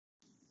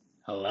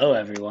Hello,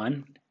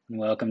 everyone, and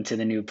welcome to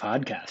the new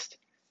podcast.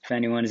 If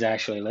anyone is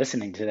actually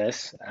listening to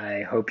this,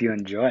 I hope you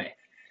enjoy,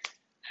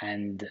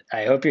 and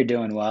I hope you're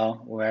doing well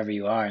wherever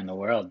you are in the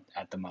world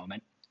at the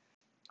moment.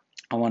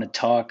 I want to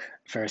talk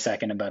for a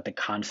second about the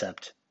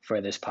concept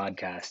for this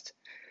podcast.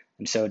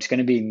 And so it's going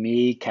to be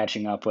me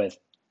catching up with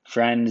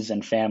friends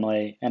and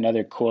family and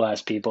other cool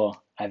ass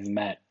people I've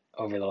met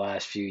over the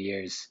last few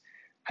years.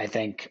 I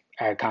think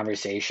our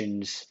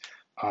conversations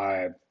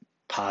are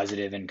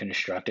positive and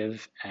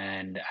constructive,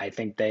 and I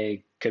think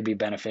they could be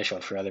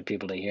beneficial for other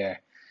people to hear.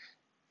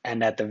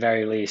 And at the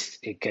very least,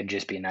 it could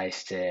just be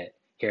nice to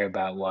hear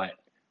about what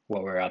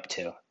we're up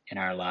to in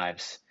our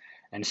lives.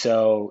 And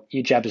so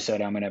each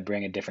episode, I'm going to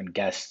bring a different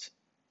guest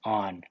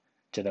on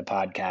to the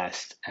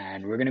podcast,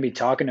 and we're going to be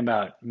talking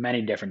about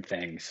many different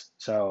things.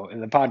 So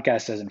the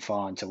podcast doesn't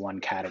fall into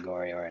one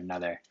category or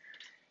another.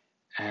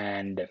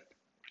 And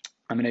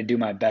I'm going to do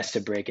my best to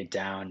break it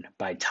down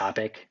by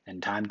topic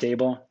and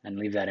timetable and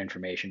leave that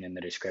information in the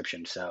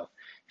description. So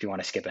if you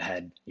want to skip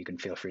ahead, you can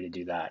feel free to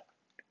do that.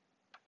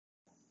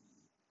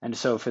 And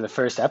so for the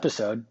first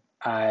episode,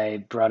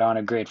 I brought on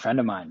a great friend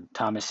of mine,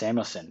 Thomas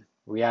Samuelson.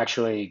 We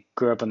actually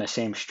grew up on the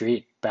same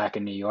street back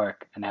in New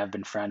York and have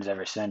been friends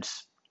ever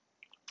since.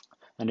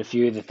 And a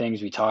few of the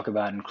things we talk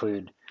about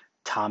include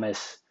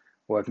Thomas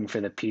working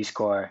for the Peace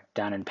Corps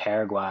down in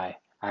Paraguay,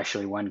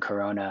 actually when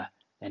Corona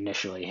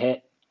initially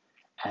hit.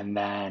 And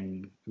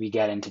then we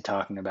get into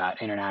talking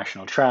about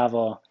international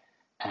travel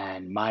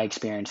and my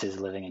experiences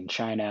living in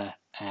China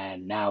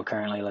and now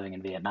currently living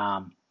in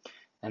Vietnam.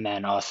 And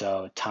then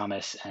also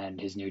Thomas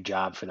and his new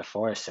job for the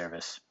Forest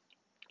Service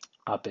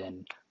up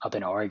in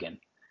Oregon.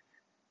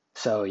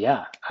 So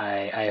yeah,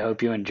 I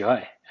hope you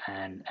enjoy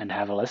and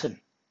have a listen.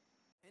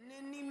 And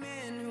any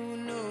man who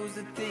knows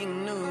a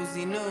thing knows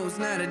he knows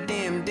not a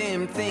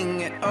damn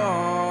thing at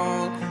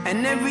all.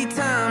 And every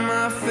time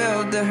I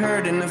felt the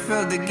hurt and I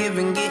felt the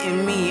giving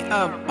getting me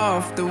up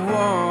off the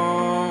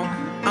wall,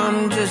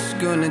 I'm just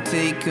gonna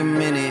take a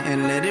minute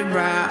and let it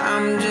ride.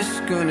 I'm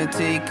just gonna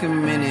take a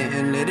minute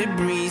and let it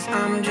breathe.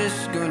 I'm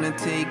just gonna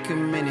take a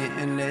minute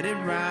and let it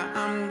ride.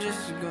 I'm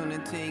just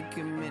gonna take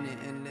a minute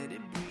and let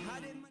it breathe.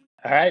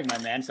 All right, my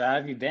man. So how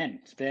have you been?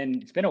 It's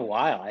been a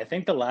while. I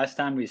think the last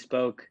time we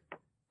spoke,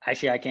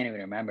 actually, I can't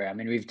even remember. I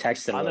mean, we've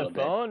texted a On the little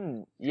bit.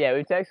 phone, yeah,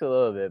 we texted a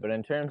little bit, but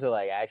in terms of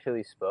like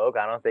actually spoke,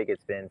 I don't think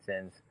it's been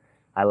since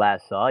I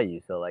last saw you.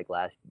 So like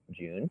last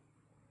June.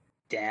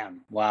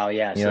 Damn. Wow.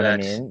 Yeah. You know So what I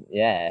that's mean?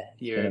 Yeah, a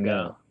it's year been a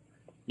minute. ago.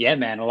 Yeah,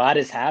 man. A lot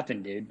has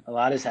happened, dude. A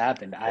lot has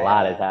happened. A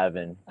lot has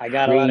happened. I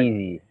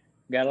Crazy.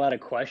 got a lot of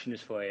questions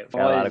for you.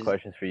 Got a lot of Was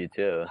questions for you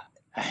too.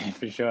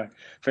 for sure.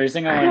 First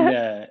thing I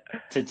wanted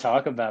to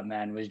talk about,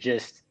 man, was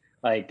just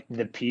like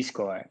the Peace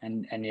Corps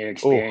and your Oh,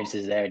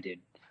 experiences there, dude.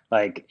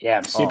 Like, yeah,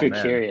 I'm oh super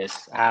man.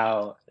 curious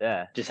how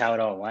Yeah. just how it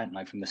all went,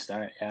 like from the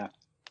start. Yeah.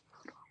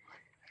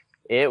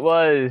 It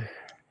was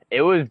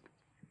it was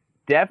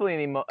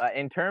definitely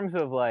in terms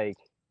of like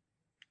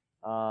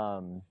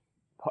um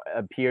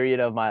a period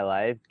of my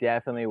life,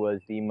 definitely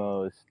was the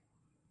most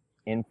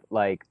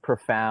like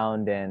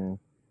profound and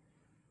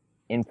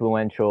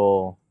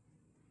influential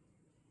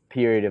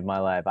period of my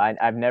life.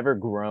 I've never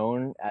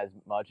grown as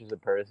much as a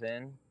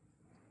person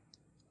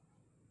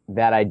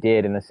that I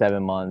did in the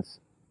 7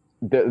 months.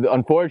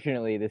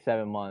 Unfortunately, the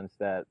 7 months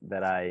that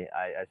I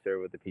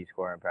served with the Peace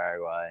Corps in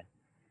Paraguay.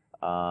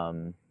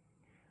 Um,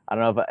 I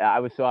don't know if I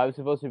was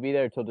supposed to be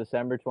there until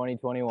December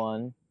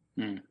 2021.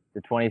 Mm.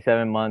 The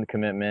 27-month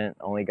commitment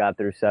only got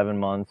through 7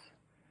 months.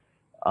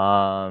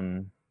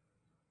 Yeah,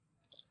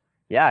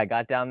 I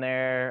got down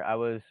there. I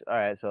was all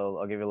right. So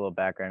I'll give you a little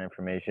background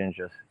information,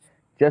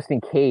 just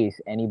in case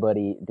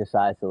anybody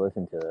decides to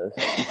listen to this,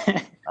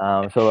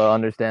 so they'll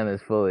understand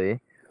this fully.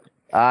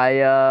 I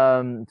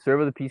served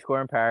with the Peace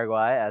Corps in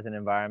Paraguay as an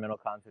environmental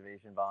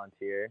conservation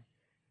volunteer.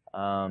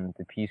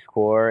 The Peace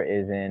Corps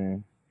is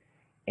an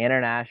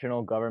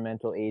international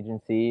governmental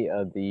agency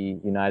of the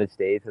United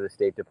States, of the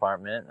State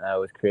Department. It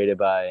was created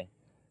by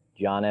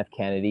John F.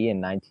 Kennedy in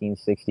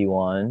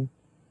 1961.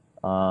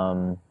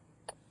 I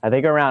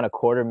think around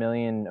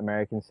 250,000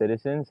 American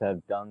citizens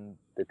have done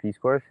the Peace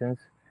Corps since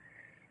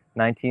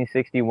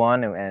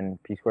 1961,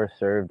 and Peace Corps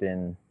served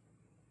in,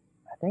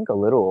 I think, a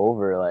little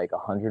over like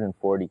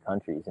 140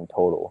 countries in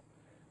total.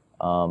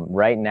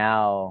 Right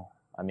now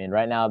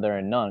they're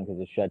in none because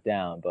it's shut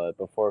down. But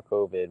before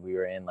COVID, we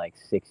were in like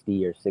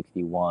 60 or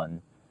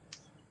 61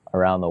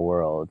 around the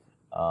world.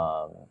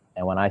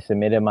 And when I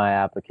submitted my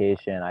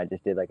application, I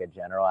just did like a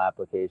general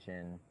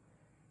application,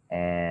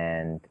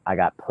 and I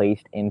got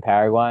placed in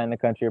Paraguay, in the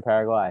country of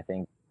Paraguay, I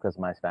think because of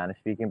my Spanish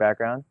speaking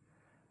background,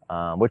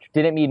 which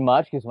didn't mean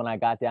much because when I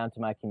got down to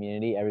my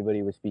community,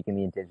 everybody was speaking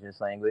the indigenous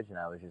language, and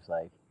I was just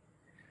like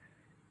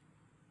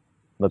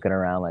looking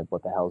around like,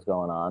 what the hell's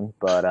going on?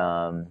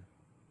 But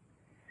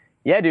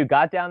yeah, dude,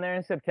 got down there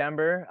in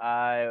September.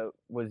 I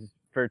was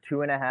for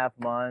 2.5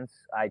 months.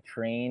 I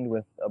trained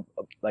with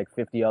like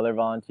 50 other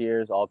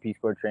volunteers. All Peace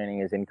Corps training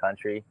is in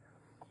country.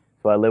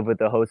 So I lived with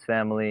the host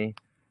family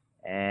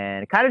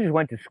and kind of just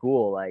went to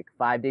school like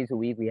 5 days a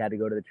week. We had to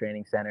go to the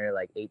training center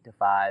like 8 to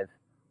 5.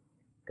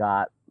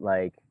 got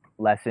like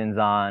lessons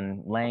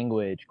on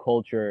language,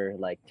 culture,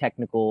 like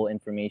technical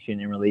information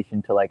in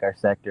relation to like our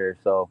sector.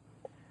 So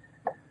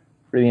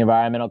for the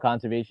environmental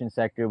conservation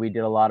sector, we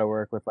did a lot of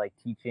work with like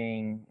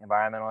teaching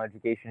environmental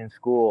education in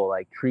school,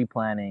 like tree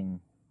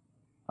planting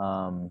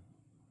operations,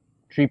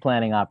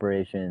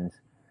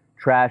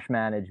 trash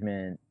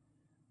management,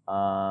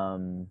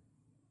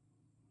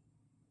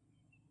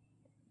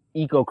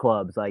 eco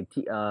clubs, like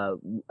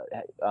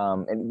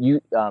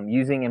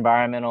using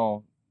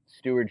environmental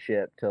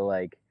stewardship to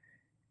like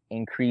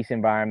increase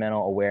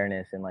environmental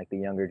awareness in like the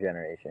younger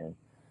generation.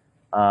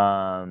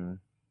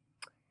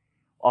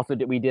 Also,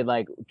 we did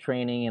like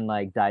training in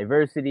like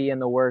diversity in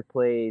the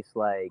workplace,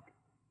 like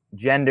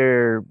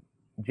gender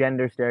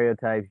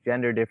stereotypes,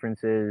 gender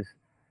differences,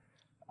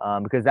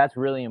 because that's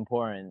really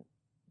important.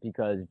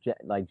 Because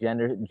like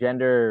gender,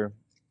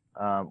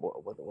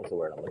 what's the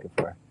word I'm looking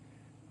for?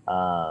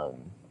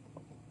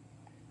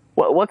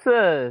 What's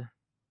the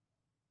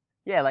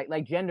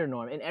like gender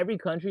norm in every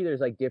country? There's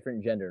like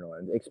different gender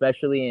norms,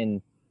 especially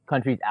in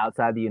countries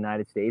outside the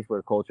United States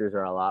where cultures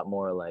are a lot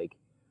more like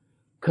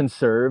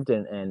conserved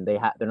and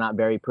they're not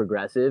very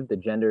progressive. The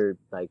gender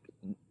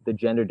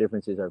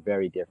differences are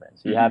very different,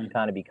 so you have to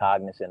kind of be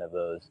cognizant of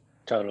those.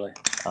 Totally.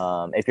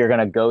 If you're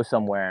gonna go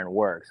somewhere and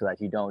work, so that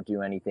you don't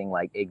do anything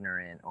like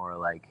ignorant or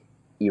like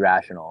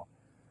irrational.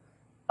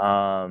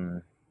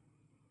 But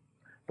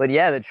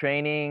yeah, the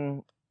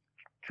trained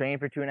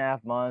for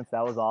 2.5 months.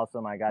 That was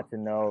awesome. I got to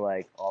know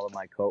like all of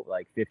my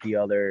 50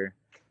 other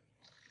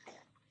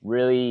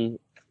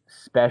really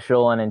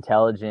special and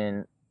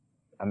intelligent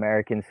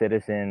American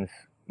citizens,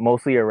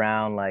 mostly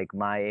around like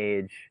my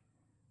age.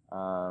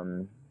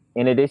 In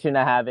addition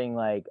to having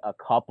like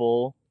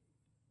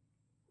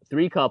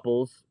 3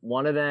 couples,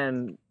 one of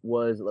them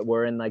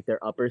were in like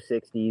their upper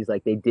 60s.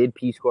 Like they did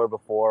Peace Corps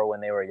before when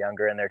they were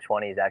younger, in their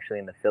 20s, actually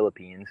in the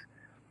Philippines.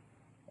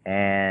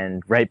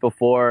 And right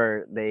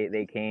before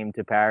they came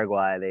to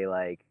Paraguay, they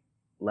like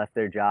left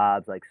their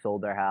jobs, like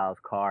sold their house,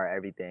 car,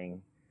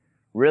 everything.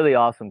 Really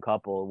awesome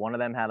couple. One of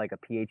them had like a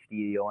PhD,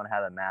 the other one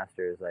had a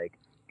master's. Like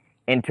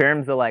in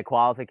terms of like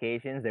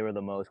qualifications, they were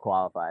the most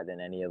qualified than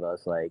any of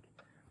us, like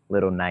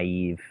little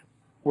naive.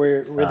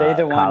 Were they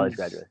the college ones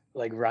graduates,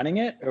 like running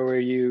it, or were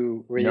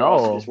you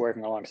also just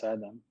working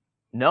alongside them?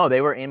 No,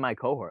 they were in my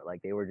cohort.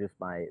 Like they were just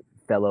my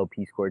fellow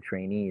Peace Corps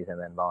trainees and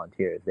then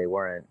volunteers. They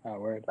weren't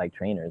like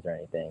trainers or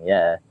anything.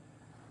 Yeah.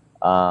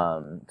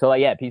 So like,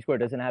 yeah, Peace Corps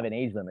doesn't have an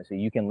age limit, so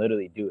you can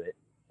literally do it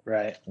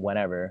right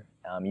whenever.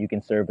 You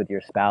can serve with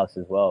your spouse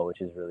as well,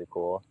 which is really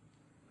cool.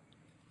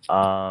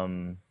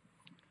 So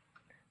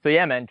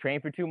yeah, man,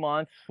 trained for 2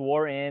 months,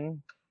 swore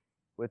in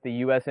with the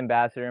U.S.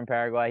 ambassador in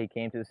Paraguay. He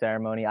came to the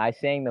ceremony. I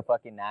sang the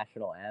fucking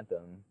national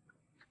anthem.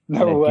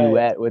 No way.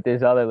 Duet with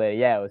this other lady.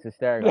 Yeah, it was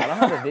hysterical. I don't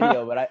have a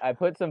video, but I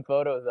put some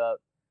photos up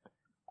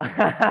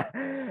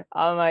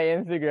on my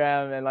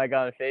Instagram and like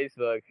on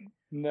Facebook.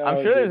 No,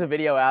 I'm sure there's a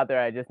video out there.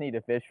 I just need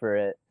to fish for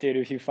it. Dude,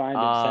 if you find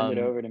it, send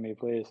it over to me,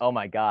 please. Oh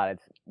my God,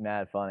 it's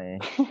mad funny.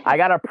 I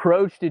got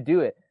approached to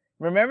do it.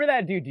 Remember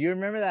that, dude? Do you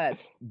remember that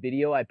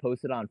video I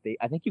posted on Facebook?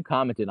 I think you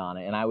commented on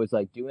it, and I was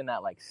like doing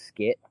that like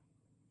skit.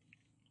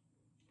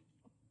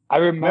 I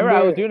remember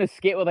I was doing a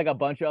skit with like a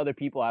bunch of other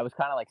people. I was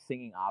kind of like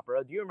singing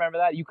opera. Do you remember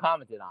that? You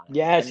commented on it.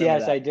 Yes,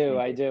 I do.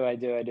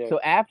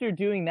 So after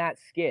doing that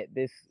skit,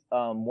 this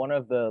one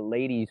of the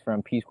ladies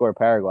from Peace Corps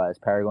Paraguay,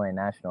 Paraguayan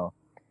National,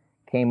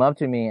 came up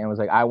to me and was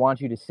like, "I want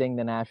you to sing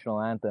the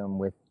national anthem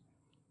with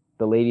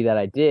the lady that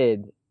I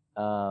did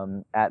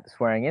at the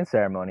swearing in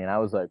ceremony." And I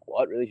was like,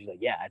 "What, really?" She's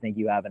like, "Yeah, I think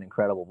you have an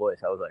incredible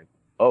voice." I was like,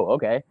 "Oh,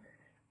 okay."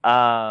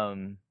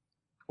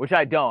 Which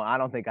I don't. I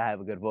don't think I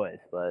have a good voice,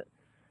 but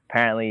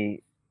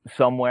apparently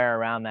somewhere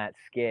around that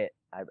skit,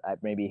 I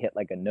maybe hit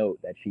like a note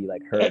that she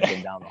like heard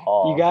from down the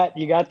hall.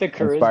 You got the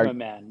charisma,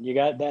 man. You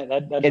got that.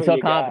 That's it's what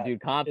you got. Dude,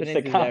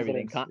 confidence is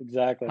everything.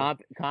 Exactly.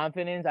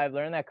 Confidence. I've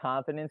learned that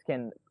confidence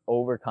can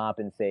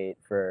overcompensate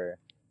for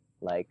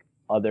like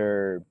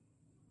other.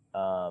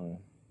 I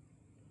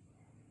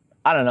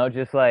don't know,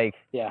 just like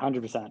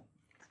 100%.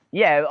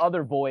 Yeah,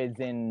 other voids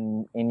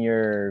in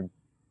your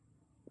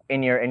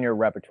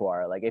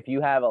repertoire. Like if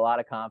you have a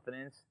lot of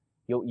confidence,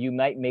 you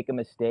might make a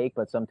mistake,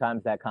 but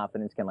sometimes that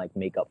confidence can like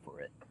make up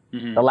for it.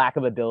 Mm-hmm. The lack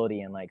of ability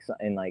and like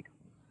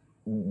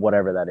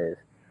whatever that is.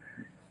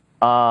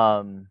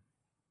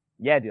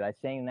 Yeah, dude, I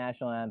sang the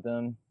national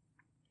anthem.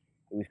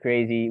 It was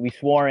crazy. We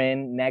swore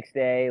in. Next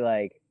day,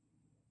 like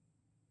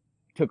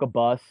took a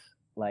bus.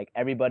 Like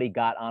everybody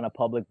got on a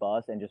public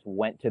bus and just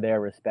went to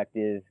their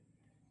respective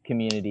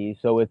communities.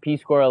 So with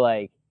Peace Corps,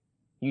 like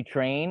you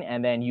train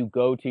and then you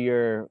go to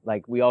your,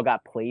 like we all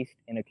got placed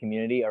in a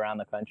community around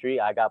the country.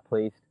 I got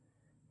placed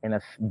in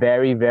a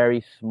very,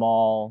 very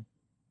small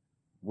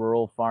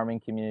rural farming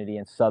community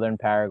in southern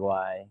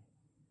Paraguay,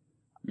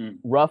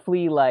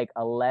 roughly like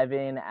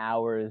 11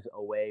 hours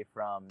away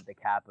from the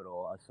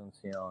capital,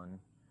 Asuncion,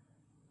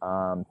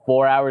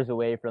 4 hours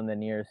away from the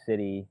nearest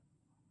city,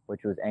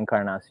 which was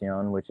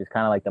Encarnacion, which is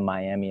kind of like the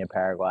Miami of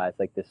Paraguay.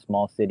 It's like this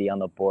small city on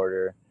the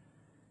border,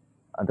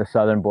 on the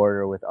southern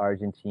border with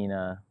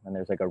Argentina, and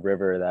there's like a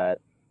river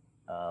that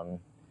um,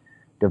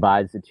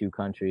 divides the two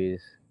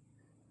countries.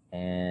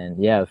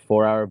 And yeah,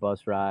 4-hour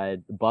bus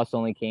ride. The bus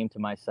only came to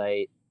my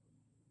site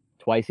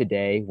twice a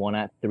day, one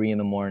at 3 in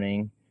the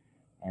morning,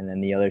 and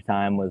then the other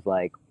time was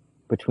like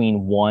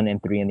between 1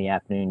 and 3 in the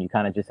afternoon. You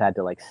kind of just had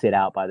to like sit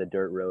out by the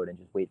dirt road and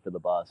just wait for the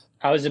bus.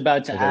 I was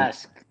about to There's a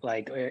ask,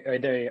 like, are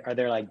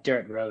there like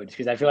dirt roads?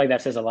 Because I feel like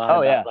that says a lot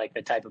Oh about yeah, like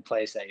the type of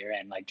place that you're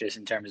in, like just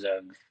in terms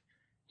of,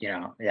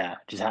 yeah,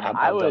 just how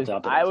I built was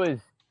up it I is. was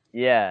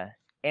yeah.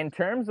 In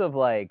terms of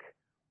like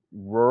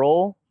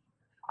rural,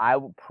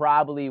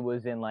 probably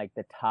was in like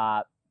the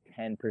top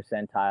 10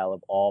 percentile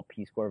of all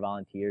Peace Corps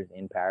volunteers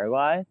in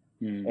Paraguay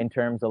Hmm. in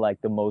terms of like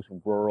the most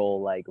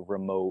rural, like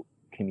remote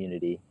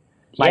community.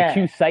 My Yeah.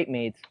 two site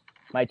mates,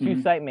 my two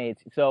Mhm. site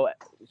mates. So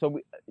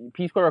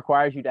Peace Corps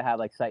requires you to have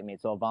like site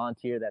mates, so a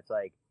volunteer that's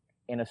like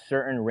in a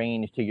certain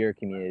range to your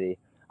community.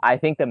 I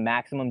think the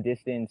maximum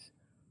distance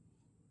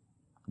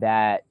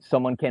that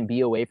someone can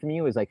be away from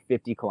you is like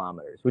 50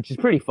 kilometers, which is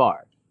pretty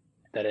far.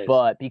 That is.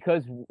 But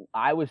because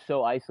I was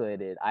so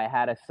isolated, I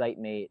had a site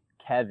mate,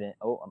 Kevin.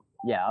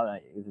 Yeah,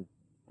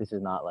 this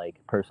is not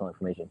like personal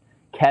information.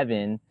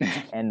 Kevin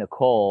and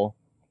Nicole.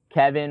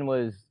 Kevin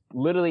was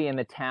literally in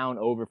the town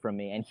over from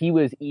me, and he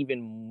was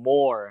even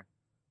more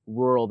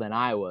rural than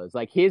I was.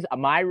 Like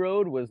my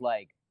road was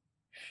like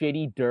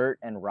shitty dirt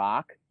and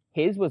rock.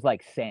 His was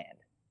like sand.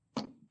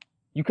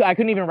 I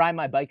couldn't even ride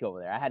my bike over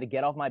there. I had to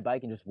get off my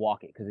bike and just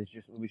walk it because it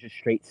was just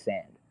straight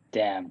sand.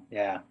 Damn.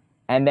 Yeah.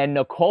 And then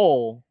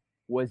Nicole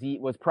was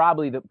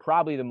probably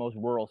the most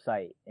rural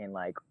site in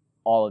like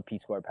all of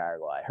Peace Corps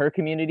Paraguay. Her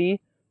community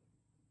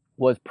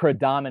was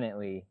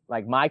predominantly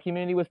like my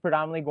community was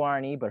predominantly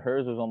Guarani, but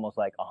hers was almost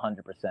like 100%.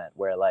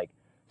 Where like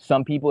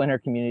some people in her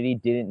community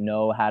didn't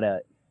know how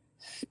to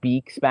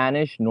speak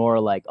Spanish nor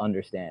like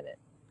understand it.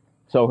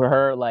 So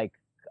her like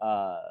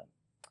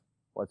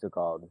what's it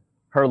called?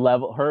 Her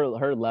level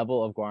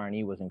of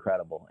Guarani was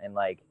incredible, and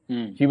like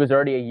Hmm. she was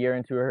already a year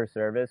into her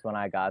service when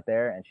I got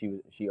there, and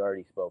she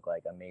already spoke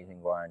like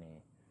amazing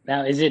Guarani.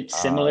 Now, is it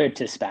similar Um,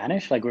 to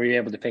Spanish? Like, were you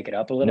able to pick it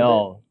up a little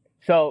bit?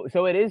 no,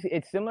 so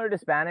it's similar to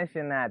Spanish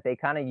in that they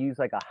kind of use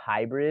like a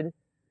hybrid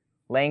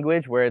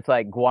language where it's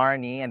like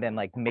Guarani and then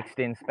like mixed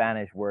in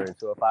Spanish words.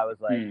 So if I was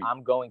like Hmm.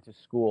 I'm going to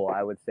school,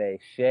 I would say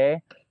she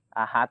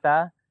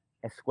ahata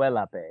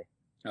escuela pe.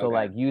 So Okay.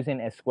 like using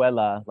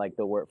escuela like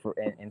the word for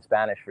in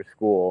Spanish for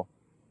school.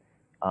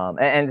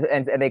 And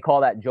they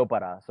call that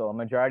Jopara. So a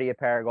majority of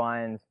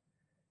Paraguayans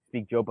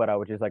speak Jopara,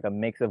 which is like a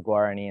mix of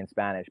Guarani and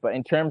Spanish. But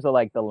in terms of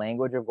like the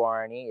language of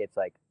Guarani, it's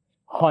like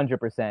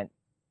 100%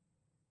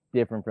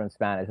 different from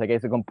Spanish. Like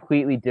it's a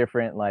completely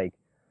different like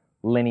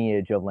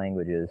lineage of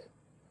languages,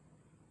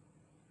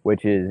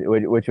 which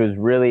was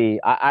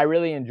really I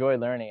really enjoy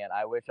learning it.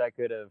 I wish I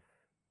could have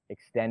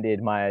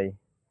extended my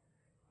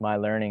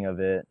learning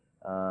of it.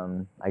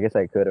 I guess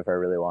I could if I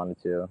really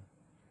wanted to,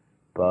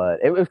 but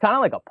it was kind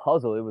of like a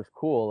puzzle. It was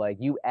cool. Like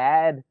you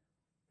add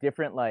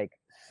different like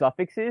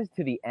suffixes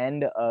to the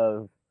end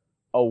of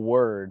a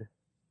word.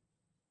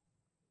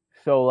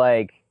 So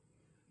like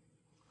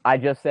I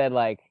just said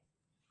like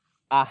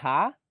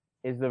aha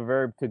is the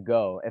verb to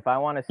go. If I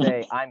want to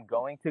say I'm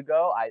going to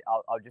go,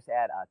 I'll just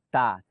add a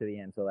ta to the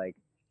end. So like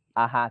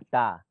aha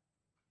ta.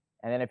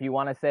 And then if you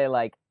want to say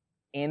like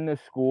in the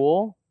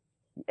school,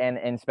 and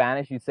in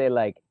Spanish you say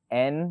like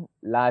en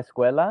la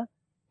escuela.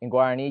 In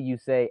Guarani you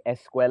say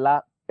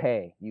escuela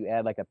pe. You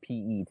add like a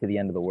pe to the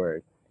end of the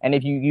word. And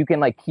if you can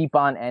like keep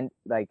on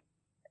like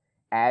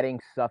adding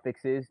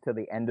suffixes to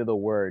the end of the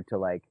word to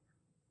like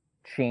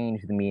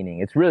change the meaning.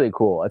 It's really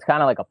cool. It's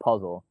kind of like a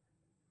puzzle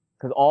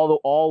because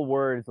all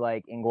words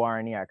like in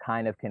Guarani are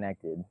kind of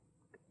connected.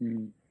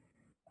 Hmm.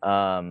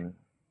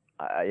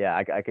 Yeah,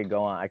 I could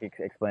go on. I could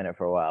explain it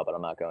for a while, but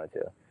I'm not going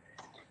to.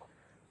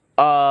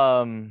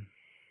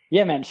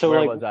 Yeah, man. So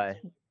Where like, was I?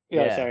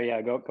 yeah, Yeah. sorry.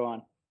 Yeah, go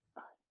on.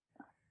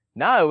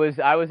 No,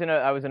 I was in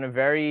a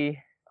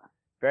very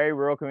very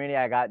rural community.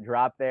 I got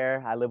dropped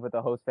there. I lived with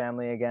a host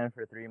family again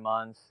for 3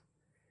 months.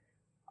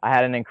 I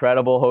had an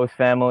incredible host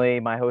family.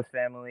 My host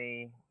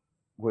family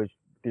was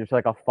just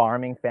like a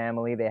farming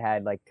family. They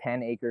had like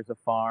 10 acres of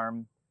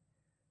farm.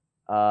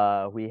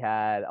 We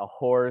had a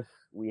horse.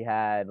 We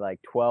had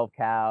like 12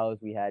 cows.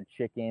 We had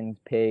chickens,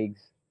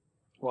 pigs.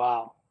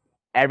 Wow.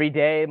 Every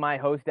day, my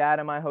host dad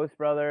and my host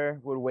brother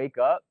would wake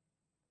up.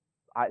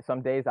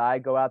 Some days I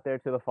go out there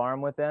to the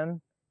farm with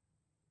them.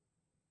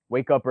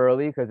 Wake up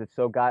early because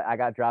I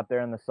got dropped there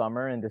in the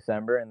summer in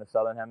December in the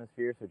southern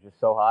hemisphere, so it's just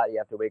so hot. You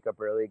have to wake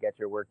up early, get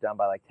your work done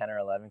by like 10 or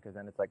 11 because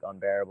then it's like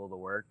unbearable to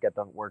work. Get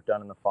the work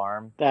done in the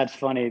farm. That's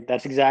funny.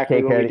 That's exactly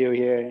Take what we care. do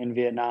here in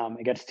Vietnam.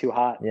 It gets too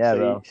hot, Yeah, so you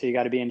bro. so you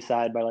got to be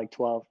inside by like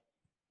 12.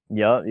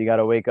 Yup, you got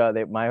to wake up.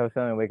 My host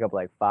family wake up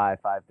like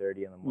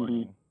 5:30 in the Hmm.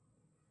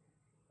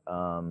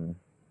 morning.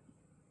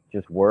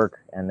 Just work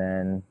and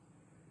then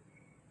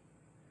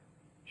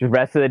just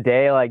rest of the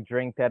day like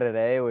drink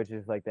tereré, which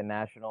is like the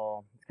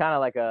national. It's kind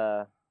of like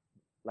a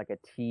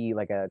tea,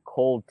 like a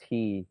cold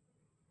tea,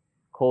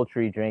 cold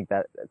tea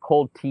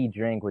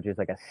drink, which is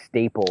like a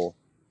staple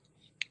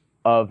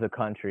of the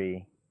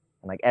country.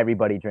 and like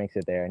everybody drinks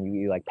it there, and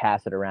you like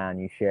pass it around,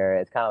 you share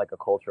it. It's kind of like a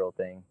cultural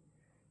thing.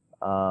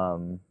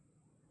 And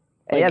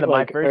yeah, my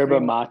Like first yerba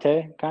 3 months.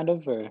 mate kind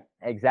of, or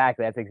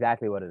Exactly, that's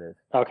exactly what it is.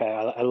 okay,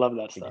 I love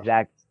that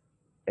stuff.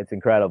 It's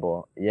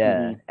incredible. Yeah,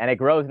 Mm-hmm. and it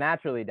grows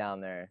naturally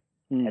down there.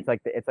 Mm.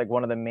 It's like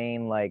one of the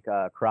main like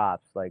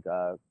crops like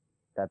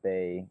that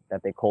they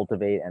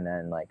cultivate and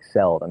then like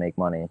sell to make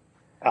money.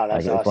 Oh, Like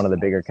that's it's one of awesome. the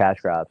bigger cash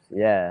crops.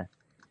 Yeah.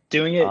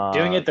 Doing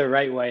Um. it the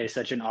right way is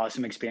such an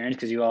awesome experience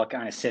because you all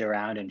kind of sit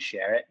around and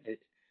share with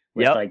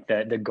Yep. like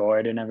the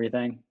gourd and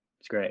everything.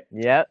 It's great.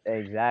 Yep.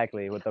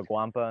 Exactly. With the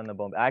guampa and the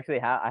bomba.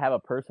 Actually, I have a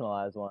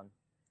personalized one.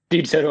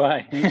 Dude, so do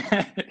I.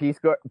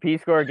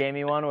 Peace Corps gave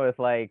me one with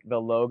like the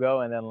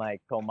logo and then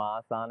like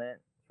Tomas on it.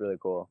 It's really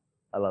cool.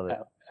 I love it.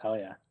 Hell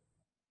yeah.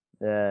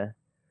 Yeah.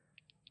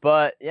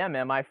 But yeah,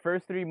 man, my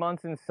first 3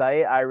 months in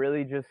site, I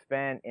really just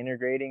spent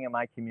integrating in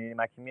my community.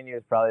 My community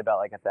was probably about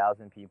like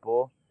 1,000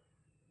 people,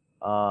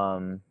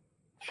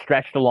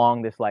 stretched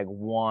along this like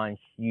one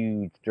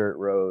huge dirt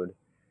road,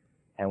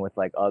 and with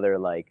like other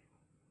like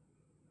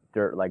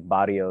dirt like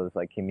barrios,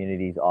 like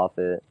communities off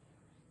it.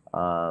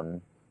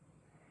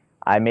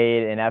 I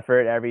made an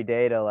effort every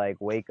day to like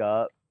wake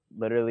up,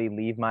 literally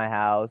leave my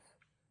house,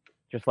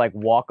 just like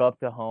walk up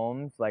to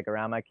homes like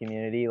around my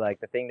community. Like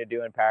the thing to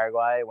do in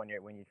Paraguay when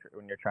you're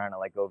trying to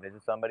like go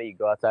visit somebody, you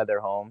go outside their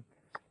home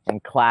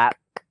and clap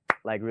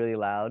like really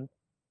loud,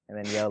 and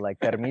then yell like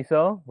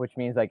permiso, which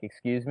means like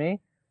excuse me,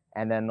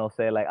 and then they'll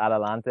say like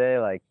adelante,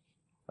 like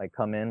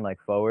come in,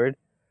 like forward.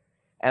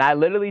 And I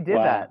literally did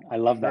that. I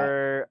love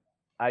that.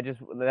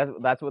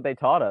 That's what they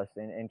taught us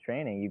in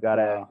training. You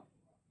gotta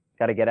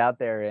get out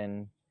there.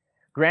 And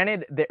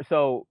granted,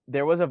 so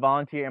there was a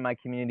volunteer in my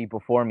community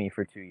before me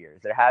for 2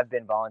 years. There have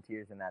been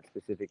volunteers in that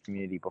specific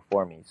community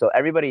before me. So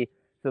everybody,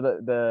 so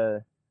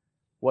the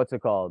what's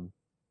it called?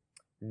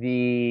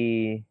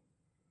 The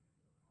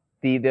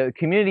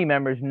community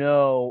members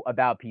know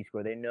about Peace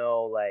Corps. They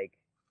know like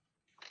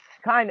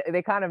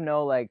they kind of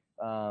know like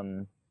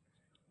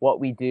what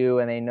we do,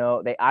 and they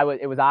know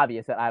it was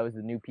obvious that I was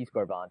the new Peace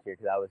Corps volunteer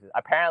because I was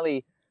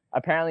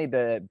apparently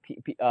the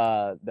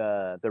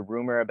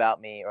rumor about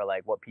me, or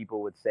like what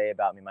people would say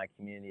about me in my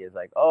community, is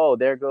like, oh,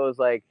 there goes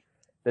like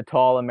the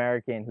tall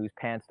American whose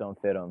pants don't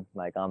fit him,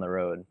 like on the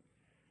road.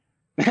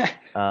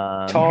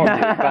 Tall,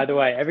 dude. By the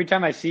way, every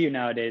time I see you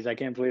nowadays, I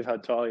can't believe how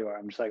tall you are.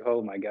 I'm just like,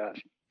 oh my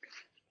gosh.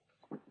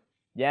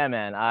 Yeah,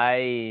 man.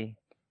 I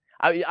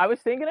was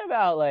thinking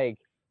about like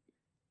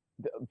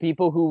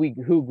people who we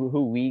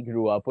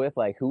grew up with.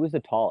 Like, who was the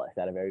tallest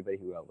out of everybody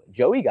who grew up with?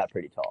 Joey got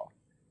pretty tall.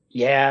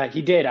 Yeah,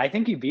 he did. I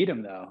think you beat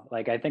him though.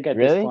 Like I think at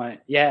Really? this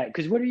point, yeah.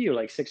 Because what are you,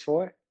 like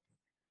 6'4"?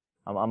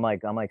 I'm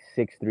like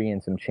 6'3"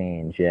 and some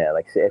change. Yeah,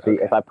 like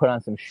if I put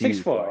on some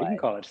shoes. 6'4". You can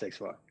call it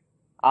 6'4".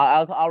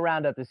 I'll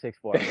round up to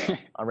 6'4".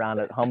 I'll round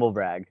it. Humble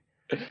brag.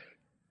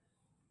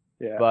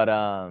 Yeah. But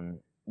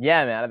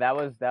yeah, man, that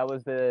was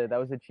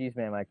the cheese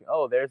man. Like,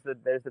 oh, there's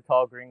the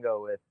tall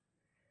gringo with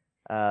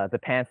the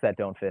pants that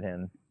don't fit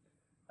him.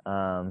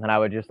 And I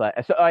would just like,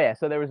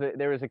 so there was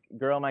a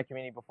girl in my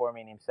community before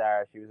me named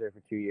Sarah. She was there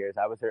for 2 years.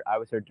 I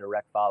was her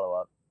direct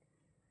follow-up.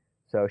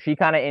 So she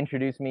kind of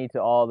introduced me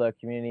to all the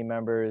community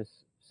members.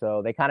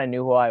 So they kind of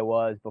knew who I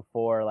was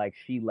before like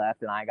she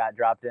left and I got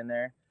dropped in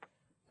there.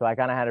 So I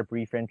kind of had a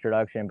brief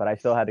introduction, but I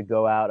still had to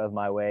go out of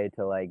my way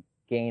to like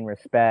gain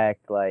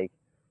respect, like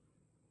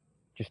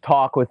just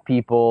talk with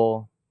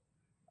people,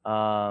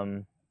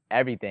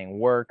 everything,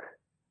 work.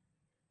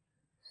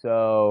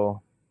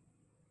 So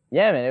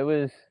yeah, man, it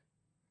was.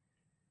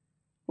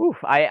 Oof,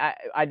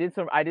 I did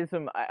some.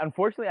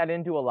 Unfortunately, I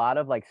didn't do a lot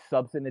of like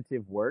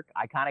substantive work.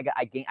 I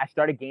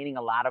started gaining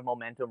a lot of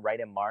momentum right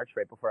in March,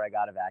 right before I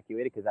got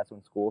evacuated, because that's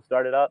when school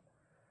started up.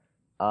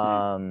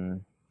 I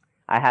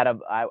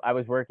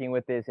was working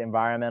with this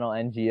environmental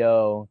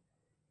NGO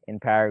in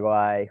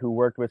Paraguay who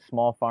worked with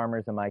small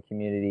farmers in my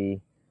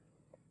community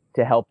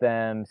to help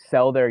them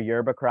sell their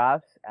yerba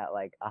crops at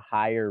like a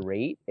higher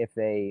rate if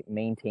they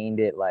maintained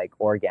it like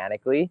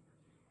organically.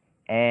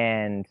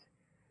 And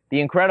the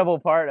incredible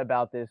part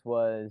about this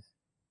was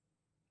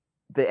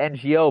the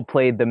NGO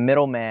played the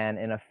middleman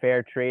in a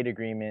fair trade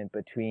agreement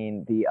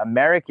between the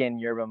American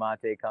yerba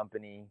mate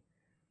company,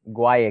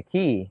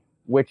 Guayaquil,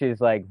 which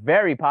is like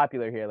very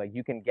popular here. Like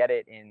you can get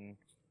it in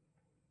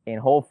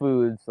Whole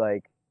Foods.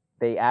 Like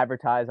they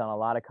advertise on a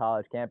lot of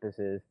college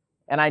campuses.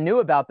 And I knew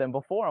about them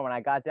before when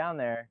I got down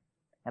there,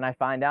 and I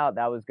find out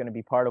that was going to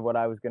be part of what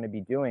I was going to be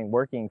doing,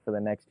 working for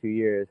the next 2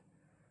 years.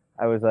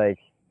 I was like,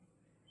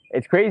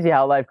 it's crazy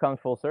how life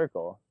comes full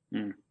circle.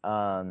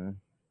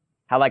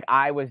 How like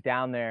I was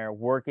down there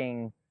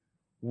working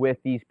with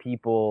these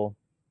people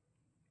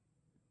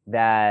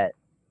that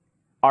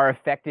are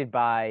affected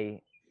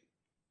by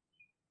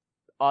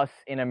us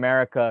in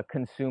America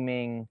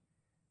consuming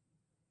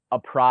a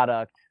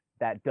product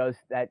that does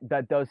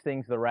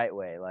things the right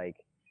way, like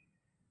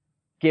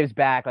gives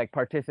back, like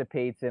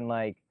participates in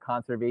like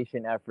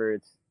conservation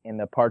efforts in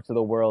the parts of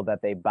the world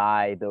that they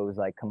buy those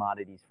like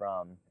commodities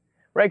from,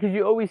 right? Because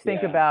you always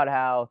think about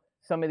how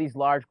some of these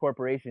large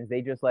corporations,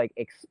 they just like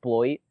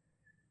exploit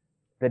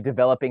the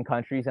developing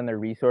countries and their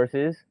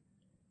resources,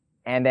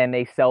 and then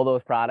they sell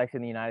those products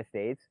in the United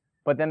States.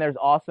 But then there's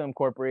also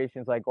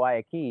corporations like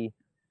Guayaquil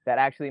that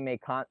actually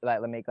make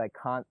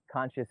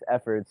conscious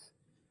efforts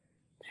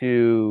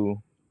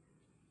to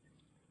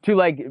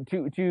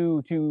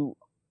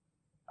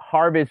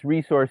harvest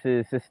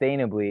resources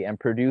sustainably and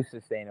produce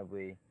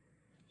sustainably,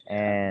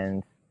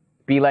 and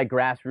be like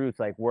grassroots,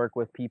 like work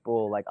with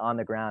people like on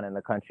the ground in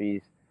the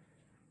countries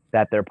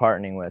that they're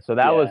partnering with. So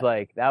that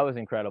was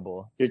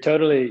incredible. You're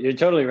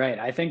totally right.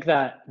 I think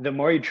that the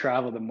more you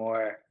travel, the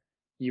more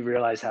you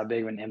realize how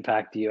big of an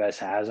impact the US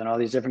has on all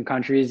these different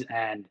countries.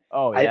 And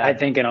I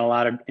think in a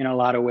lot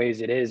of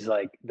ways it is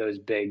like those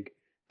big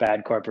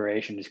bad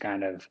corporations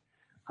kind of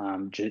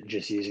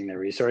just using their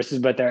resources.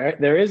 But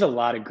there is a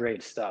lot of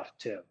great stuff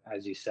too,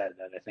 as you said,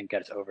 that I think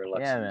gets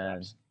overlooked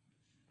sometimes.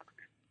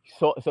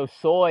 Man. So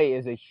soy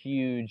is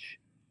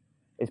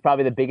it's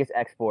probably the biggest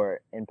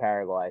export in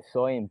Paraguay,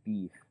 soy and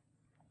beef.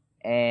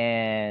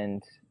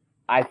 And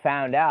I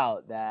found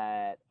out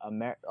that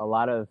a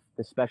lot of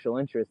the special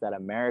interest that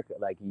America,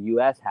 like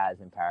U.S. has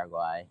in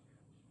Paraguay,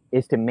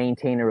 is to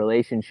maintain a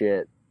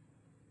relationship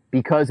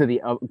because of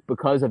the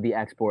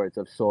exports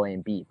of soy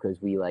and beef,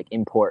 because we like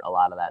import a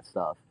lot of that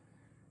stuff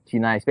to the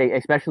United States,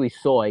 especially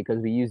soy,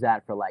 because we use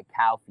that for like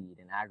cow feed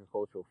and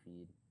agricultural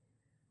feed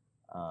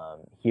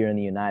here in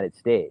the United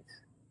States.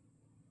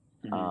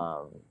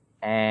 Mm-hmm.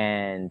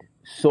 And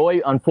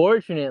soy,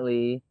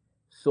 unfortunately,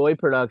 soy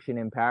production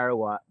in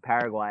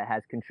Paraguay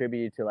has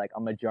contributed to like a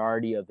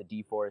majority of the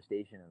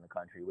deforestation in the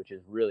country, which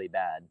is really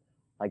bad.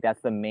 Like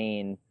that's the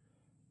main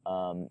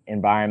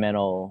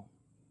environmental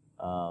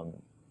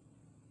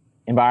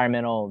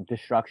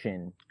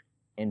destruction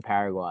in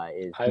Paraguay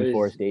is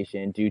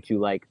deforestation due to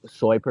like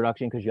soy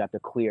production, because you have to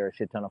clear a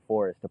shit ton of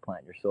forest to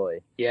plant your soy.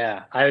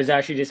 Yeah, I was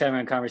actually just having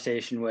a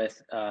conversation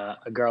with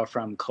a girl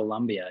from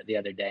Colombia the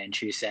other day, and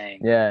she was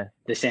saying the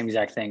same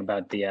exact thing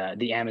about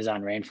the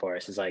Amazon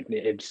rainforest. Is like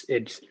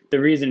it's the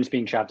reason it's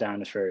being chopped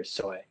down is for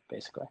soy,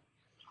 basically.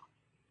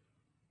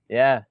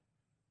 Yeah,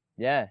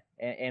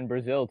 and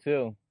Brazil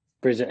too.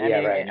 Brazil,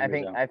 right.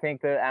 I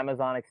think the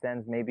Amazon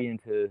extends maybe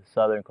into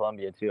southern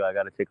Colombia too. I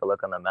got to take a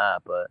look on the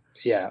map, but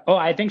yeah. Oh,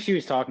 I think she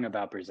was talking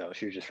about Brazil.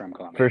 She was just from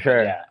Colombia. For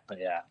sure. But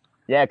yeah.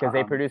 Yeah, because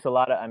they produce a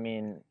lot of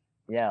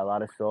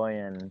soy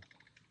and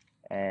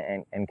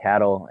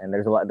cattle, and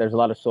there's a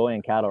lot of soy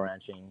and cattle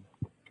ranching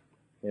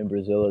in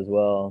Brazil as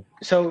well.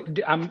 So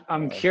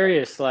I'm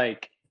curious,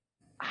 like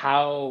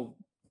how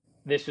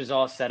this was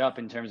all set up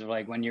in terms of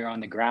like when you're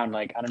on the ground.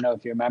 Like I don't know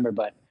if you remember,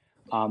 but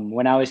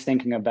when I was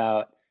thinking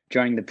about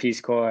joining the Peace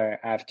Corps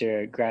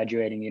after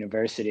graduating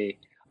university,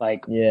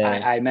 like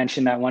I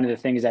mentioned that one of the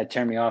things that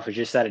turned me off was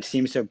just that it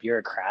seemed so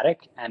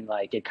bureaucratic, and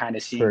like it kind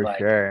of seemed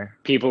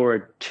people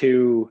were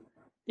too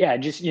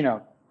like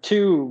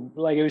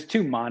it was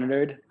too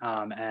monitored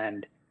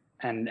and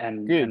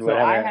dude, whatever. So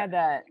I had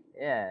that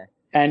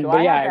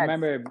I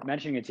remember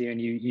mentioning it to you,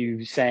 and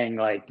you saying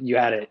like you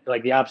had it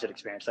like the opposite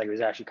experience, like it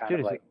was actually kind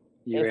of like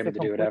you were able to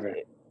do whatever.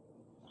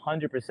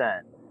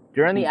 100%.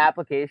 During the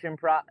application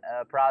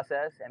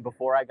process and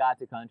before I got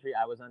to country,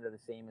 I was under the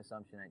same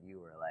assumption that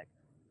you were. Like,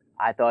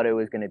 I thought it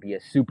was going to be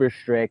a super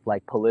strict,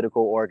 like,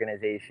 political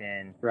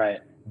organization. Right.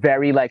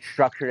 Very, like,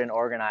 structured and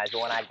organized.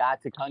 But when I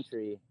got to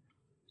country,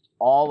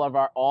 a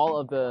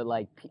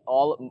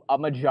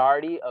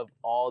majority of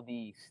all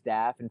the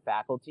staff and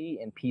faculty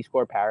in Peace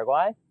Corps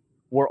Paraguay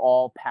were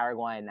all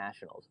Paraguayan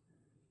nationals.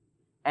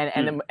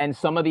 And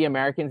some of the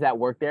Americans that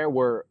worked there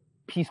were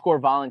Peace Corps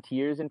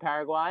volunteers in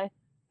Paraguay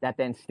that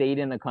then stayed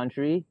in the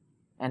country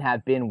and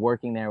have been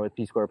working there with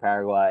Peace Corps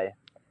Paraguay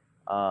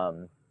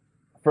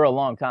for a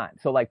long time.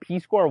 So like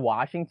Peace Corps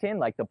Washington,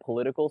 like the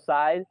political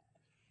side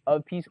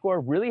of Peace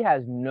Corps really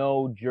has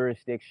no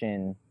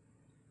jurisdiction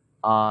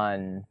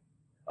on...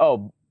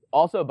 Oh,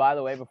 also, by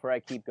the way, before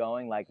I keep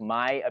going, like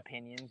my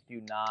opinions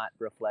do not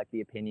reflect the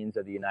opinions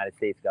of the United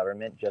States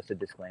government, just a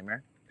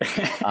disclaimer,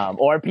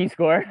 or Peace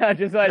Corps,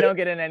 just so I don't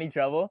get in any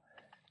trouble.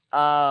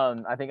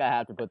 I think I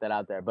have to put that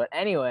out there. But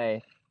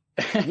anyway...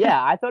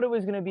 yeah, I thought it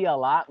was going to be a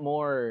lot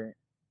more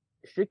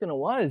strict than it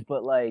was,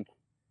 but like,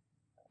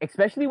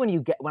 especially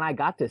when I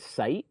got to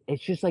site,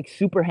 it's just like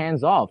super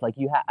hands off. Like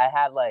I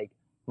had like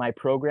my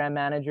program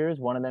managers,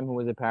 one of them who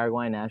was a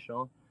Paraguayan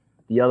national,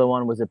 the other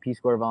one was a Peace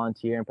Corps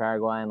volunteer in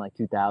Paraguay in like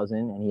 2000,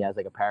 and he has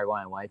like a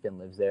Paraguayan wife and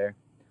lives there.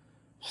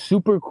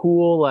 Super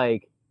cool.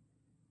 Like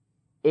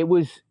it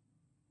was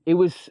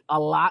a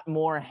lot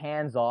more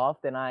hands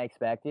off than I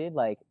expected.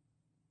 Like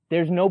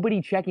there's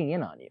nobody checking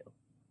in on you.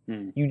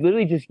 You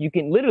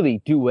can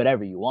literally do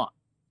whatever you want.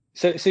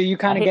 So you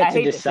kind of get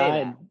to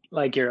decide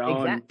like your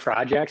own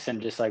projects and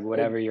just like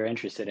whatever you're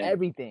interested in.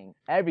 Everything.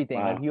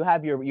 Wow. Like you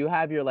have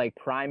your like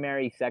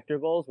primary sector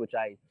goals, which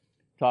I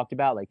talked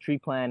about, like tree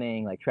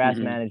planting, like trash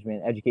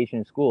management, education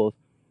in schools.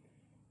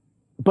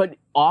 But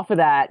off of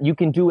that, you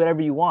can do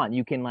whatever you want.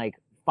 You can like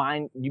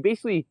you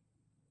basically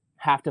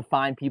have to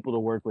find people to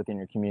work with in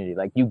your community.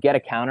 Like you get a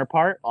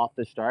counterpart off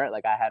the start.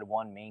 Like I had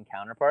one main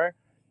counterpart,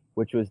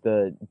 which was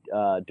the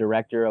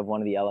director of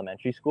one of the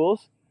elementary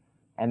schools.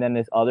 and then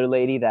this other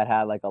lady that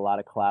had like a lot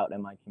of clout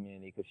in my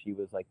community because she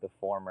was like the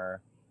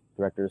former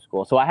director of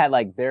school. So I had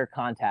like their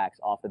contacts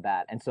off the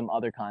bat and some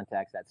other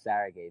contacts that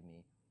Sarah gave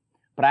me.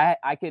 But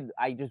I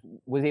just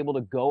was able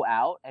to go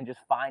out and just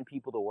find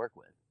people to work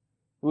with.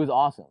 It was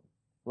awesome.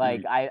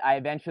 Like I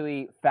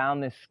eventually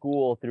found this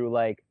school through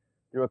a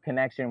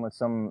connection with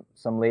some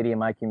lady in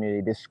my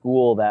community, this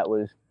school that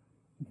was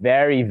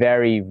very,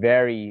 very,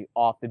 very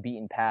off the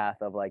beaten path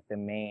of like the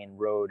main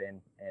road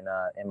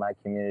in my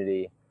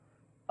community.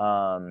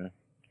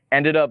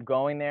 Ended up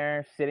going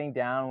there, sitting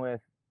down with,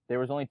 there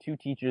was only 2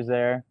 teachers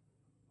there.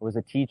 It was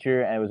a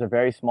teacher, and it was a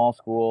very small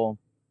school.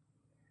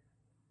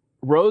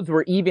 Roads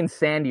were even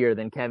sandier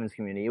than Kevin's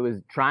community. It was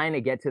trying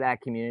to get to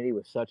that community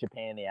was such a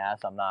pain in the ass.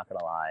 I'm not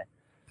gonna lie.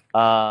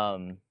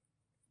 I'm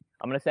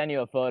gonna send you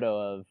a photo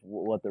of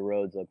what the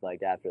roads look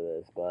like after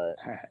this, but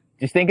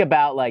just think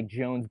about like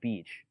Jones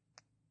Beach.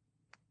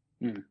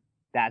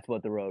 That's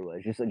what the road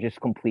was,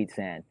 just complete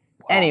sand.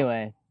 Wow.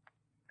 Anyway,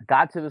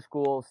 got to the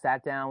school,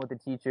 sat down with the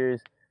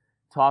teachers,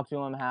 talked to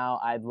them how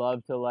I'd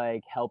love to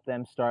like help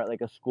them start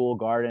like a school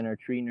garden or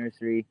tree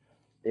nursery.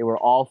 They were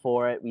all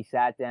for it. We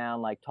sat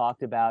down, like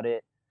talked about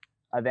it,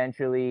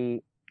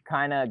 eventually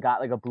kind of got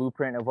like a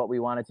blueprint of what we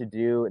wanted to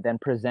do, then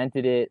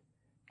presented it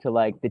to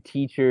like the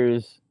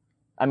teachers,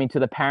 to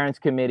the parents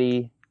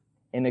committee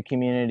in the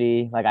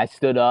community. Like I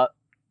stood up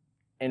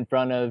in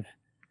front of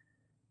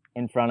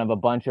a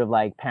bunch of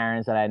like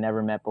parents that I had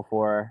never met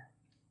before,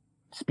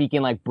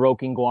 speaking like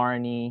broken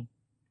Guarani.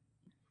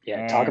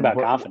 Yeah, talk about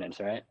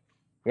confidence, right?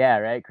 Yeah,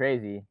 right?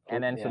 Crazy.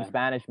 And then some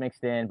Spanish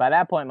mixed in. By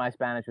that point, my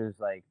Spanish was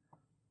like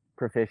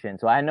proficient.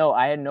 So I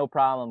had no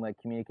problem like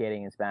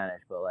communicating in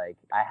Spanish, but like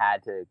I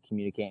had to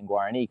communicate in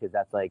Guarani because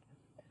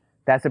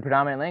that's the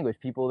predominant language.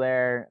 People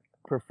there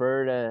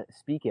prefer to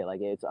speak it.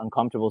 Like it's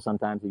uncomfortable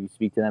sometimes if you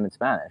speak to them in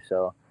Spanish.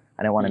 So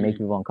I didn't want to make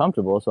people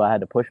uncomfortable, so I had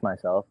to push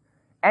myself.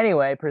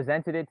 Anyway,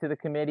 presented it to the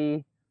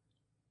committee.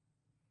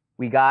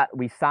 We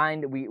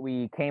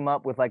came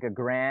up with like a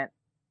grant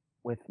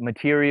with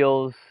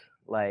materials,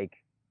 like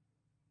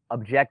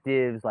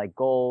objectives, like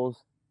goals.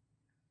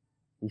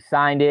 We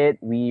signed it.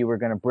 We were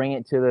going to bring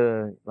it to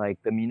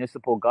the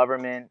municipal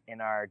government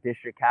in our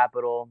district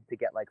capital to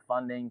get like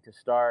funding to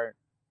start.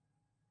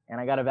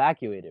 And I got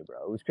evacuated,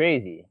 bro. It was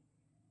crazy.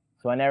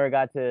 So I never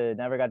got to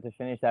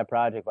finish that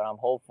project, but I'm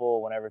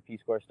hopeful whenever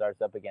Peace Corps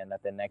starts up again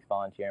that the next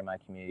volunteer in my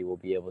community will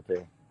be able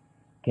to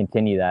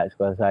continue that,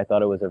 because I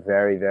thought it was a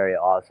very, very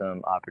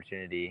awesome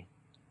opportunity.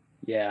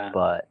 Yeah.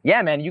 But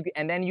yeah, man,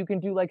 you can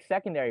do like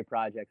secondary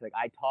projects. Like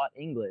I taught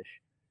English.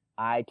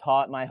 I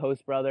taught my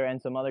host brother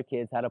and some other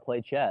kids how to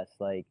play chess.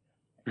 Like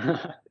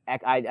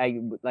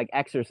I like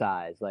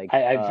exercise, like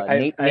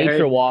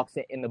nature walks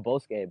in the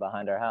bosque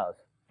behind our house.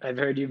 I've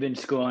heard you've been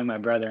schooling my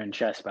brother in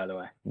chess, by the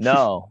way.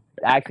 No,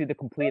 actually the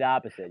complete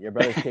opposite. Your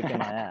brother's kicking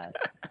my ass.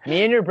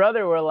 Me and your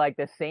brother were like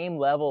the same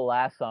level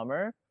last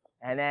summer,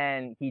 and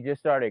then he just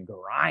started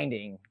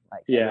grinding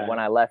when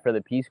I left for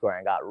the Peace Corps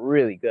and got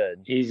really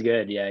good. He's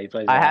good, yeah. He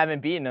plays. I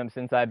haven't beaten him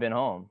since I've been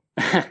home.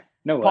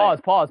 No way.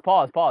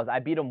 Pause. I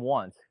beat him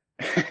once.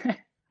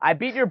 I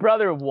beat your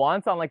brother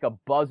once on like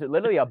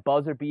literally a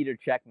buzzer beater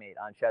checkmate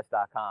on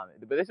chess.com.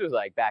 But this was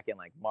like back in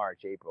like March,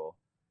 April.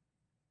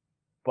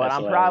 But that's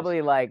I'm hilarious.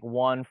 Probably like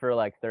 1 for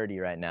like 30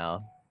 right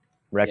now.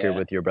 Record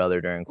with your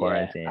brother during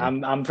quarantine. Yeah.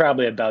 I'm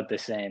probably about the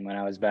same when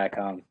I was back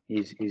home.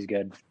 He's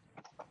good.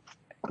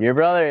 Your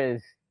brother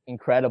is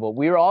incredible.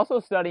 We were also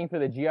studying for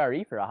the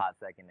GRE for a hot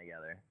second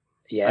together.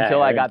 Yeah.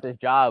 Until I got this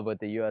job with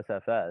the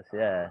USFS.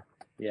 Yeah.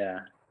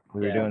 Yeah.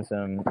 We were doing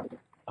some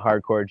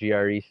hardcore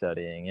GRE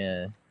studying.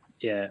 Yeah.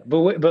 Yeah.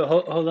 But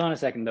hold on a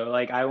second though.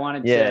 Like I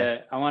wanted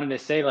to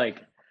say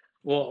like,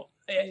 well,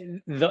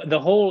 the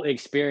whole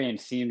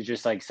experience seems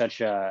just like such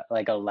a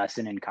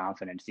lesson in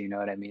confidence. You know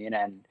what I mean?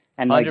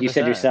 And like 100%. You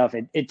said yourself,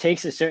 it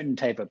takes a certain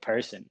type of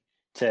person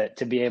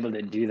to be able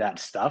to do that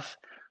stuff.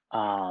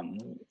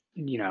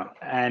 You know,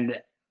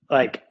 and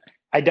like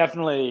I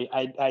definitely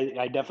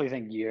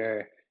think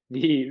you're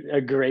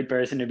a great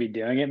person to be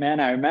doing it, man.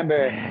 I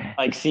remember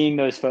like seeing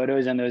those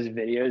photos and those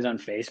videos on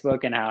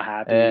Facebook and how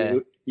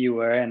happy you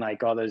were and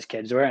like all those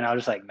kids were, and I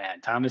was just like,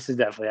 man, Thomas is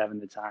definitely having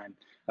the time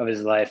of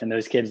his life, and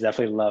those kids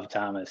definitely love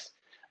Thomas.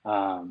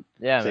 I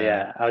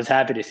was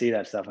happy to see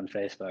that stuff on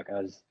Facebook.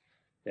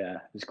 It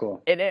was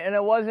cool. And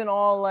it wasn't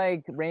all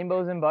like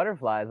rainbows and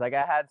butterflies. Like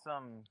I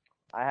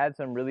had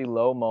some really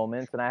low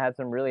moments and I had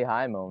some really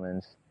high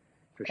moments.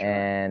 For sure.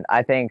 And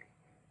I think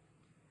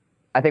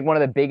one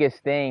of the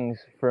biggest things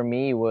for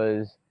me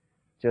was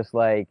just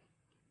like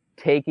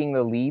taking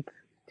the leap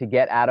to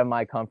get out of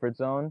my comfort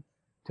zone,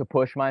 to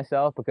push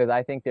myself, because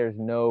I think there's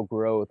no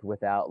growth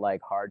without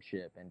like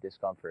hardship and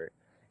discomfort.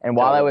 And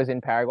while I was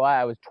in Paraguay,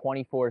 I was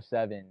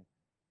 24/7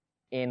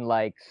 in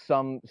like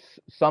some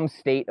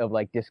state of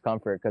like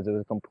discomfort, because it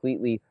was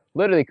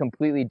literally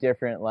completely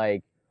different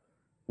like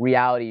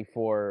reality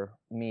for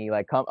me,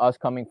 like us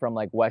coming from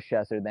like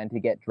Westchester, then to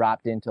get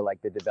dropped into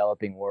like the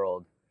developing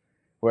world,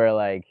 where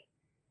like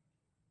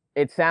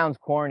it sounds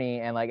corny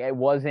and like it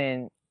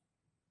wasn't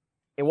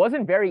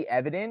very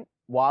evident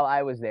while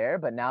I was there,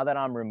 but now that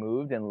I'm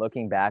removed and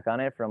looking back on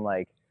it from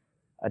like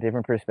a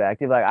different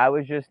perspective, like I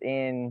was just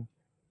in.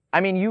 I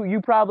mean,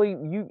 you probably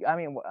I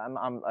mean,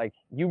 I'm like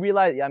you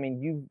realize. I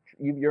mean,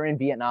 you're in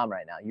Vietnam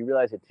right now. You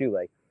realize it too.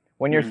 Like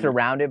when you're Mhm.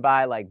 surrounded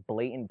by like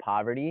blatant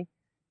poverty,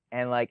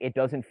 and like it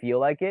doesn't feel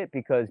like it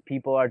because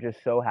people are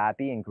just so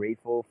happy and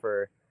grateful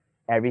for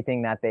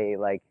everything that they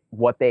like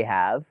what they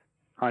have.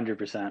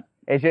 100%.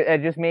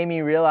 It just made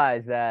me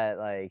realize that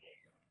like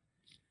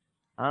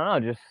I don't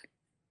know, just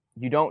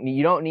you don't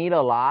need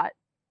a lot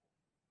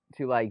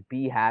to like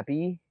be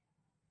happy,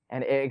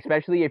 and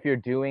especially if you're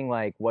doing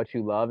like what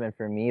you love. And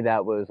for me,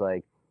 that was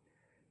like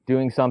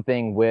doing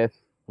something with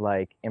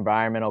like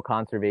environmental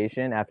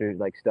conservation after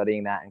like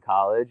studying that in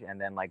college, and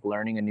then like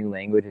learning a new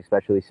language,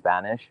 especially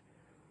Spanish,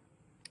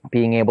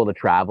 being able to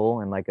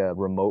travel in like a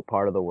remote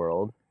part of the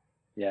world.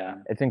 Yeah.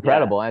 It's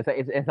incredible. And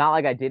it's not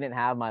like I didn't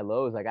have my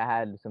lows. Like I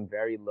had some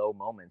very low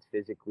moments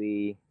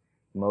physically,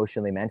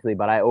 emotionally, mentally,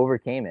 but I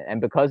overcame it.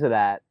 And because of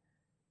that,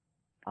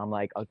 I'm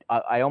like,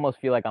 I almost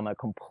feel like I'm a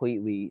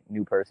completely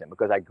new person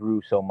because I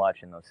grew so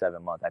much in those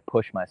 7 months. I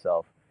pushed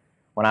myself.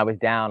 When I was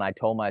down, I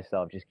told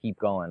myself, just keep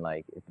going.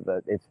 Like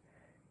it's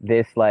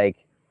this like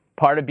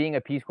part of being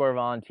a Peace Corps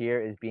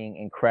volunteer is being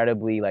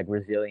incredibly like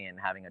resilient,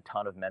 having a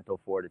ton of mental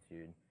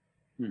fortitude.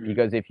 Mhm.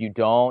 Because if you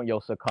don't,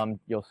 you'll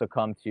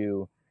succumb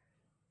to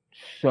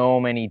so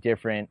many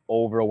different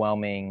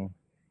overwhelming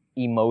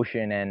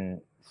emotion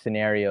and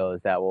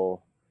scenarios that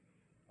will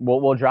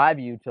drive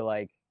you to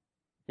like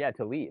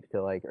to leave,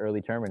 to like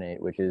early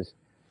terminate, which is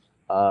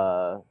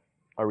a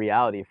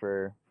reality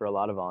for a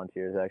lot of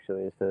volunteers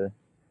actually, is to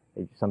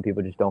some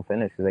people just don't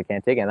finish because they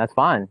can't take it, and that's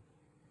fine,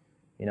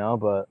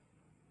 but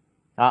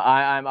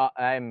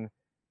I'm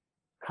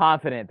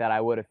confident that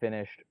I would have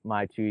finished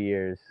my 2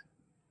 years.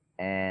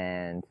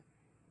 And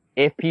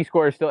if Peace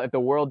Corps is still, if the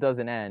world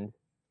doesn't end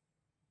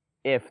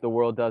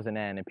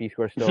and Peace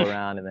Corps is still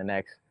around in the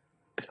next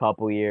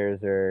couple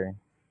years or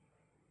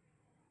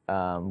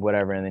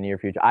whatever in the near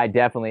future,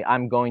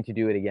 I'm going to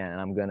do it again,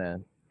 and I'm going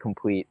to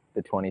complete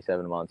the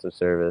 27 months of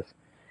service.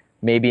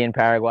 Maybe in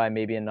Paraguay,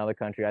 maybe in another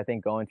country. I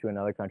think going to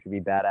another country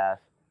would be badass.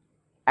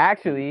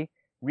 Actually,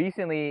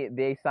 recently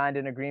they signed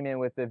an agreement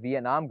with the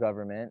Vietnam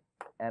government,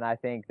 and I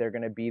think they're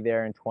going to be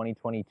there in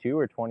 2022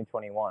 or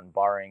 2021,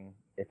 barring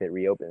if it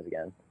reopens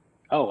again.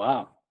 Oh,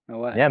 wow. No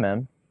way. Yeah,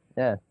 man.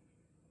 Yeah.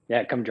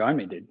 Yeah, come join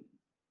me, dude.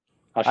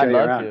 I'll show I'd you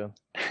love around. to.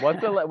 What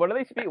do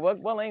they speak?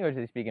 What language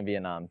do they speak in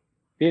Vietnam?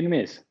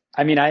 Vietnamese.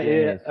 I mean,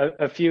 Vietnamese.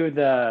 a few of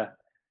the,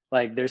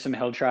 like, there's some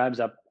hill tribes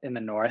up in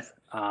the north.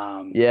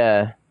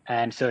 Yeah.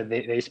 And so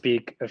they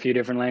speak a few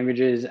different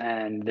languages,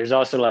 and there's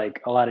also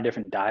like a lot of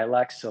different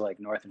dialects. So like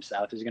north and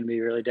south is going to be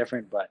really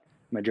different, but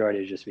majority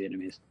is just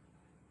Vietnamese.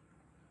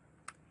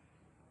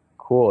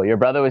 Cool. Your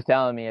brother was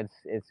telling me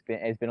it's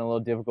been a little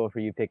difficult for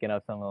you picking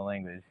up some of the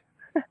language.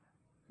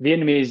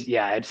 Vietnamese,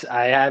 yeah, it's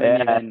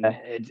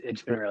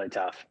been really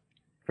tough.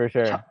 For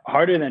sure.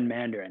 Harder than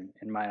Mandarin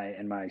in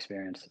my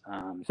experience.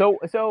 So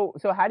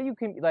how do you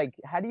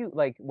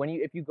when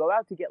if you go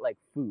out to get like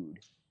food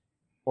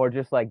or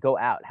just like go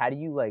out, how do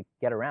you like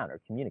get around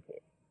or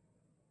communicate?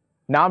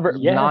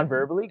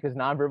 Non-verbally, because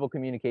nonverbal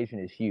communication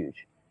is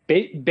huge.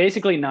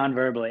 Basically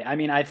non-verbally. I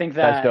mean, I think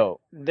that that's dope.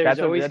 There's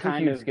always that's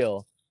kind a huge of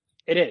skill.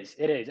 It is,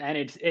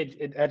 and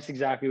that's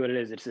exactly what it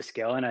is. It's a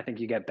skill, and I think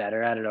you get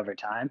better at it over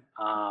time.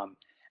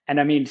 And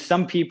I mean,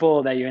 some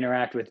people that you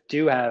interact with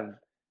do have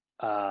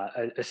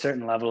a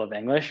certain level of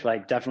English.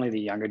 Like definitely the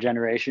younger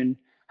generation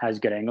has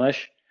good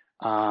English,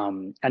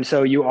 and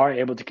so you are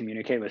able to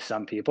communicate with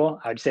some people.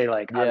 I'd say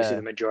like obviously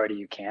the majority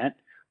you can't,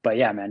 but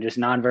yeah, man, just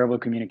nonverbal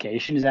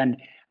communications. And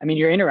I mean,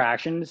 your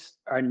interactions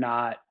are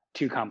not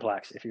too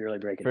complex if you really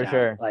break it down.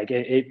 Sure. Like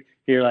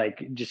you're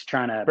like just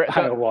trying to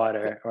buy a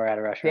water or at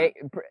a restaurant.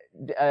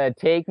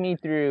 Take me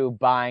through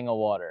buying a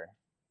water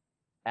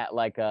at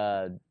like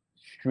a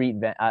street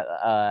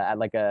at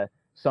like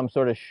some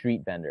sort of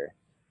street vendor.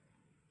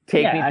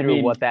 Take me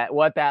through what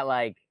that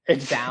like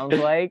sounds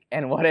like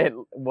and what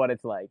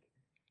it's like.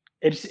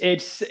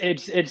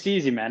 It's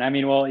easy, man. I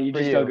mean, well, you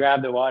just go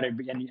grab the water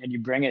and you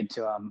bring it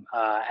to them.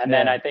 And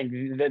then I think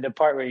the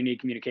part where you need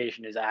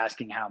communication is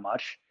asking how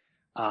much.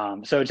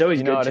 So it's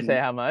always good to say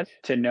how much,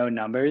 to know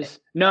numbers.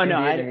 No,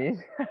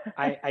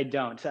 I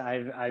don't.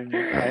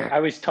 I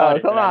was taught. Oh,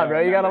 come on, bro!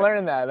 You gotta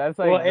learn that. That's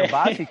like the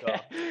básico.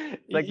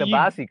 It's like the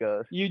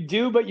básicos. You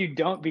do, but you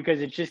don't,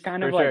 because it's just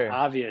kind of like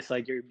obvious.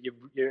 Like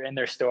you're in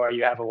their store,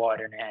 you have a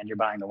water in your hand, you're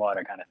buying the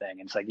water, kind of thing.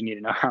 And it's like you need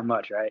to know how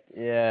much, right?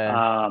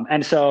 Yeah.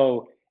 And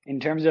so in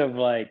terms of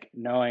like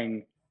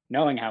knowing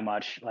how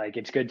much, like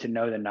it's good to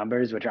know the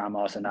numbers, which I'm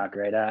also not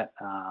great at.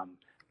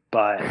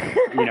 But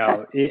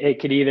it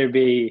could either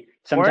be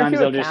sometimes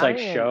they'll just like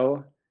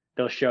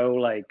they'll show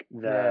like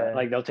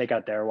like they'll take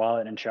out their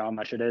wallet and show how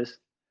much it is.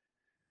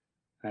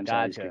 And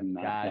gotcha.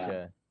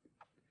 Yeah.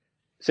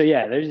 So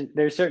yeah,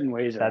 there's certain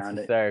ways around it. That's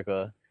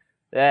hysterical.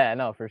 Yeah,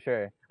 no, for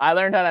sure. I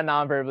learned how to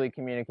non-verbally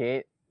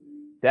communicate.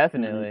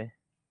 Definitely.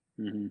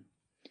 Mm-hmm.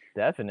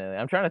 Definitely.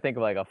 I'm trying to think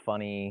of like a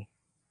funny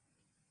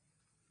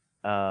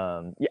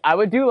Yeah, I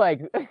would do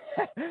like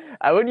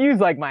I would use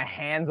like my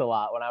hands a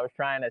lot when I was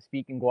trying to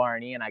speak in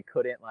Guarani and I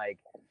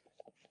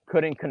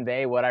couldn't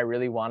convey what I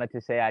really wanted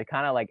to say. I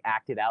kind of like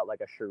acted out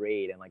like a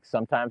charade, and like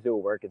sometimes it would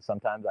work, and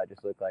sometimes I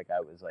just looked like I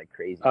was like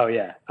crazy, Oh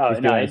yeah. Oh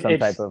just no, doing some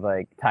type of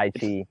like Tai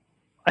it's Chi.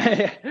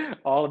 it's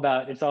all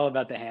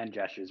about the hand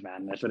gestures,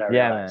 man. That's what I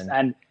Yeah, realized.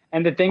 man.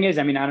 And the thing is,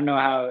 I mean, I don't know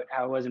how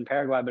it was in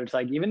Paraguay, but it's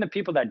like even the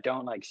people that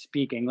don't like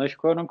speak English,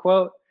 quote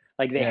unquote,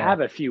 like they Yeah. have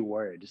a few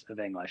words of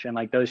English, and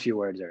like those few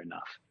words are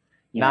enough.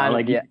 You know, Not yeah.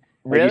 like you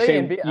Really? say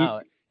In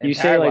you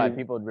say like Paraguay,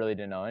 people really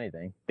didn't know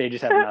anything. they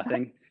just have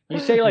nothing. You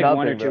say like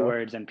one or Nothing, two bro.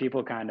 words, and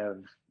people kind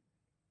of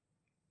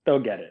they'll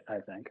get it, I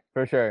think.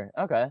 For sure.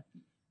 Okay.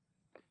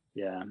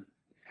 Yeah.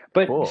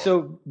 But Cool.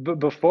 so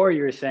before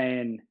you were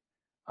saying,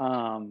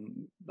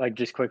 like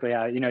just quickly,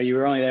 how you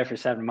were only there for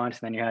 7 months,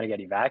 and then you had to get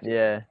evacuated.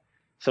 Yeah.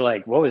 So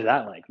like, what was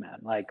that like, man?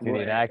 Like,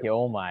 Dude, evacuate.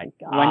 Oh my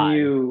when God.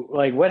 you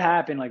like, what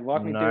happened? Like,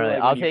 walk me through Gnarly.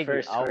 like I'll when you take you.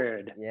 first I'll.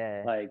 heard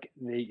Yeah. like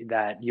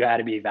that you had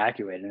to be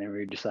evacuated, and then we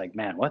were just like,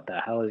 man, what the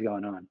hell is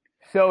going on?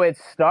 So it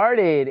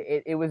started.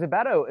 It was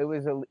about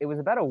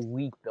a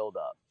week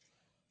buildup.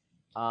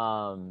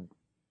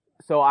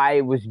 So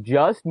I was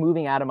just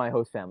moving out of my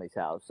host family's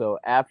house. So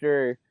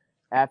after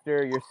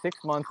your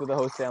 6 months with a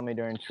host family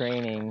during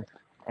training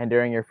and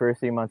during your first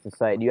 3 months of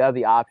site, you have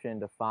the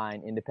option to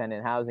find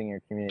independent housing in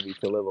your community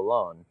to live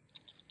alone.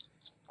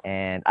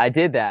 And I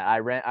did that.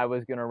 I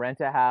was gonna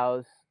rent a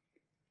house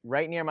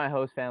right near my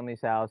host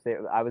family's house.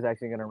 I was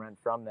actually gonna rent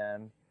from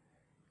them.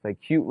 It's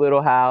like cute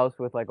little house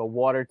with like a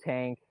water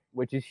tank,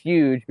 which is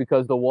huge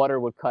because the water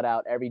would cut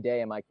out every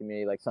day in my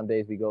community. Like some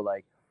days we go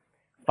like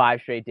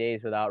 5 straight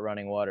days without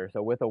running water.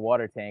 So with a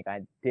water tank,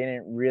 I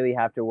didn't really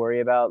have to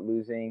worry about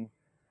losing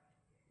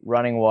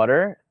running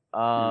water,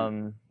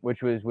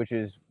 which is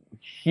huge,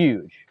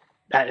 huge.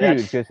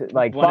 That's Because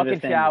like one of the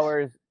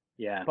things.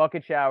 Yeah,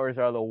 bucket showers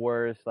are the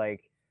worst.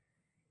 Like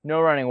no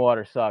running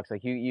water sucks.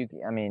 Like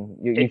I mean,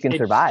 you it's can it's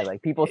survive.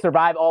 Like people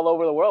survive all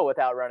over the world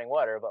without running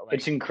water, but like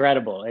it's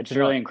incredible. It's to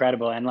know, really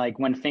incredible. And like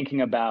when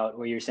thinking about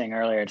what you were saying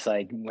earlier, it's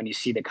like when you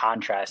see the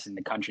contrast in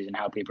the countries and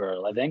how people are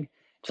living,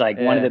 it's like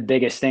one of yeah, the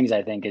biggest things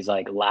I think is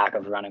like lack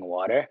of running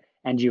water.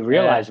 And you yeah,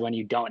 realize when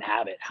you don't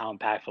have it, how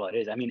impactful it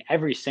is. I mean,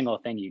 every single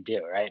thing you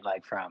do, right?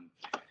 Like from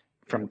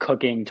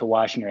cooking to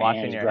washing your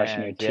washing hands, your brushing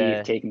your hands, teeth,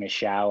 yeah, taking a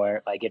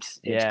shower. Like it's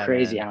yeah,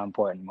 crazy man. how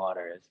important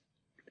water is.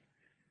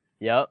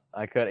 Yep,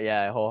 I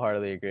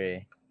wholeheartily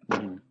agree.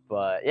 Mhm.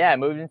 But yeah, I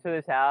moved into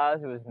this house.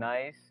 It was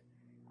nice.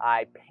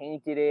 I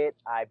painted it.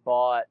 I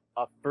bought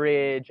a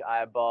fridge.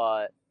 I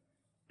bought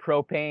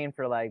propane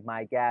for like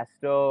my gas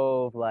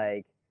stove.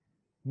 Like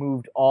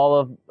moved all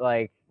of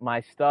like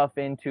my stuff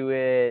into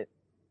it.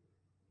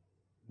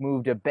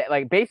 Moved a bit,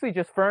 like basically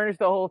just furnished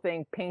the whole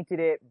thing,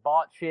 painted it,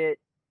 bought shit,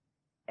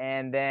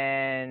 and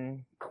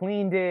then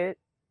cleaned it,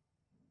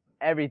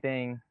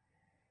 everything.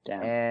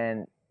 Damn.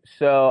 And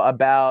so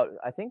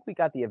I think we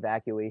got the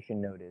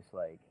evacuation notice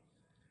like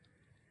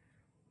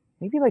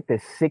maybe like the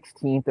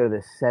 16th or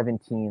the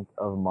 17th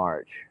of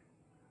March.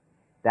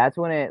 That's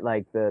when it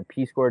like the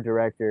Peace Corps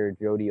director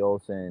Jody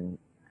Olson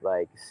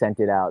like sent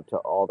it out to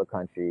all the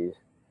countries,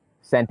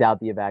 sent out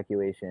the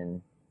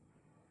evacuation,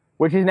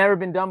 which has never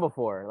been done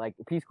before. Like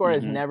Peace Corps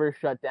has Hmm. never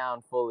shut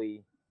down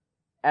fully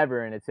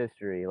ever in its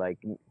history, like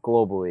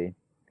globally.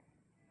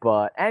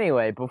 But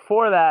anyway,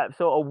 before that,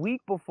 so a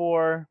week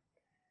before,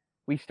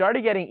 we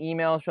started getting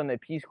emails from the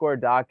Peace Corps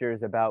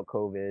doctors about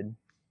COVID.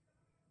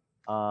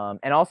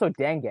 And also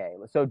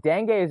dengue. So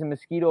dengue is a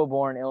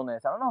mosquito-borne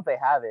illness. I don't know if they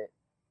have it,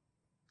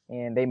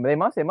 and they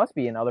must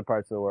be in other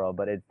parts of the world.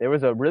 But there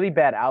was a really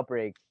bad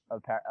outbreak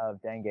of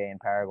dengue in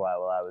Paraguay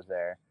while I was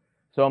there.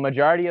 So a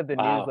majority of the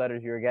Wow.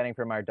 newsletters you were getting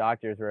from our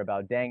doctors were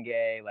about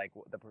dengue, like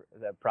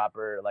the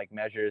proper like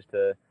measures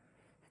to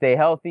stay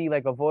healthy,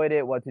 like avoid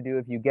it, what to do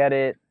if you get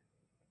it.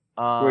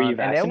 Were you And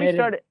then we vaccinated?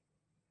 started.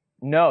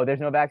 No, there's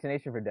no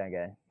vaccination for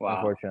dengue, Wow.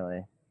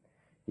 unfortunately.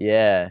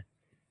 Yeah.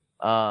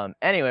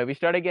 Anyway, we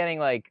started getting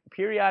like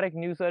periodic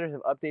newsletters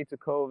of updates of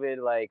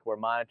COVID. Like we're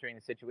monitoring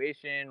the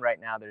situation. Right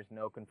now, there's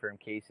no confirmed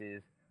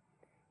cases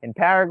in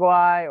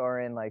Paraguay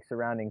or in like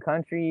surrounding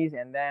countries.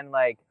 And then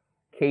like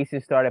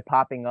cases started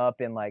popping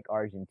up in like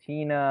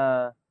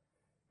Argentina,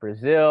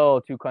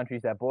 Brazil, 2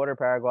 countries that border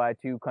Paraguay,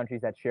 2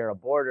 countries that share a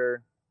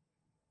border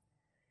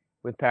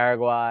with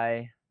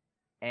Paraguay.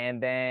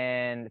 And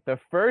then the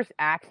first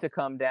axe to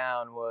come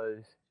down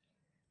was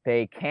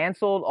they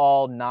canceled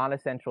all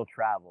non-essential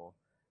travel.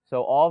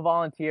 So all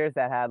volunteers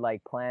that had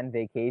like planned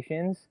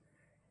vacations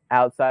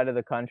outside of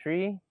the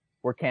country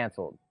were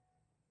canceled.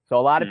 So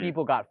a lot of Hmm.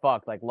 people got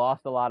fucked, like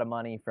lost a lot of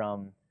money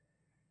from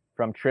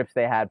trips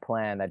they had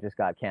planned that just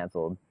got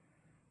canceled.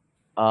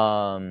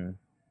 So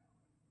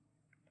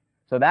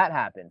that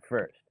happened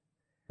first.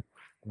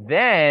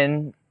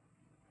 Then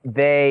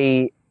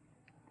they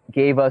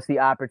gave us the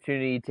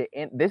opportunity to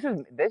this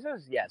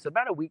was yeah, so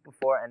about a week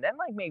before, and then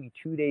like maybe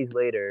 2 days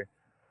later,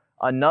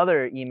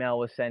 another email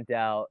was sent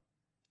out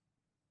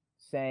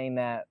saying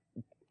that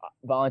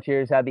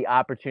volunteers had the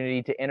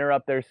opportunity to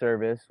interrupt their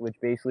service, which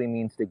basically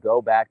means to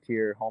go back to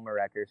your home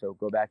Iraq, so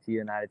go back to the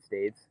United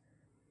States,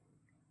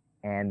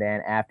 and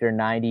then after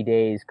 90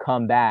 days,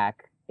 come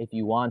back if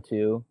you want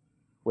to,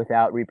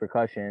 without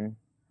repercussion.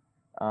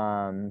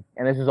 And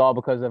this was all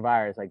because of the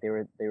virus. Like they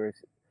were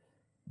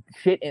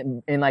shit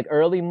in like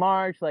early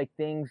March. Like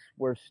things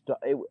were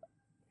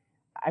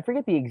I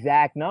forget the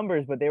exact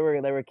numbers, but there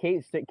were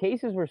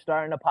cases were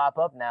starting to pop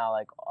up now,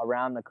 like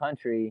around the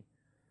country.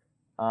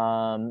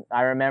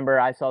 I remember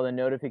I saw the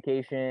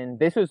notification.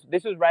 This was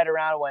right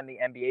around when the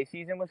NBA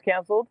season was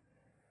canceled.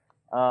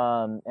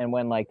 And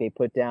when like they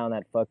put down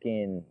that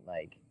fucking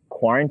like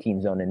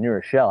quarantine zone in New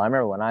Rochelle. I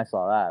remember when I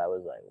saw that, I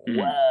was like,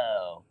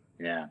 whoa,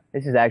 yeah,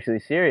 this is actually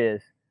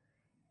serious.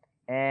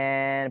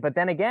 But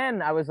then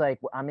again, I was like,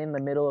 I'm in the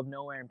middle of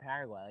nowhere in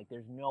Paraguay. Like,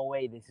 there's no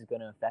way this is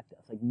going to affect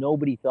us. Like,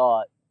 nobody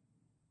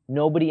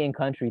in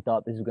country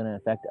thought this was going to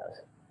affect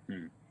us.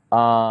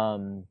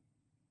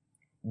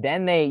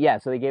 Then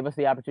so they gave us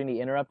the opportunity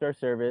to interrupt our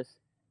service,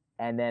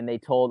 and then they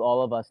told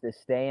all of us to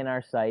stay in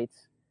our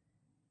sites,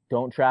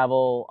 don't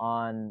travel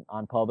on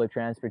public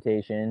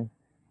transportation.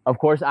 Of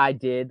course, I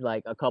did.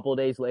 Like a couple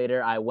days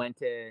later, I went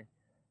to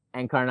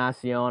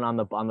Encarnacion on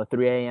the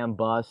 3 a.m.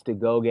 bus to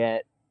go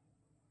get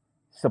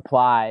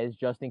supplies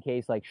just in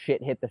case like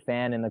shit hit the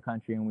fan in the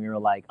country and we were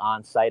like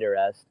on site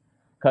arrest.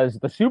 Because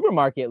the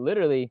supermarket,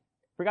 literally,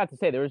 forgot to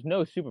say, there was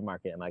no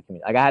supermarket in my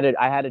community. Like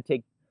I had to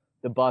take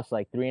the bus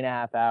like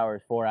 3.5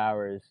 hours, 4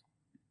 hours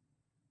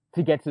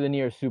to get to the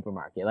nearest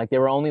supermarket. Like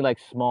there were only like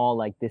small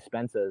like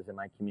dispensas in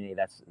my community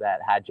that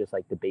had just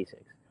like the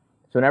basics.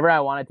 So whenever I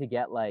wanted to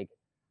get like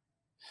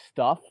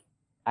stuff,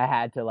 I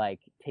had to like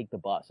take the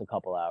bus a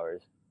couple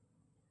hours.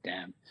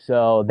 Damn.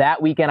 So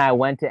that weekend I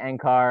went to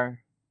NCAR,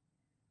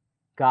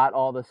 got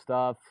all the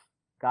stuff,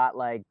 got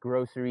like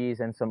groceries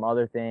and some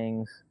other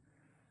things.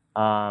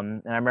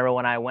 And I remember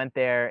when I went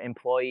there,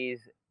 employees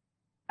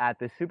at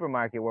the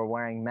supermarket were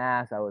wearing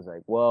masks. I was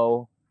like,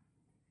 whoa,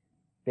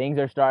 things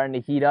are starting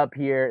to heat up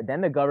here. Then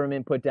the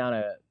government put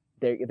down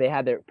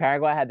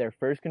Paraguay had their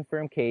first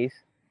confirmed case.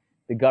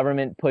 The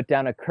government put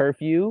down a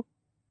curfew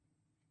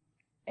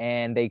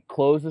and they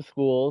closed the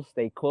schools.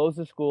 They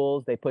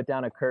put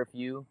down a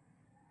curfew.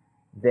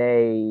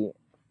 They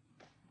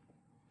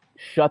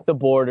shut the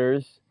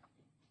borders.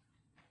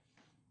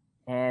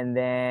 And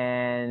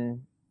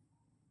then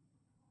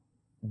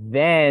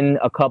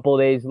a couple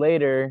days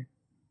later,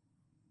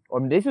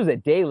 or this was a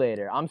day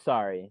later, I'm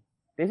sorry.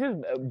 This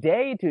is a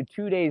day to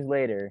 2 days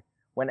later,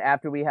 when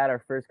after we had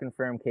our first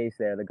confirmed case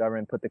there, the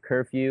government put the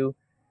curfew,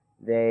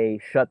 they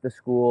shut the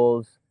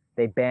schools,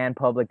 they banned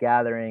public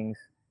gatherings,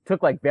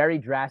 took like very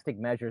drastic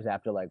measures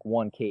after like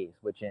one case,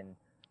 which in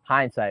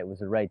hindsight was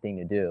the right thing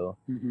to do.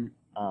 Mm-hmm.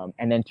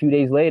 And then 2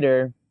 days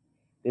later,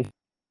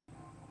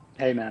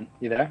 hey man,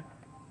 you there?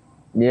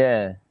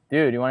 Yeah.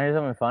 Dude, you want to hear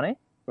something funny?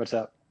 What's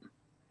up?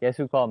 Guess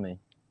who called me?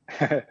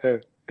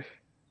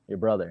 Your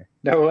brother.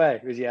 No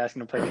way. Was he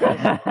asking to play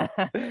chess?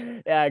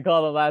 Yeah, I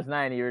called him last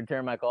night and he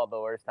returned my call at the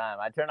worst time.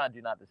 I turned on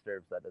Do Not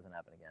Disturb so that doesn't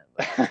happen again.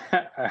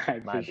 All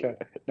right, for sure.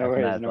 No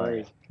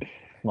worries.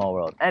 Small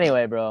world.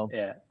 Anyway, bro.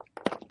 Yeah.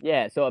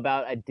 Yeah, so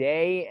about a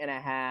day and a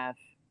half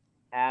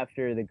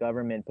after the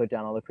government put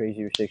down all the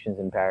crazy restrictions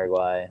in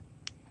Paraguay,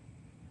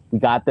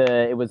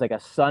 it was like a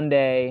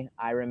Sunday.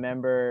 I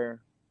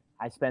remember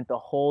I spent the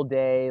whole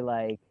day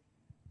like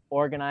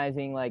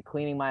organizing, like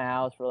cleaning my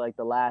house for like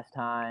the last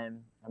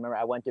time. I remember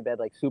I went to bed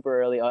like super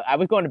early. I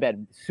was going to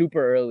bed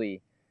super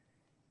early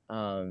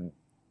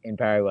in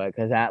Paraguay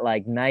because at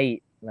like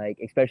night, like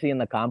especially in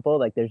the campo,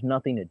 like there's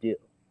nothing to do.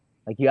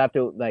 Like you have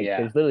to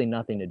there's literally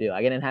nothing to do.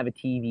 I didn't have a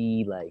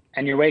TV, like,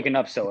 and you're waking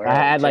up so early. I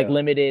had like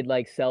limited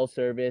like cell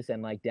service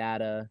and like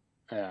data.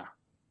 Yeah.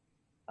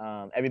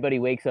 Everybody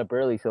wakes up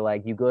early, so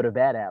like you go to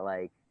bed at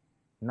like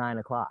 9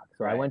 o'clock.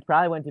 So right. I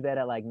probably went to bed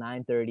at like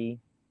 9:30.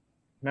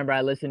 Remember,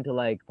 I listened to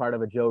like part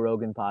of a Joe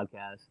Rogan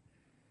podcast,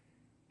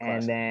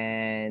 and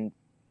then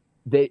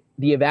the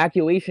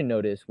evacuation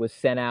notice was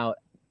sent out,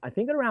 I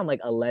think around like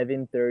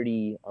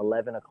 11:30,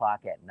 11 o'clock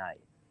at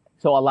night.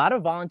 So a lot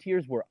of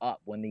volunteers were up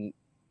when the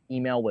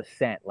email was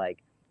sent,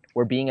 like,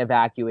 we're being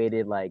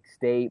evacuated, like,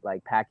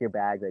 pack your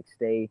bags, like,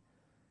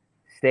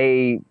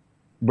 stay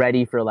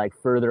ready for like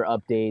further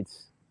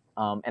updates.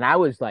 And I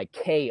was like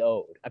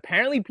KO'd.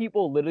 Apparently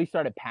people literally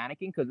started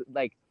panicking because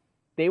like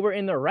they were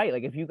in the right.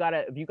 Like if you got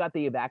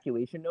the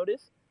evacuation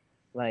notice,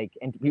 like,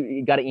 and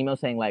you got an email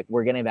saying like,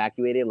 we're getting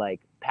evacuated,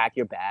 like pack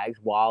your bags,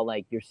 while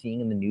like you're seeing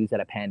in the news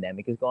that a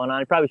pandemic is going on,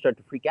 you probably start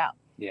to freak out.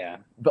 Yeah.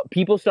 But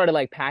people started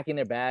like packing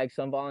their bags.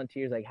 Some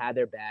volunteers like had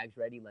their bags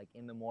ready like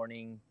in the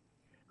morning.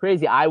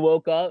 Crazy. I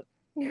woke up,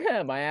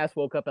 my ass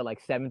woke up at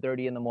like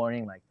 7:30 in the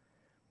morning, like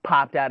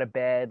popped out of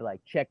bed, like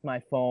checked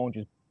my phone,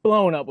 just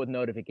blown up with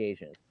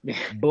notifications.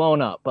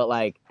 Blown up. But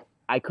like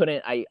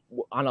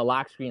on a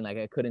lock screen, like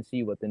I couldn't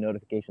see what the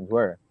notifications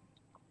were.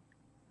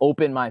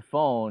 Opened my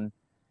phone,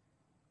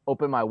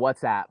 opened my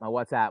WhatsApp. My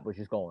WhatsApp was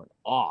just going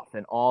off,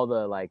 and all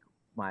the like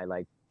my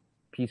like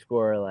Peace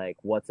Corps like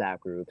WhatsApp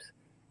groups.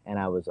 And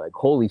I was like,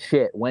 holy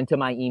shit. Went to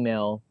my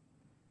email,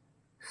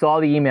 saw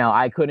the email.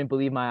 I couldn't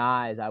believe my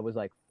eyes. I was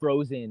like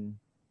frozen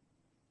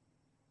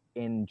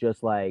in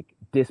just like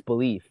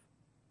disbelief.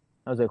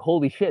 I was like,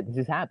 holy shit, this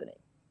is happening.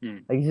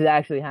 Like, this is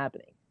actually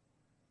happening.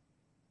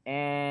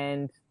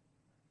 And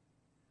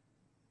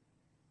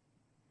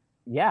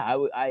yeah,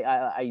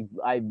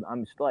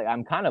 I'm still like,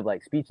 I'm kind of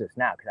like speechless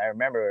now because I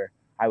remember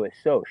I was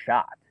so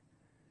shocked.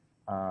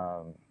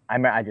 I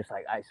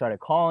started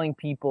calling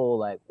people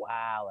like,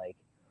 wow, like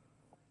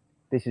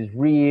this is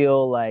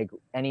real. Like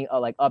any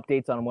like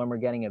updates on when we're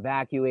getting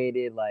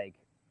evacuated. Like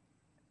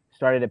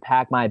started to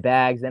pack my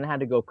bags. Then I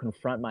had to go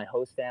confront my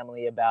host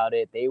family about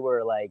it. They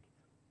were like,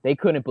 they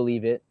couldn't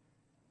believe it.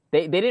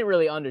 They didn't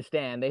really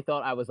understand. They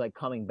thought I was like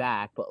coming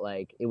back, but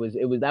like it was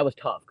that was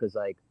tough because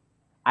like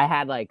I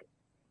had like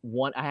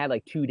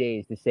 2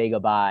 days to say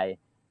goodbye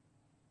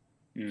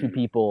to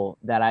people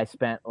that I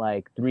spent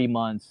like 3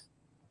 months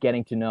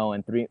getting to know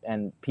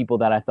and people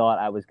that I thought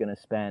I was gonna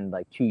spend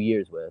like 2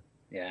 years with.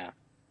 Yeah.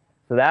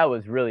 So that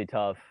was really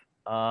tough.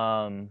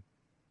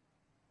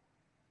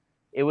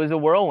 It was a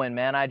whirlwind,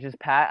 man. I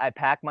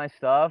packed my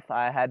stuff.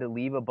 I had to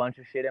leave a bunch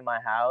of shit in my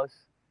house.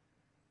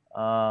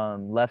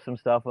 Left some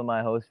stuff with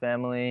my host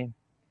family.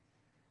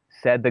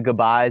 Said the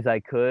goodbyes I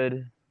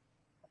could.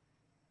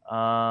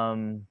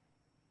 And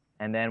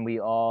then we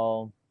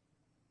so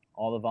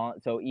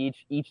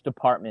each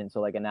department, so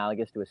like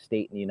analogous to a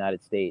state in the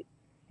United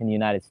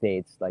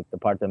States, like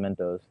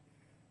departamentos,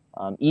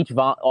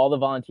 all the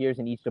volunteers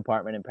in each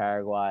department in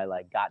Paraguay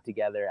like got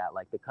together at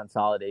like the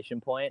consolidation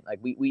point. Like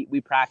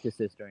we practiced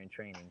this during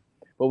training,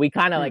 but we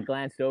kind of like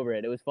glanced over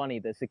it. It was funny.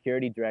 The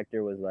security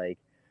director was like,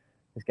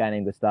 this guy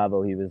named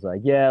Gustavo. He was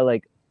like, yeah,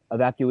 like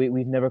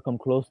we've never come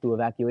close to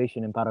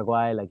evacuation in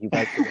Paraguay. Like you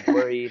guys shouldn't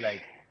worry.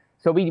 Like,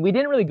 so we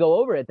didn't really go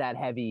over it that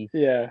heavy.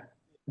 Yeah.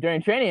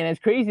 During training, and it's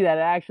crazy that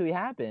it actually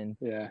happened.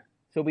 Yeah.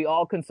 So we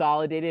all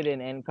consolidated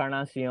in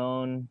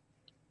Encarnacion.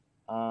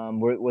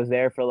 Was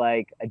there for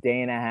like a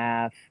day and a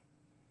half.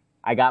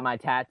 I got my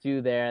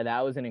tattoo there.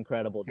 That was an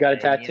incredible day. You got a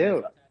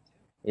tattoo?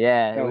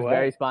 Yeah, it was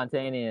very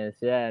spontaneous.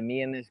 Yeah,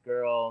 me and this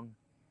girl.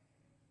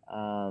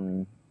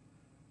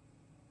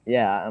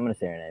 Yeah, I'm gonna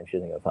say her name. She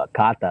doesn't give a fuck.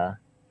 Kata.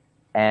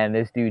 And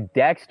this dude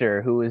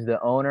Dexter, who is the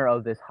owner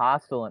of this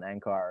hostel in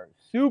Ankara,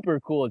 super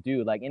cool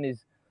dude. Like in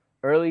his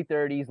early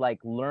 30s, like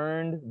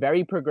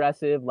very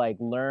progressive, like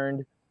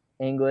learned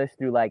English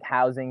through like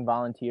housing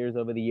volunteers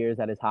over the years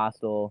at his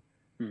hostel.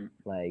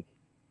 Like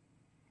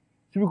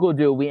super cool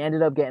dude. We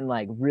ended up getting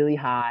like really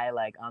high,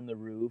 like on the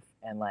roof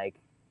and like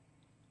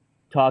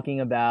talking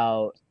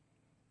about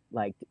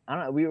like, I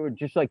don't know, we were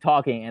just like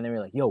talking and then we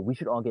were like, yo, we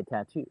should all get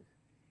tattoos.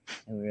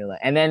 And we were like,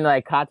 and then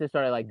like Kata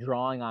started like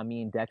drawing on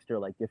me and Dexter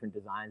like different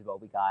designs of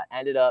what we got.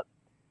 Ended up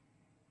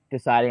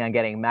deciding on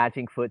getting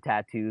matching foot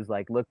tattoos,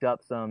 like looked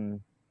up some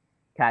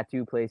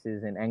tattoo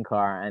places in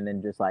Ankara and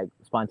then just like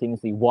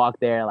spontaneously walked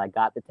there, like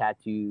got the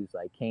tattoos,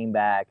 like came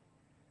back.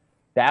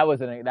 That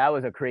was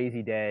a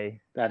crazy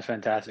day. That's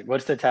fantastic.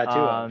 What's the tattoo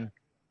of?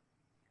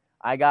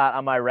 I got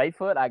on my right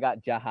foot, I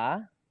got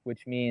Jaha,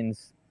 which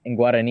means in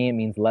Guarani it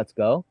means let's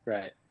go.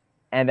 Right.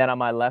 And then on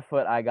my left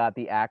foot, I got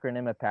the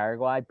acronym of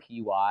Paraguay,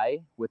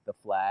 PY, with the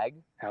flag.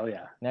 Hell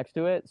yeah. Next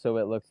to it, so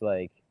it looks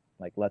like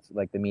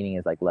the meaning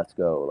is like let's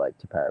go, like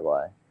to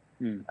Paraguay.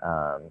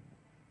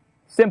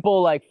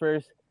 Simple like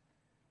first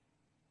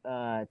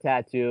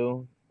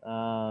tattoo.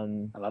 I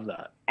love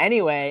that.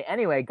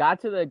 Anyway,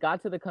 got to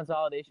the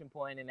consolidation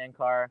point in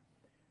Ankara.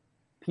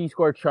 Peace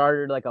Corps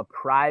chartered like a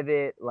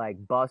private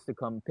like bus to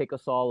come pick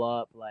us all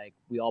up. Like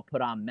we all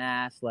put on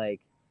masks. Like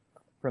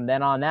from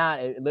then on out,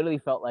 it literally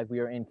felt like we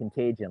were in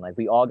Contagion. Like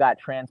we all got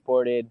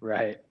transported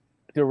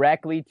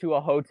directly to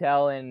a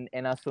hotel in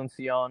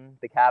Asuncion,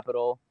 the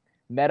capital.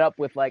 Met up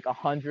with like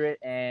 100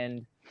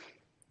 and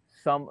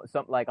some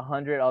like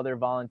 100 other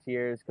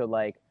volunteers.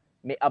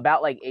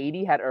 About like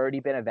 80 had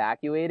already been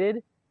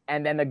evacuated.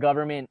 And then the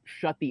government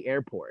shut the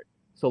airport.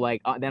 So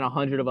like then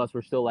 100 of us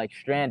were still like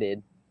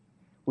stranded.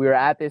 We were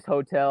at this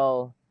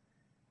hotel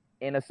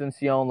in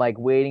Asuncion, like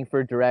waiting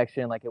for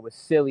direction. Like it was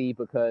silly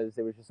because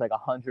there was just like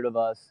 100 of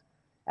us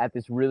at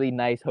this really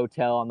nice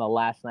hotel on the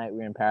last night we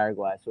were in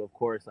Paraguay. So of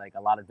course, like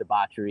a lot of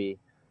debauchery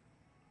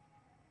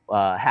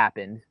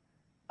happened.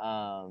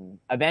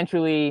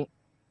 Eventually,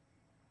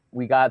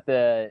 we got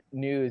the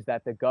news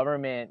that the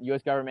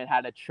U.S. government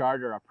had to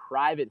charter a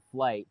private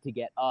flight to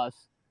get us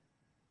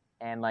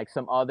and like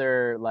some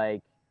other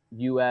like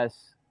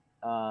U.S.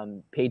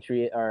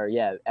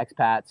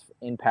 expats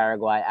in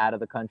Paraguay out of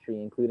the country,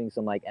 including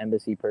some like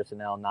embassy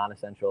personnel,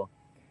 non-essential.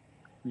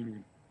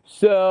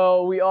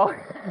 So we all,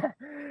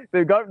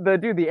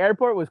 the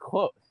airport was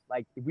closed.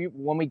 Like we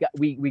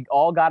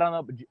all got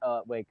on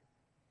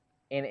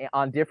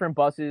on different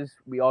buses.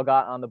 We all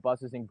got on the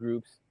buses in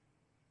groups.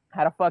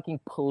 Had a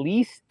fucking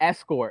police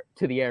escort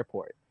to the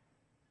airport.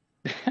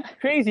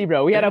 Crazy,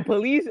 bro. We had a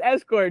police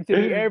escort to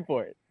the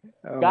airport.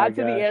 Got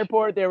to the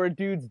airport. There were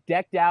dudes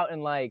decked out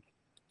in like,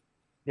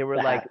 they were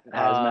like,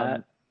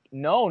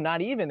 no,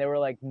 not even. They were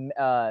like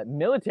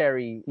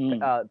military,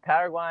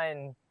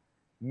 Paraguayan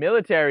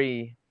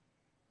military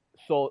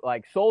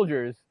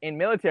soldiers in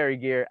military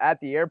gear at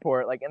the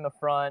airport, like in the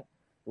front.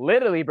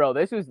 Literally, bro,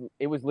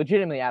 it was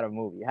legitimately out of a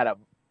movie. It had a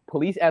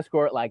police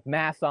escort, like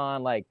masks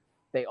on, like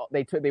they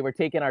were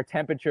taking our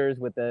temperatures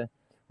with the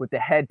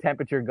head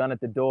temperature gun at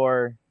the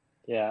door.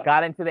 Yeah.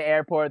 Got into the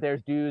airport.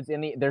 There's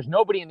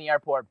nobody in the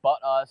airport but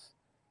us.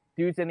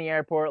 Dudes in the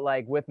airport,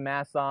 like with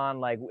masks on,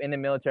 like in the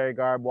military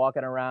garb,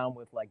 walking around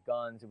with like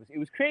guns. It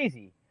was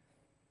crazy.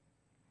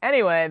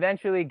 Anyway,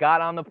 eventually got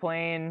on the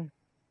plane.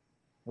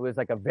 It was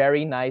like a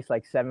very nice,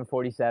 like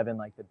 747,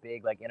 like the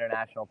big, like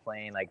international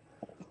plane. Like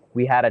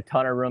we had a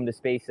ton of room to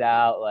space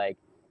out. Like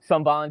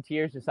some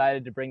volunteers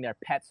decided to bring their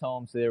pets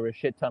home, so there were a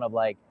shit ton of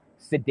like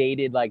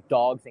sedated like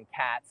dogs and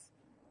cats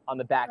on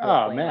the back of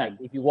the plane. Man.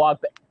 Like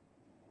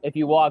if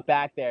you walk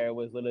back there, it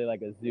was literally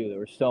like a zoo. There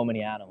were so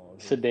many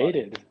animals.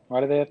 Sedated. Why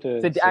do they have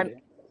to?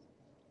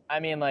 I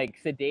mean, like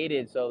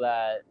sedated so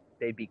that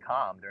they'd be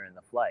calm during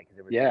the flight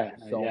because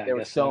there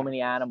were so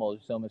many animals,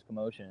 so much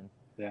commotion.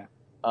 Yeah.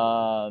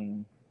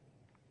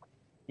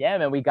 Yeah,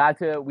 man.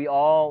 We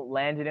all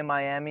landed in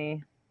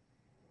Miami.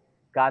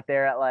 Got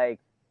there at like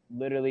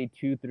literally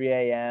 2-3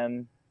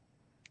 a.m.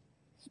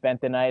 Spent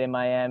the night in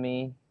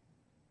Miami,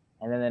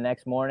 and then the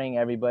next morning,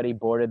 everybody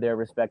boarded their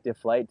respective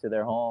flight to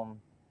their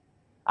home.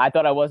 I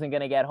thought I wasn't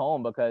gonna get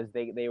home because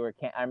they were.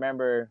 I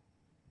remember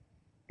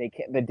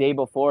the day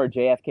before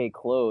JFK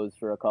closed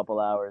for a couple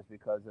hours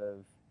because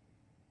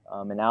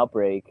of an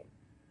outbreak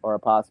or a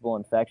possible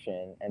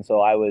infection, and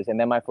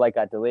then my flight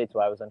got delayed, so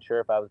I was unsure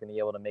if I was gonna be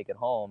able to make it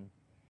home.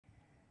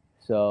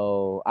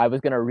 So I was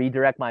gonna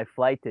redirect my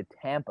flight to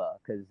Tampa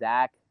because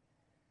Zach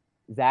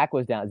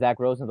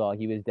Rosenthal,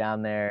 he was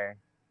down there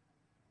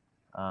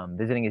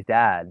visiting his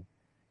dad.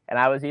 And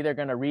I was either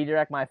going to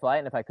redirect my flight,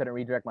 and if I couldn't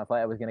redirect my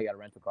flight, I was going to get a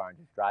rental car and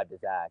just drive to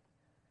Zach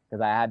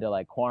because I had to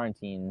like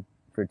quarantine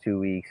for 2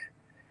 weeks.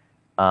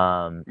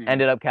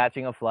 Ended up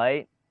catching a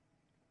flight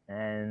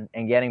and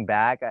getting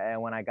back.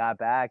 And when I got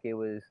back, it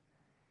was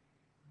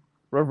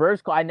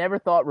reverse. I never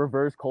thought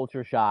reverse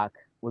culture shock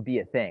would be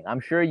a thing. I'm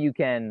sure you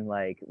can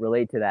like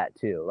relate to that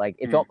too. Like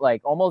it's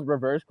like almost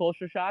reverse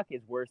culture shock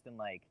is worse than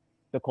like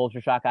the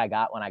culture shock I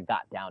got when I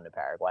got down to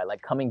Paraguay.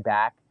 Like coming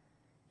back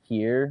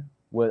here.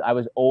 I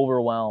was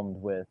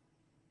overwhelmed with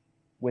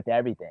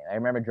everything. I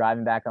remember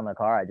driving back on the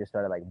car. I just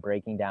started like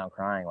breaking down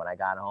crying. When I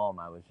got home,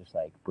 I was just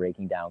like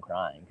breaking down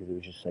crying because it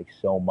was just like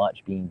so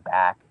much being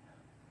back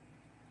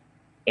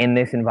in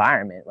this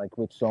environment, like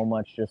with so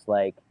much just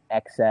like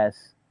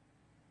excess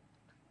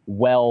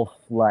wealth,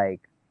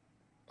 like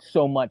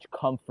so much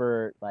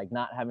comfort, like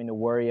not having to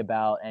worry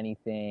about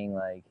anything.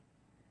 Like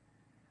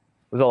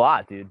it was a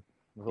lot, dude.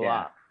 It was a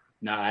lot.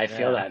 No, I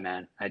feel that,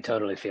 man. I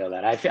totally feel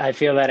that. I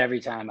feel that every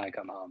time I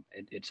come home.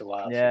 It's a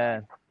wild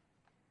feeling.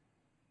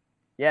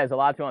 Yeah, there's a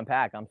lot to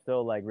unpack. I'm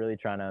still like really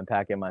trying to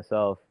unpack it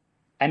myself.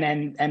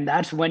 And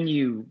that's when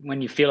you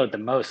feel it the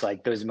most,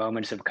 like those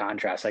moments of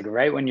contrast. Like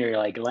right when you're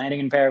like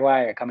landing in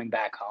Paraguay or coming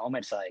back home,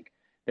 it's like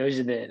those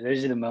are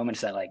the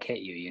moments that like hit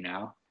you, you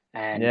know?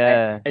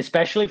 And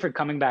especially for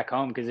coming back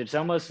home, because it's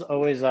almost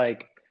always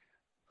like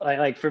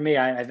for me,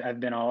 I've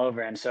been all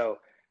over, and so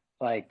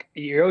like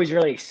you're always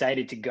really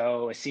excited to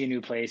go see a new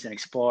place and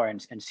explore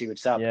and see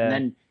what's up. And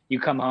then you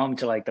come home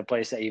to like the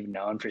place that you've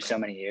known for so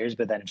many years,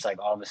 but then it's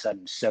like all of a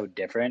sudden so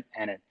different.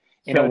 And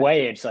in a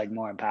way, it's like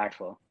more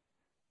impactful.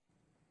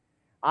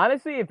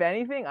 Honestly, if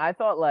anything, I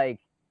thought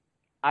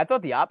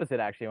the opposite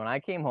actually. When I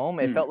came home,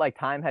 it felt like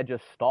time had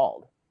just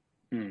stalled.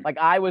 Like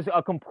I was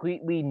a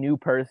completely new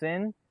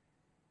person,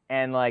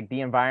 and like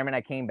the environment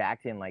I came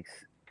back to and like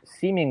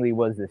seemingly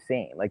was the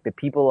same. Like the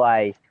people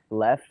I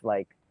left,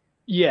 like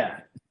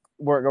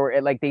were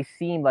like they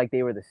seemed like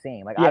they were the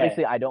same. Like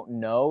obviously I don't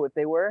know if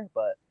they were,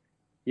 but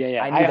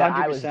I knew that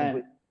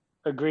 100%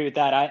 agree with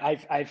that.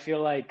 I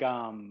feel like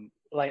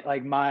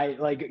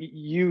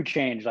you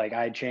changed, like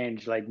I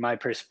changed, like my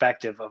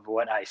perspective of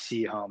what I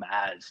see home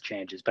as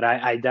changes. But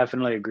I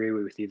definitely agree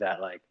with you that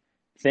like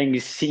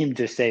things seem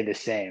to stay the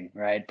same,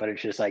 right? But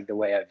it's just like the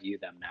way I view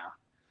them now.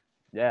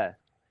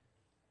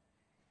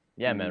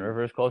 Yeah, man,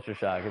 reverse culture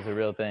shock is a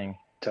real thing.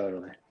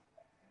 Totally.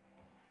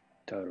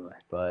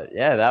 But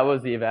yeah, that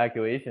was the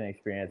evacuation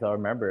experience. I'll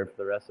remember it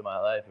for the rest of my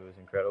life. It was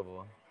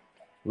incredible.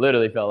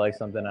 Literally felt like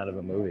something out of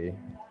a movie.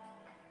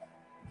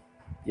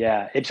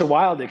 Yeah, it's a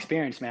wild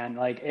experience, man.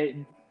 Like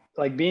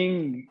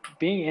being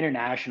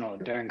international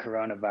during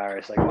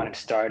coronavirus, like when it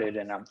started,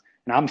 and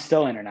I'm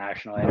still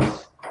international.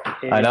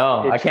 I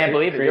know. I can't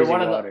believe it. You're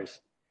one of the.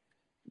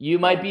 You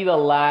might be the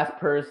last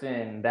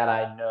person that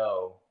I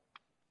know,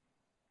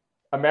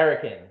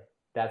 American,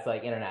 that's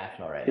like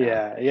international right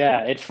now.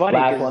 Yeah. It's funny.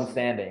 Last one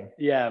standing.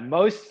 Yeah,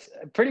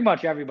 pretty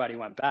much everybody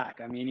went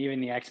back. I mean,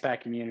 even the expat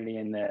community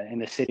in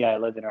the city I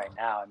live in right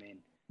now. I mean,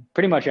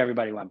 pretty much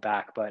everybody went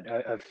back, but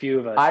a few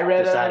of us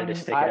decided to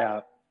stick it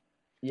out.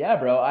 Yeah,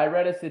 bro. I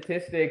read a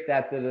statistic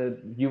that the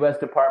U.S.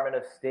 Department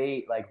of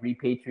State like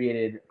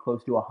repatriated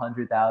close to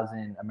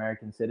 100,000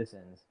 American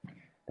citizens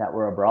that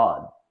were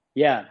abroad.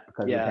 Yeah,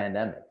 because of the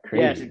pandemic.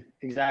 Crazy. Yes,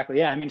 exactly.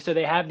 Yeah, I mean, so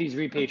they have these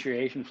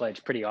repatriation flights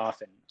pretty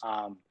often.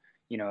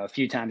 a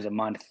few times a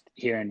month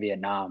here in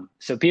Vietnam.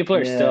 So people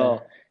are Yeah.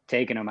 still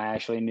taking them. I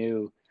actually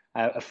knew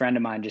a friend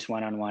of mine just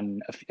went on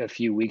one a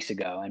few weeks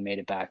ago and made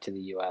it back to the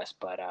US,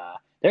 but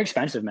they're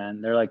expensive,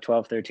 man. They're like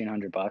 1,200 to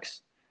 1,300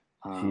 bucks.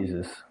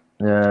 Jesus.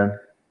 Yeah.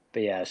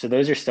 But yeah, so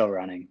those are still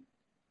running.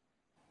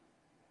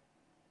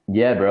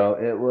 Yeah, bro.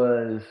 It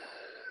was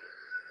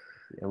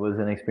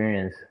an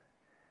experience.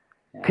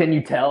 Yeah. Can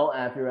you tell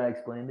after I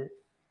explained it?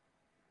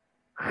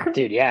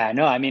 Dude, yeah,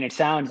 no, I mean it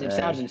sounds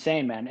Yeah.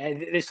 insane, man.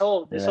 This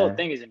whole Yeah.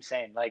 thing is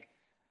insane. Like,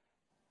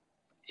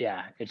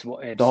 yeah, The whole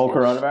it's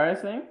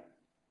coronavirus thing?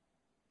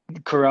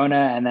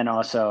 Corona and then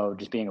also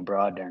just being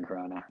abroad during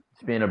Corona.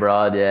 Just being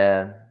abroad,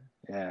 yeah.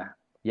 Yeah.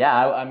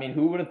 Yeah, I mean,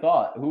 who would have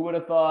thought? Who would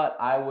have thought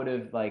I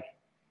was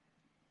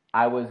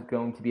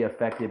going to be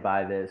affected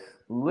by this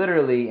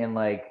literally in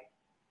like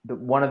a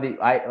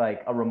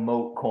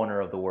remote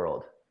corner of the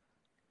world.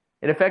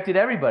 It affected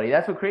everybody.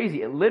 That's what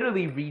crazy. It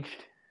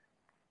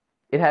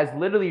has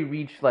literally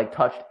reached like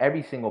touched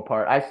every single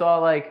part. I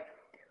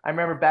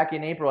remember back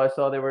in April I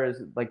saw there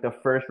was like the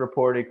first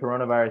reported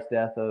coronavirus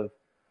death of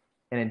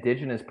an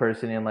indigenous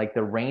person in like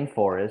the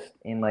rainforest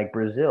in like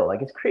Brazil.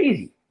 Like it's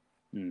crazy.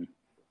 Mm.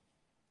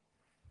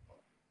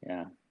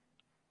 Yeah.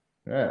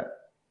 Yeah.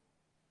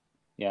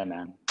 Yeah,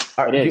 man.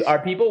 Are, It is. are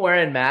people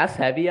wearing masks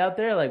heavy out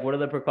there? Like, what are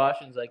the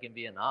precautions like in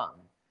Vietnam?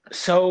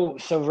 So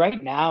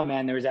right now,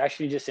 man, there was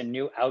actually just a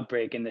new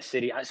outbreak in the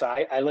city. So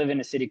I live in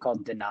a city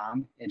called Da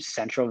Nang in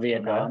central Okay.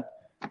 Vietnam.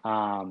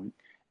 Um,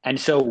 and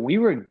so we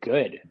were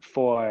good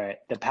for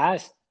the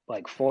past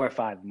like 4 or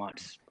 5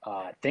 months.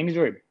 Things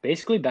were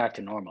basically back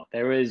to normal.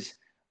 There was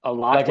a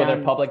Like, were there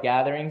lockdown. public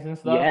gatherings and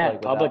stuff? Yeah,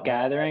 Like, public without masks?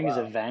 Oh, gatherings,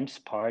 wow. events,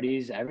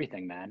 parties,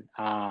 everything, man.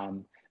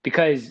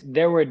 Because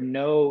there was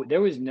no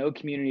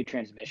community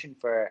transmission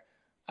for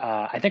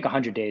I think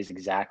 100 days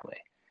exactly.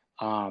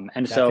 And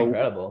That's so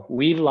incredible.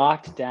 we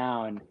locked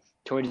down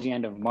towards the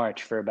end of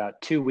March for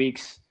about 2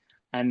 weeks,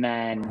 and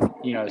then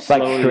Like,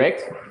 slowly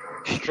strict?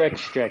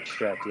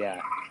 strict,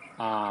 yeah.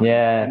 And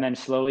Yeah. then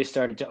slowly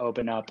started to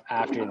open up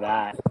after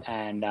that,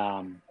 and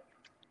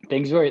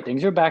things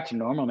were back to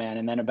normal, man.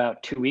 And then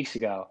about 2 weeks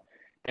ago,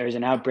 there was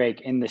an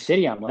outbreak in the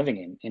city I'm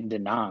living in Da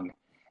Nang,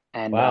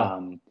 and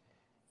Wow.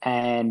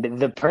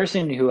 the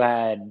person who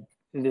had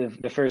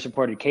the first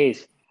reported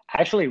case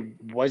actually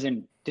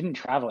didn't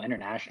travel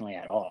internationally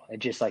at all. It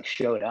just like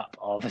showed up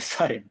all of a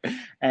sudden,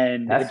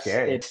 and That's it's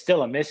scary. it's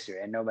still a mystery,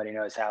 and nobody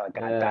knows how it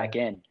got Yeah. back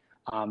in,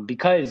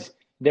 because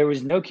there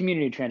was no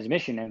community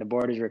transmission and the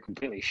borders were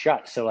completely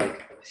shut. So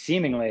like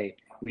seemingly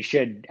we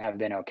should have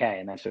been okay,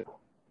 and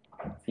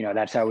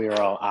that's how we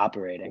were all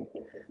operating.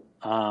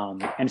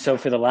 And so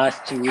for the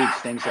last 2 weeks,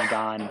 things have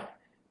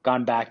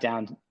gone back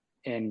down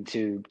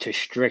into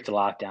strict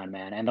lockdown,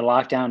 man. And the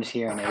lockdowns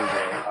here in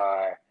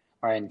Asia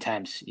are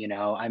intense.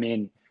 I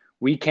mean,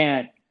 we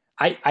can't.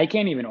 I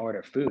can't even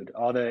order food.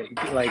 All the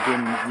like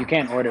in you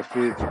can't order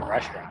food from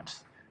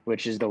restaurants,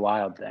 which is the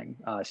wild thing.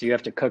 So you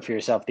have to cook for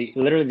yourself.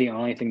 Literally the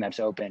only thing that's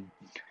open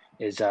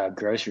is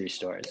grocery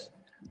stores.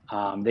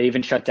 They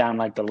even shut down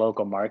like the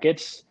local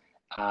markets,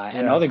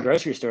 and all Yeah. the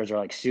grocery stores are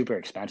like super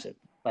expensive,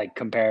 like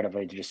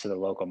comparatively just to the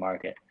local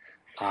market.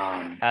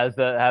 Um,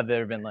 Have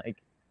there been like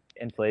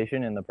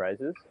inflation in the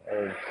prices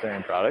of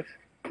certain products?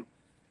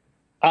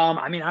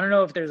 I mean, I don't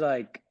know if there's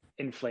like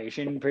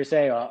inflation per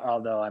se,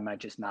 although I might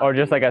just Or not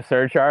just be. like a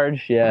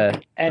surcharge? Yeah.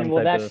 And Some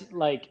well, type of that's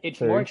like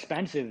it's more surge.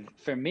 expensive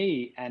for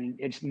me, and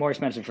it's more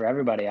expensive for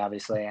everybody,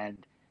 obviously.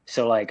 And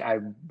so, like,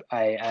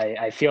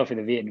 I feel for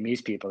the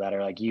Vietnamese people that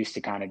are like used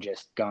to kind of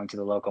just going to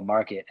the local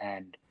market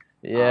and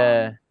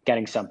Yeah.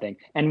 getting something.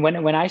 And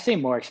when I say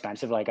more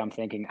expensive, like I'm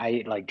thinking I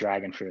eat like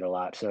dragon fruit a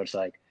lot, so it's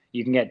like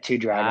you can get two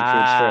dragon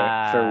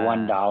fruits for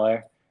one Ah.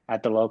 dollar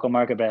at the local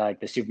market, but like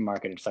the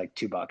supermarket, it's like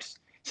 $2.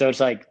 So it's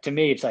like to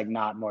me, it's like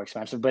not more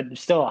expensive, but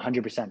it's still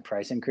 100%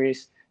 price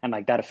increase, and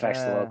like that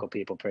affects the Uh, local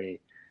people pretty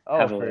oh, for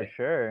heavily.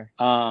 sure.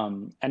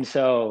 And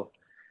so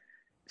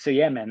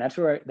yeah, man, that's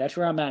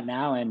where I'm at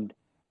now, and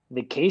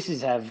the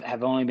cases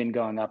have only been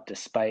going up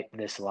despite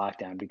this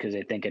lockdown because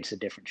they think it's a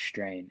different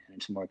strain and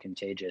it's more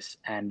contagious.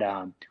 And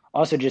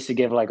also, just to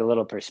give like a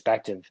little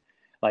perspective,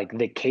 like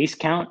the case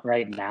count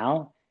right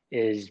now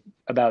is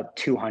about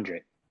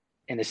 200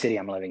 in the city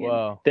I'm living in.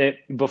 Whoa.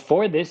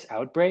 Before this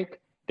outbreak,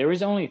 there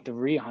was only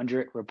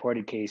 300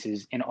 reported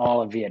cases in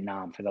all of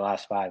Vietnam for the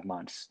last 5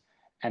 months,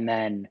 and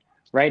then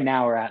right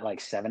now we're at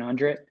like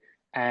 700.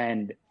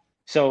 And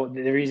so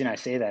the reason I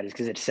say that is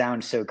because it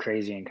sounds so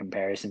crazy in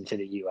comparison to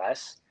the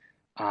U.S.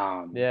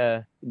 Um,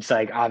 Yeah. it's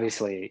like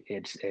obviously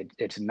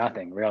it's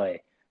nothing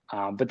really.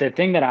 But the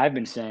thing that I've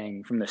been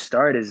saying from the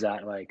start is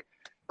that like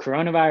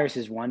coronavirus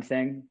is one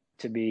thing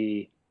to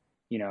be,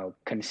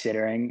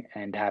 considering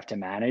and have to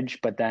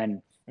manage, but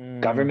then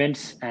Mm,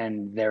 governments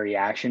and their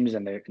reactions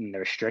and the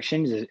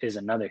restrictions is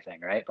another thing,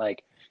 right?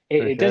 Like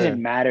it, for it doesn't sure.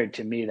 matter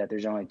to me that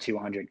there's only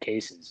 200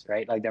 cases,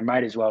 right? Like there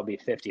might as well be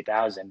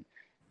 50,000.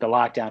 The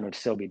lockdown would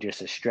still be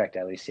just as strict,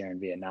 at least here in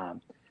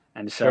Vietnam.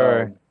 And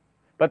Sure.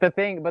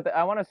 so,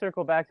 I want to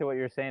circle back to what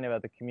you're saying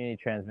about the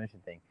community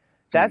transmission thing.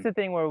 That's hmm, the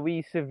thing where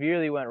we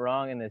severely went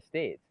wrong in the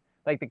States.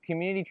 like the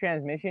community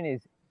transmission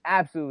is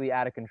absolutely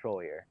out of control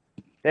here.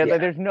 Yeah.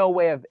 There's no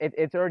way of it,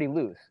 it's already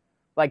loose.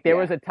 Like there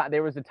Yeah.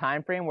 was a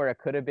time frame where it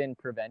could have been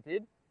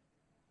prevented,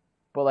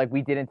 but like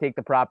we didn't take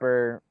the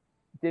proper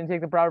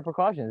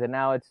precautions, and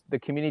now it's the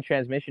community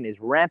transmission is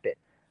rampant.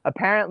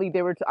 Apparently,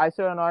 I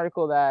saw an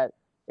article that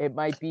it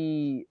might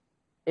be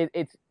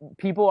it's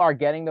people are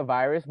getting the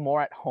virus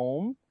more at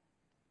home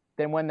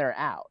than when they're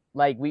out.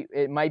 Like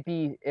it might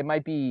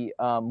be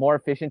more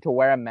efficient to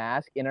wear a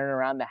mask in and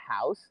around the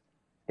house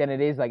than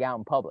it is like out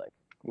in public.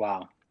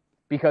 Wow.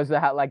 Because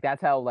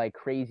that's how like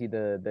crazy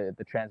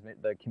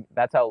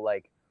that's how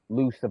like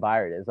loose the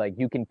virus is. Like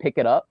you can pick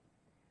it up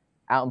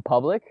out in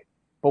public,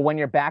 but when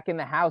you're back in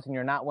the house and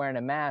you're not wearing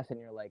a mask and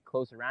you're like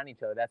close around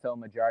each other, that's how a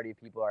majority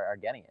of people are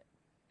getting it.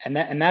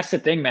 And that's the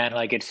thing, man.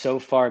 Like it's so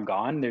far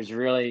gone. There's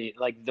really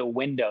like the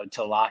window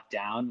to lock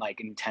down,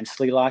 like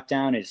intensely lock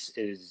down is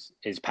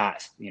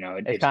past. It's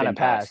It's kind been of past,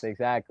 past. It's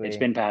exactly.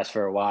 been past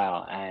for a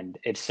while, and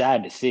it's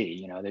sad to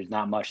see. There's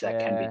not much that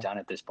can be Yeah. done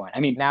at this point.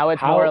 I mean, Now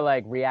it's more how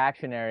like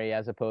reactionary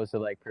as opposed to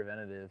like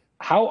preventative.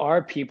 how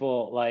are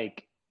people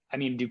like? I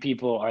mean,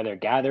 are there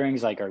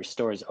gatherings? Like, are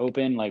stores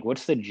open? Like,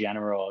 what's the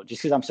general?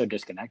 Just because I'm so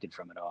disconnected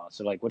from it all.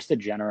 So, like, what's the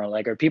general?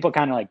 Like, are people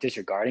kind of like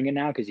disregarding it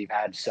now because you've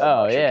had so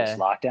Oh much of this yeah.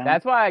 lockdown?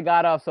 That's why I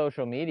got off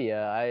social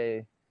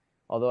media.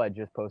 Although I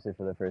just posted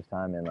for the first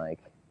time in like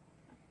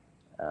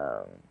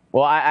um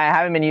well, I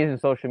haven't been using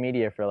social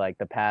media for like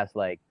the past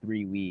like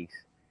 3 weeks.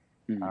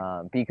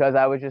 Hmm. Because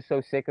I was just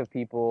so sick of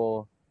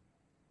people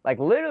like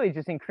literally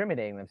just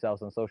incriminating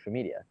themselves on social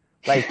media.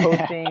 Like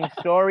posting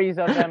stories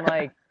of them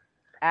like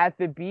at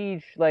the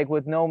beach, like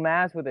with no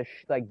mask, with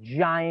like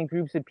giant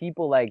groups of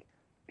people. Like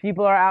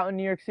people are out in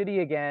New York City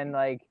again,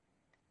 like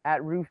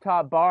at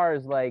rooftop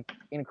bars, like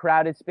in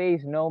crowded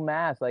space, no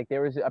mask. Like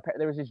there was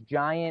this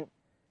giant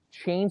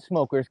chain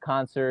smokers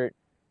concert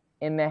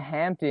in the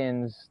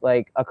Hamptons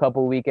like a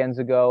couple weekends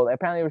ago.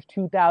 Apparently there was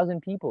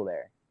 2,000 people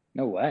there.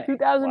 No way.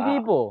 2,000 Wow.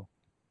 people.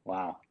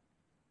 Wow.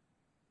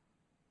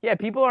 Yeah,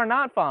 people are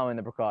not following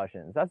the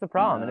precautions. That's the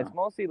problem, and it's No.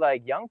 mostly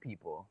like young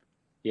people.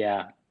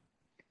 Yeah.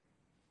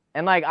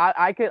 And like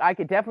I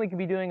could definitely could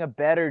be doing a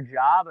better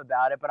job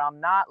about it, but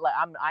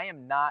I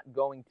am not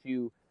going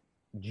to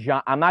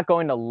I'm not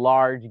going to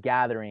large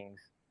gatherings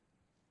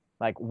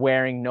like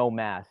wearing no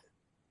mask,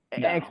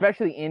 and No.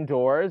 especially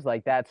indoors.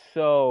 Like that's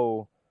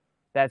so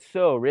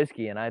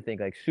risky, and I think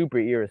like super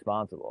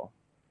irresponsible.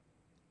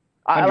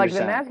 I like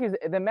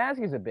 100%. the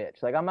mask is a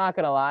bitch. Like I'm not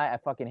gonna lie, I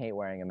fucking hate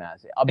wearing a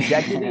mask.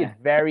 Objectively,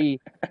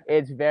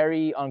 it's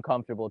very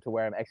uncomfortable to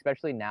wear them,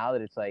 especially now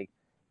that it's like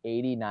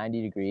 80,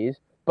 90 degrees.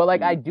 But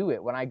like I Mm. do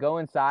it when I go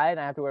inside and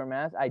I have to wear a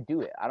mask. I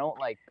do it. I don't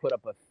like put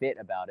up a fit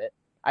about it.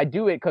 I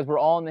do it because we're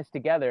all in this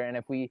together, and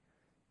if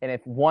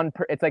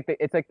it's like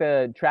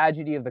the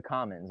tragedy of the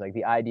commons, like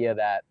the idea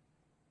that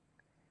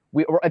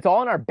it's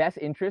all in our best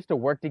interest to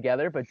work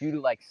together, but due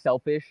to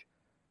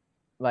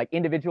like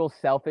individual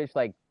selfish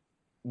like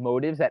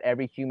motives that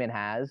every human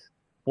has,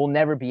 we'll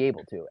never be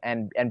able to,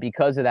 and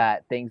because of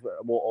that, things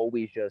will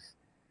always just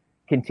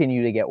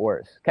continue to get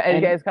worse.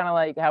 It's kind of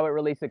like how it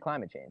relates to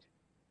climate change.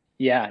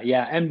 Yeah,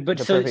 yeah. And but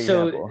It's a so perfect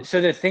so example.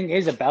 so the thing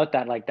is about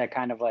that, like that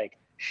kind of like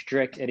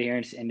strict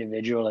adherence to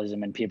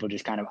individualism and people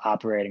just kind of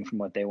operating from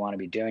what they want to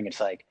be doing. It's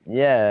like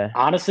Yeah.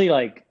 honestly,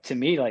 like to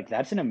me, like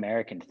that's an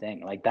American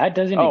thing. Like that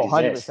doesn't Oh,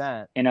 exist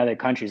 100%. in other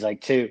countries. Like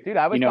to, Dude,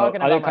 I was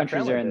talking other about my friend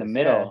countries are with in the this.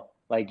 Yeah. middle,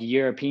 like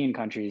European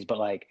countries, but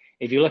like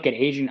if you look at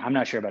Asian, I'm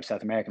not sure about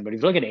South American, but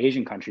if you look at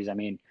Asian countries, I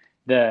mean,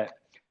 the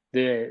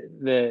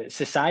the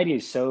society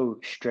is so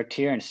strict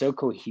here and so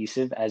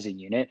cohesive as a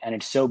unit, and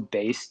it's so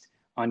based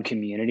on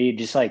community,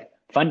 just like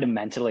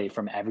fundamentally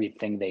from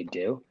everything they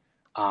do,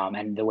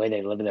 and the way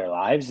they live their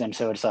lives. And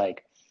so it's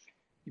like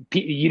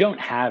you don't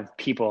have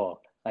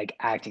people like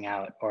acting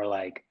out or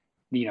like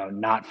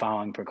not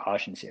following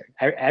precautions here.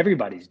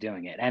 Everybody's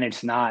doing it, and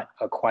it's not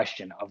a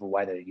question of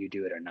whether you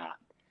do it or not.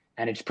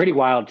 And it's pretty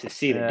wild to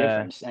see the Yeah.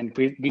 difference. And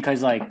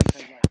because like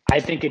I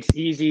think it's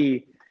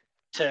easy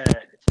to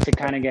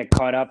kind of get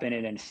caught up in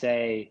it and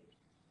say,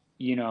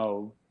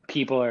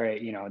 people are,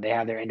 they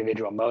have their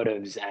individual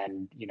motives,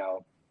 and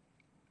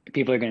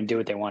people are going to do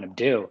what they want to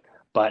do.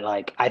 But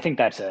like I think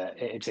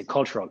it's a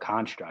cultural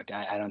construct.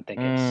 I don't think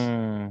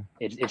Mm.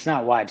 it's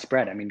not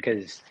widespread. I mean,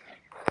 because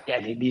yeah,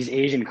 these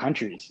Asian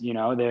countries,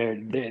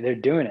 they're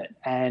doing it.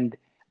 And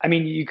I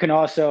mean, you can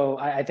also,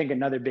 I think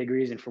another big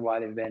reason for why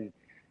they've been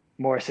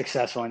more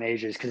successful in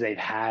Asia is because they've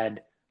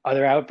had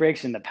other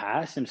outbreaks in the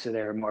past, and so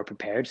they're more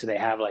prepared. So they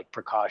have like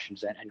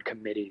precautions and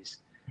committees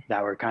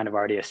that were kind of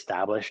already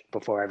established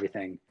before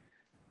everything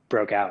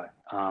broke out.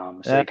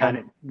 So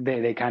Yeah.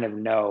 they kind of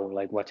know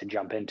like what to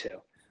jump into,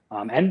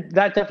 and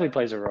that definitely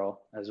plays a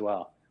role as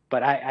well.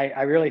 But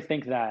I really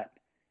think that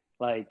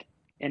like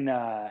in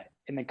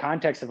the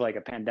context of like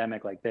a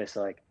pandemic like this,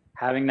 like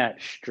having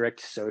that strict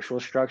social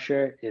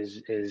structure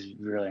is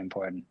really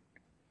important.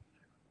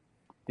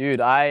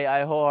 Dude,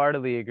 I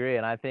wholeheartedly agree,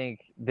 and I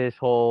think this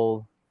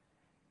whole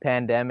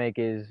pandemic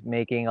is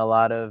making a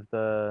lot of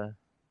the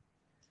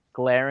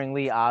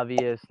glaringly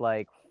obvious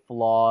like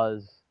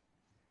flaws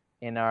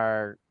in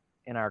our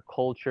in our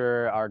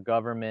culture, our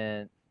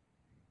government,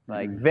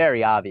 like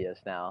very obvious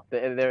now.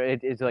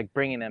 It's like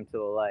bringing them to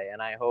the light,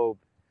 and I hope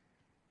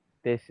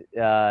this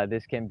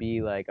can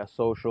be like a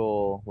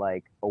social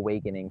like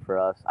awakening for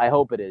us. I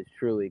hope it is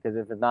truly, because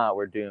if it's not,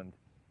 we're doomed.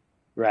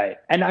 Right.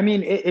 And I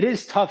mean, it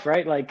is tough,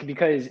 right? Like,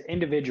 because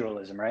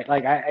individualism, right?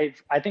 Like,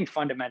 I think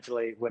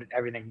fundamentally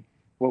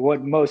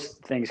what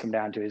most things come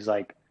down to is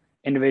like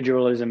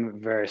individualism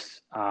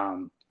versus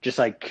just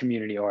like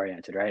community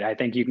oriented, right? I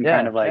think you can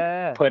kind Yeah, of like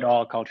yeah. put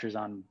all cultures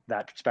on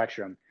that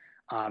spectrum.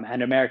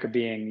 And America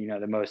being,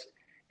 the most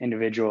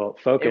individual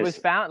It was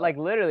focused.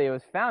 literally, it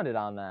was founded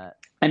on that.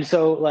 And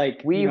so,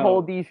 like, We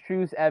hold these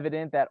truths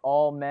evident that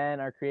all men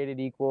are created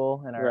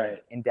equal and are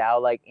right.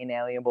 endowed like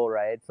inalienable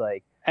rights.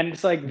 Like, And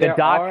it's like the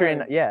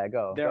doctrine. There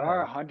Go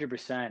are ahead.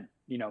 100%,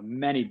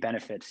 many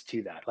benefits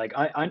to that, like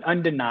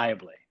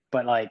undeniably.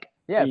 But like,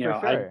 Yeah,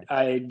 for sure.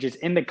 I just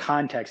in the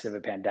context of a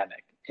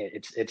pandemic,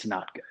 it's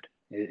not good,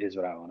 is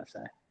what I want to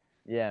say.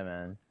 Yeah,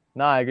 man.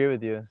 No, I agree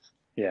with you.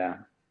 Yeah.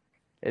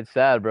 It's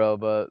sad, bro,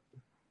 but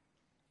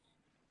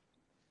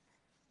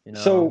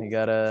So, you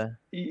gotta.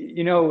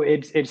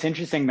 it's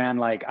interesting, man.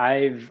 Like,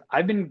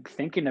 I've been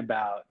thinking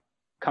about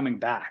coming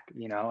back.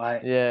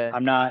 Yeah.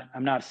 I'm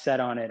not set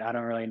on it. I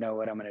don't really know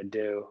what I'm gonna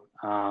do.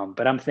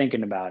 But I'm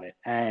thinking about it.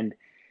 And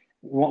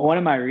one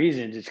of my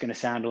reasons, it's gonna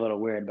sound a little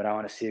weird, but I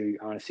want to see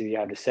what you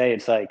have to say.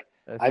 It's like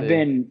Let's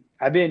see.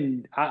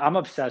 I'm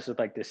obsessed with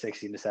like the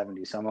 60s and the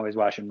 70s. So I'm always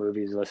watching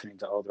movies, listening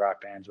to old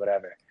rock bands,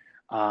 whatever.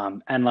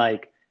 And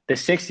like the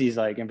 60s,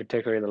 like in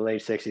particular, the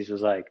late 60s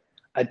was like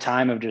a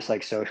time of just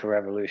like social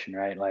revolution,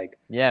 right? Like,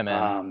 Yeah,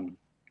 man.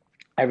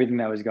 everything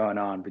that was going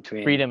on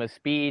between Freedom of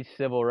speech,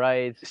 civil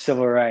rights,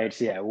 civil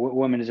rights, yeah,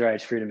 women's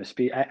rights, freedom of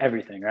speech,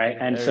 everything, right?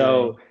 And everything.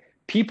 so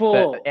people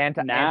now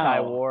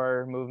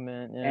Anti-war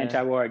movement. Yeah.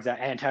 anti-war,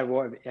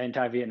 anti-war,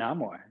 anti-Vietnam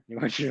War,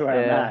 which is where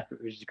I'm Yeah. at,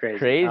 which is crazy.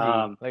 Crazy.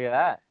 Look at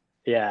that.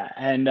 Yeah,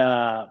 and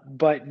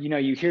but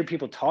you hear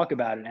people talk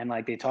about it, and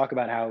like they talk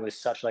about how it was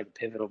such like a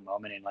pivotal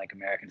moment in like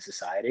American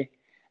society,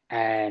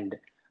 and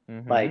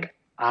like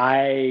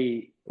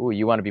Ooh,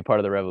 you want to be part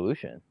of the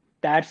revolution?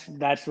 that's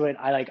what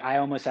I like. I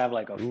almost have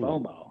like a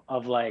FOMO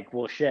of like,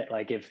 well, shit.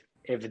 Like, if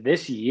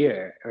this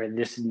year or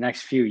this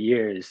next few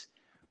years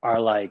are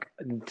like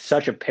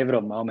such a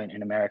pivotal moment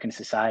in American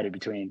society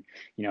between,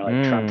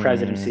 like Trump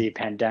presidency,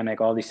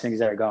 pandemic, all these things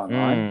that are going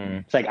on,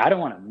 it's like I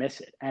don't want to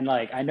miss it. And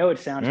like I know it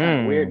sounds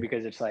kind of weird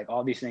because it's like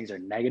all these things are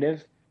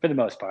negative for the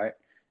most part,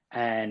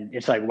 and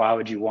it's like why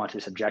would you want to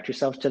subject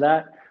yourself to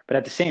that? But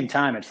at the same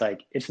time, it's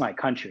like it's my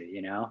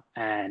country,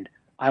 and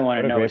I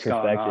want to know what's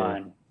going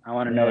on. I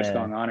want to know what's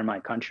going on in my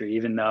country,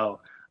 even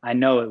though I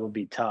know it will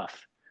be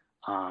tough.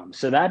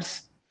 So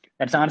that's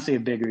honestly a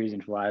big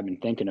reason for why I've been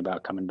thinking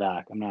about coming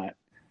back. I'm not,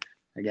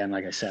 again,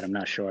 like I said, I'm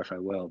not sure if I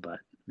will, but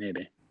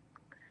maybe.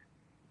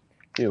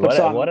 Dude,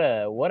 But what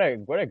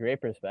a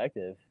great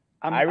perspective.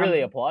 I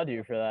really applaud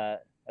you for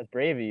that. That's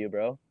brave of you,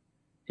 bro.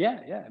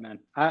 Yeah, man.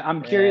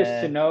 I'm curious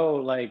to know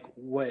like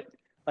what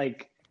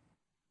like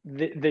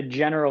the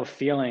general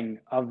feeling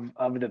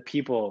of the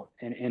people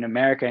in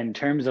America in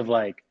terms of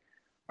like,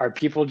 are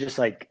people just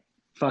like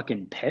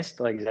fucking pissed?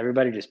 Like, is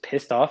everybody just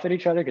pissed off at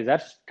each other? Because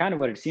that's kind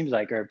of what it seems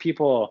like. Are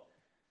people,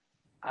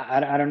 I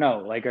don't know,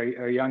 like,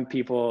 are young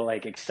people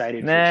like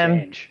excited for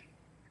change?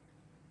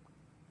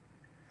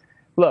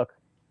 Look,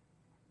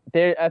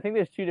 I think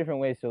there's two different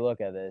ways to look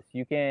at this.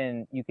 You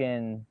can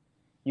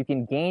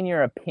gain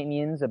your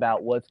opinions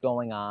about what's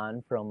going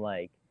on from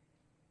like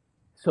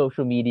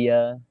social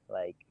media,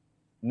 like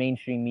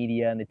mainstream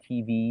media and the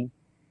TV.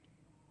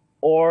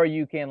 Or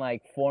you can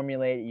like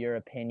formulate your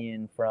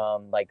opinion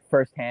from like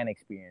firsthand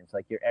experience,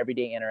 like your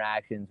everyday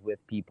interactions with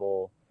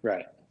people.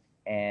 Right.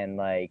 And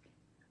like,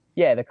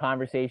 yeah, the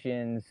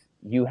conversations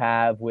you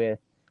have with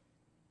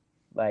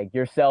like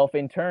yourself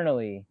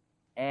internally.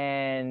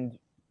 And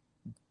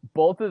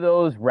both of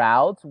those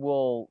routes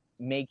will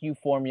make you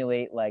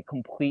formulate like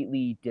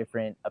completely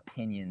different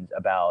opinions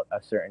about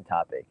a certain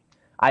topic.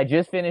 I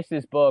just finished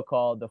this book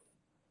called The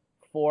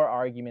 4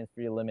 Arguments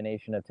for the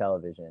Elimination of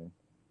Television.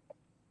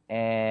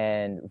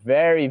 And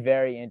very,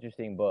 very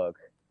interesting book.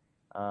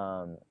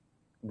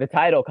 The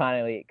title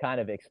kind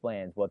of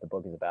explains what the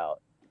book is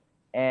about.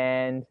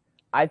 And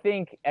I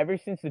think ever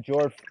since the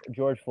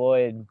George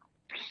Floyd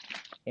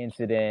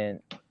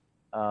incident,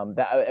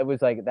 that it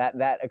was like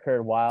that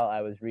occurred while I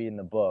was reading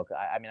the book.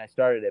 I mean, I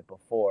started it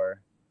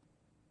before,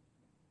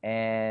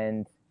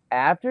 and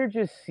after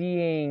just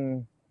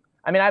seeing,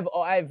 I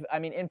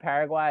mean, in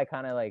Paraguay, I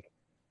kind of like.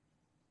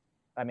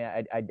 I mean,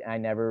 I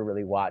never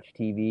really watched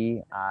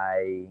TV.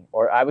 I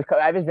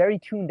was very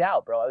tuned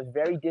out, bro. I was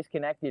very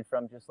disconnected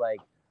from just like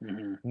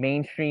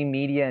mainstream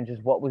media and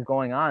just what was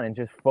going on, and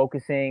just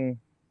focusing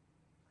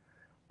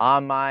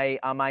on my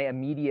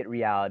immediate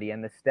reality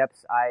and the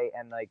steps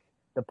like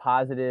the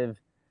positive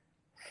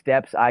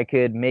steps I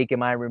could make in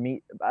my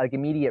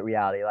immediate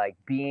reality, like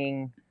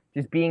being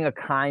a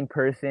kind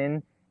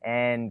person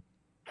and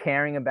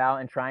caring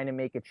about and trying to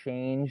make a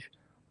change.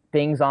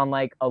 Things on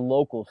like a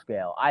local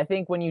scale. I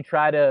think when you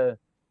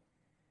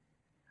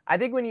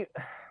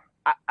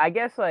I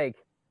guess like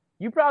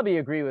you probably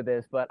agree with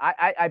this, but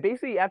I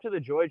basically after the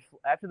George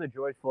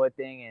Floyd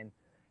thing and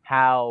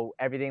how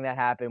everything that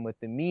happened with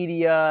the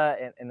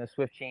media and the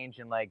swift change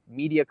in like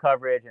media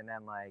coverage and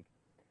then like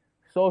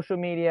social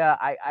media,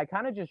 I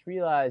kind of just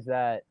realized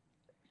that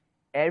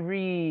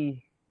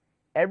every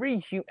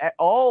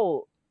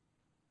all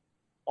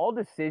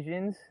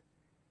decisions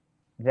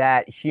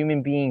that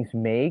human beings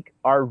make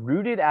are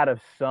rooted out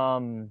of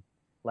some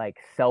like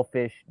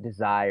selfish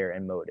desire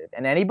and motive.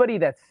 And anybody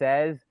that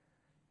says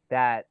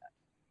that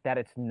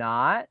it's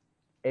not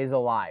is a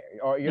liar,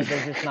 or they're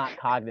just not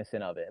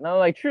cognizant of it. And I'm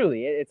like,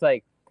 truly, it's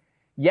like,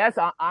 yes,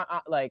 I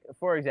like,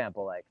 for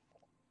example, like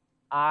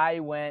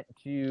I went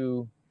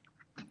to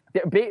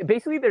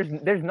basically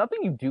there's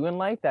nothing you do in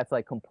life that's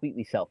like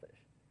completely selfless.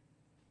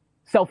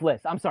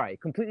 I'm sorry,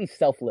 completely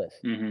selfless.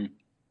 Mm-hmm.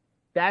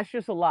 That's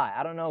just a lie.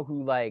 I don't know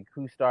who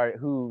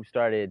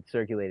started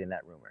circulating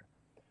that rumor.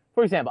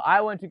 For example,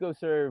 I went to go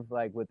serve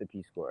like with the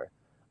Peace Corps.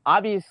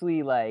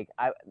 Obviously, like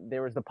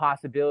there was the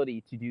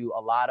possibility to do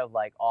a lot of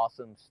like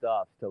awesome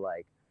stuff to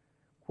like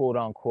quote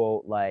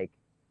unquote like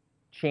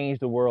change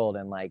the world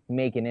and like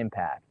make an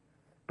impact.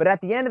 But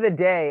at the end of the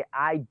day,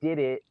 I did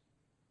it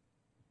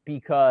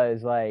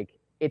because like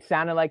it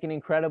sounded like an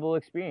incredible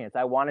experience.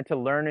 I wanted to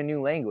learn a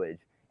new language,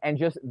 and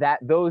just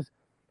the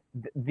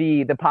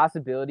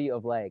possibility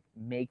of like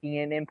making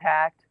an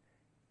impact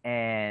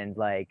and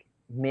like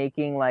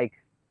making like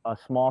a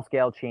small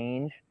scale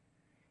change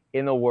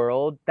in the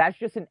world, that's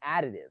just an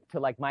additive to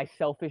like my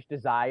selfish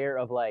desire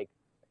of like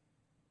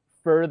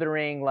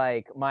furthering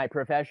like my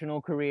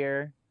professional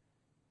career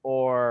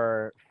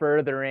or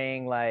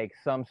furthering like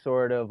some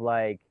sort of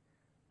like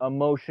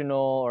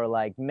emotional or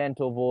like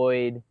mental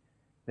void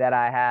that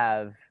I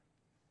have.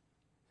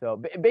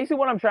 So basically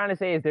what I'm trying to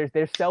say is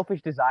there's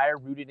selfish desire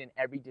rooted in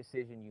every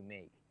decision you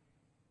make.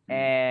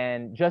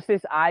 And just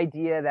this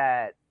idea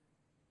that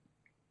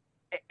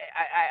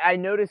I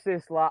noticed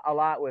this a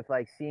lot with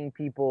like seeing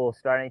people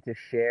starting to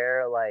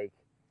share like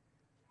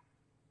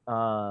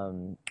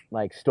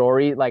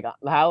stories, like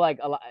how like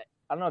a lot,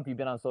 I don't know if you've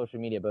been on social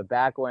media, but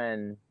back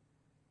when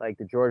like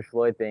the George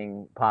Floyd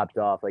thing popped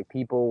off, like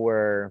people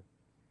were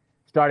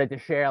started to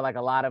share like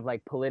a lot of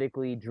like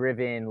politically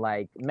driven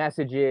like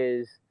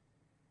messages,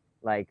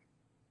 like,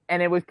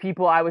 and it was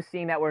people I was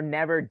seeing that were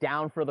never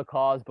down for the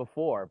cause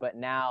before, but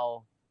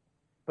now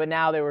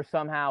they were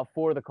somehow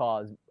for the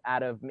cause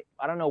out of,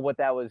 I don't know what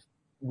that was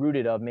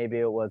rooted of. Maybe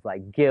it was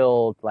like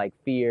guilt, like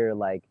fear,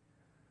 like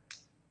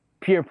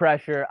peer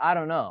pressure. I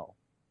don't know.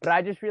 But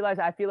I just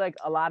realized I feel like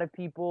a lot of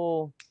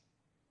people,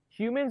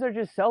 humans are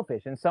just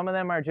selfish, and some of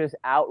them are just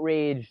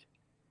outraged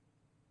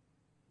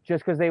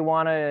just because they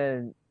want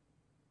to,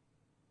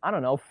 I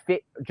don't know,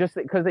 fit, just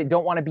because they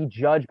don't want to be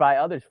judged by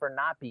others for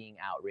not being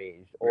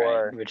outraged,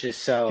 or right, which is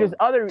so just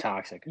other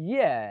toxic.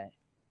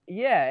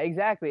 Yeah,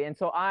 exactly. And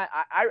so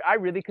I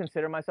really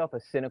consider myself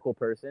a cynical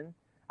person.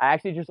 I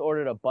actually just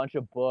ordered a bunch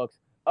of books.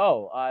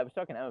 Oh, I was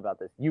talking to Emma about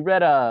this. You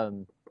read have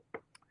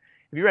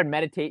you read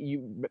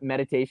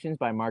Meditations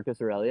by Marcus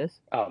Aurelius?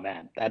 Oh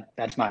man,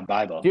 that's my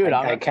Bible. Dude,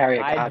 I carry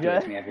a copy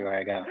with me everywhere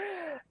I go.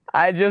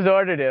 I just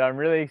ordered it. I'm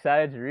really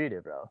excited to read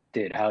it, bro.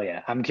 Dude, hell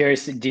yeah. I'm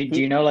curious, do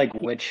you know like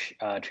which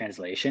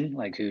translation,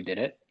 like who did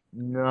it?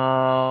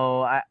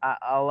 No,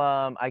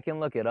 I can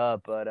look it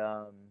up, but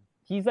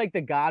he's like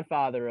the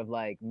godfather of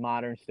like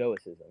modern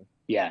stoicism.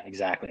 Yeah,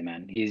 exactly,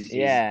 man. He's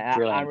a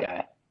brilliant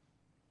guy.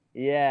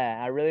 Yeah,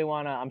 I really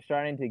I'm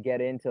starting to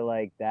get into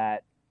like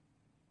that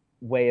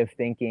way of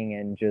thinking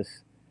and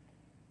just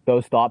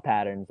those thought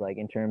patterns, like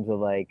in terms of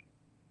like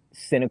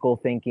cynical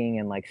thinking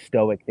and like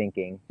stoic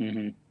thinking.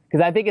 Mm-hmm.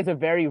 Because I think it's a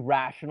very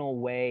rational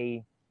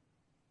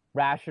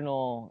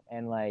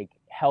and like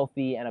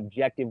healthy and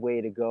objective way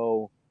to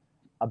go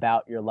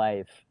about your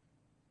life,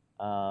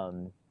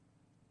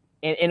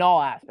 in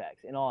all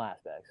aspects,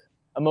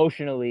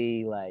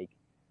 emotionally, like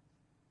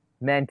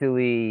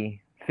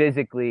mentally,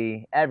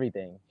 physically,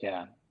 everything.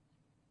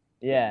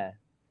 Yeah.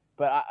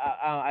 But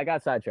I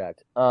got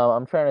sidetracked.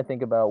 I'm trying to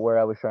think about where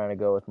I was trying to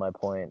go with my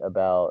point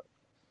about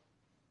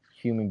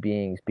human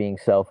beings being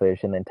selfish,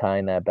 and then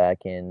tying that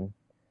back in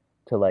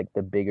to like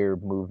the bigger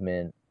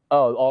movement.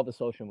 Oh, all the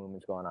social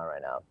movements going on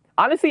right now.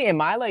 Honestly, in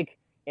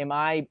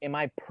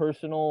my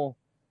personal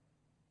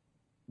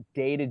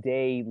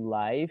day-to-day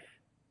life,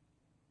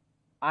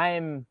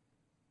 I'm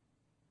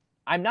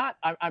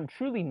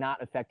truly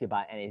not affected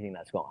by anything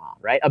that's going on,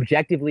 right?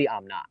 Objectively,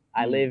 I'm not.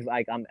 I live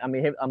like I'm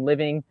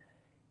living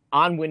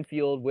on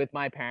Winfield with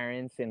my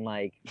parents in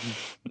like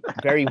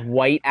very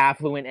white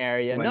affluent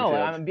area. Winfield. No,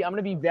 I'm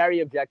gonna be very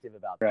objective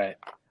about that.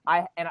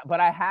 Right. But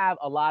I have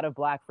a lot of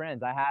black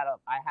friends. I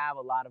have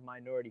a lot of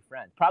minority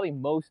friends. Probably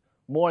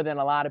more than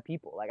a lot of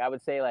people. Like I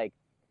would say like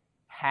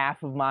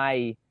half of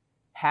my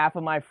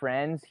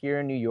friends here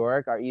in New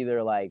York are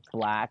either like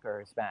black or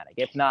Hispanic,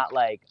 if not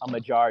like a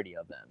majority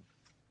of them.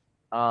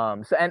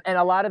 So and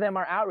a lot of them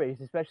are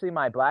outraged, especially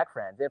my black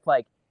friends. If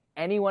like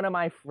any one of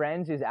my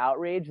friends is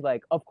outraged,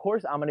 like of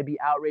course I'm gonna be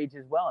outraged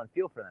as well and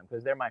feel for them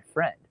because they're my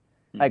friend.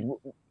 Mm-hmm. Like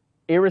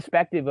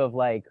irrespective of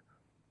like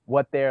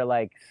what their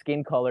like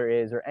skin color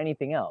is or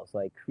anything else,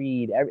 like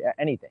creed,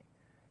 anything.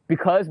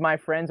 Because my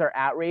friends are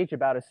outraged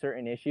about a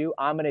certain issue,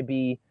 I'm gonna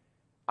be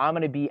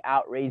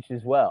outraged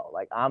as well.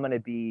 Like I'm gonna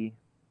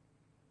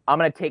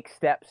take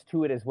steps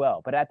to it as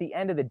well. But at the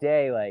end of the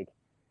day, like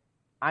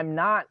I'm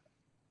not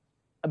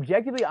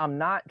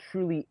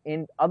truly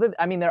in other.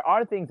 I mean, there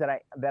are things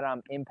that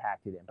I'm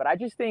impacted in, but I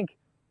just think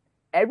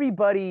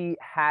everybody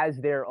has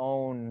their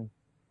own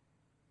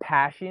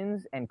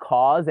passions and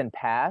cause and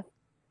path.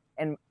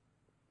 And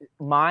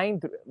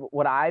mine,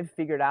 what I've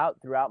figured out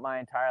throughout my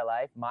entire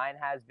life, mine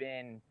has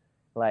been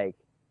like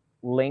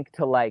linked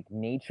to like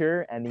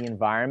nature and the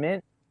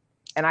environment.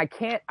 And I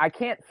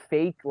can't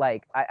fake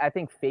like I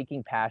think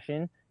faking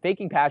passion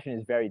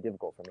is very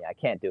difficult for me. I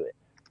can't do it.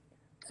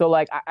 So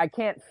like I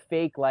can't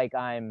fake like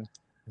I'm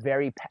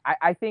very.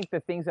 I think the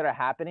things that are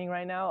happening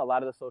right now, a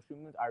lot of the social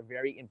movements are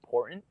very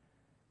important,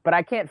 but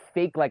I can't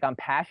fake like I'm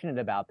passionate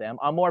about them.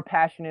 I'm more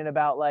passionate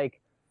about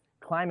like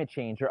climate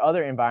change or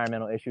other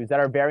environmental issues that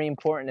are very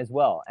important as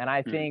well. And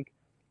I think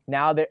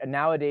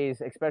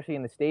nowadays, especially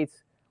in the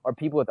States or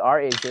people with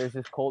our age, there's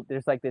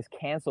like this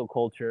cancel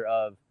culture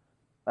of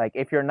like,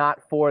 if you're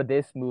not for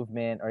this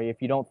movement or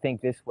if you don't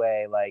think this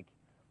way, like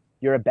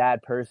you're a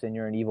bad person,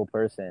 you're an evil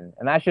person.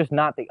 And that's just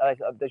not the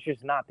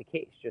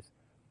case. Just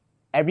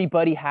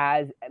everybody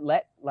has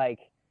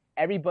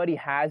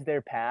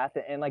their path,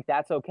 and like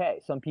that's okay.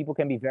 Some people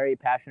can be very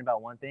passionate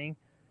about one thing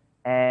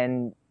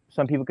and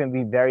some people can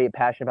be very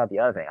passionate about the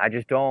other thing. I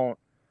just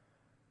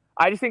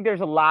think there's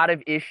a lot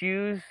of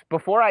issues.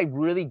 Before I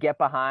really get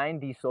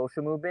behind these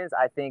social movements,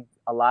 I think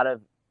a lot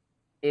of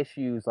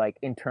issues like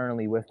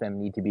internally with them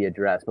need to be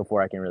addressed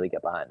before I can really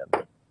get behind them.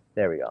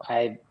 There we go.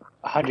 I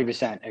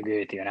 100% agree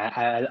with you, and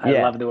I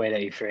love the way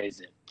that you phrase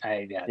it.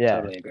 I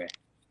totally agree.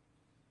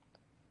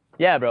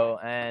 Yeah, bro,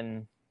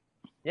 and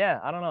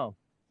yeah, I don't know.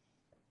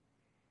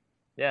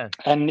 Yeah,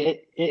 and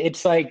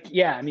it's like,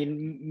 yeah, I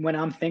mean, when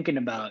I'm thinking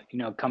about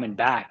coming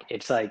back,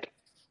 it's like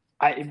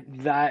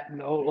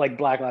like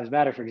Black Lives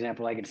Matter, for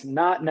example, like it's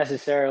not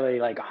necessarily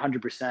like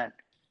 100%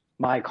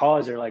 my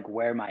cause or like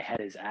where my head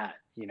is at,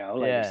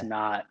 like it's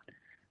not.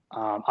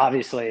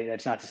 Obviously,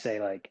 that's not to say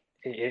like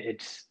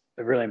it's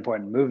a really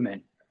important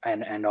movement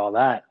and all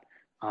that,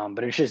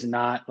 but it's just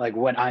not like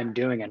what I'm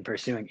doing and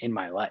pursuing in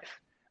my life,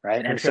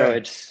 right? And so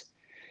it's,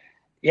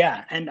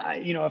 yeah, and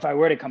if I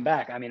were to come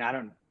back, I mean, I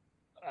don't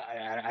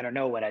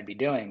know what I'd be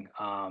doing,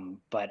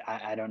 but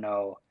I don't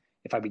know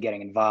if I'd be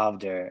getting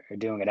involved or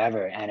doing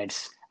whatever. And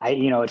it's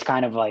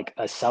kind of like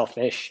a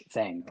selfish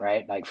thing,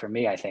 right? Like for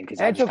me, I think,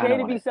 because I just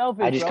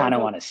kind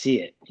of want to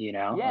see it,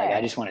 like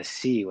I just want to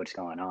see what's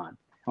going on.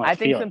 I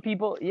think some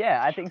people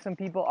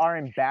are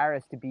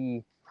embarrassed to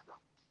be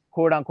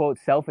quote unquote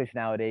selfish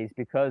nowadays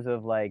because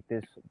of like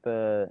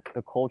the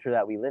culture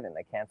that we live in,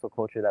 the cancel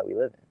culture that we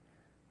live in.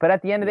 But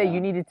at the end of the day,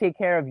 you need to take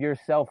care of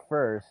yourself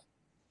first.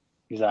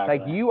 Exactly.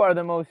 Like you are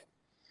the most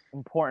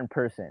important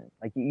person.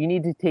 Like you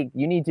need to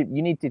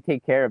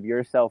take care of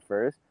yourself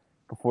first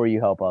before you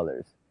help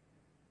others.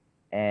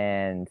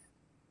 And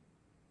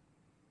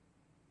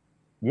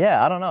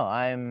yeah, I don't know.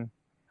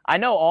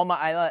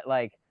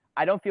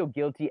 I don't feel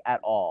guilty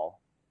at all.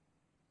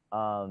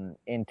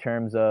 In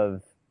terms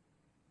of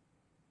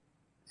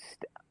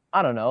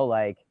I don't know,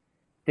 like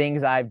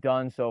things I've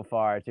done so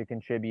far to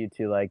contribute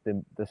to like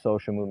the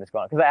social movements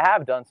going on. Because I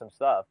have done some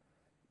stuff,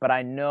 but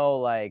I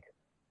know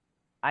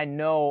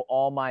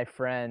all my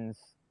friends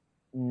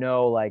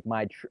know like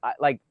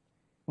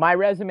my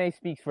resume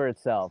speaks for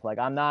itself. Like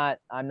I'm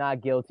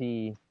not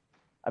guilty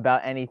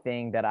about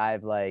anything that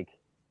I've like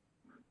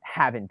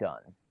haven't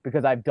done,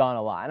 because I've done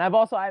a lot. And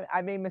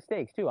I've made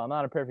mistakes too. I'm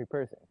not a perfect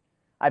person.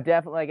 I've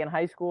definitely, like in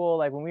high school,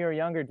 like when we were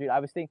younger, dude, I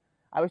was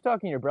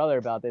talking to your brother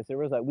about this. There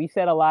was like, we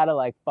said a lot of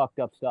like fucked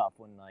up stuff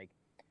when like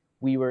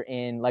we were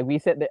in, like we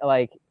said that,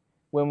 like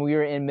when we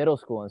were in middle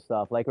school and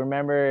stuff. Like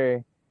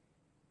remember,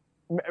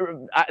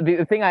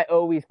 the thing I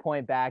always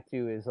point back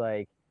to is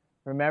like,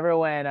 remember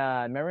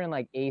in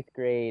like 8th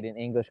grade in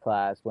English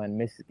class when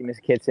Miss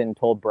Kitson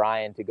told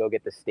Brian to go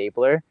get the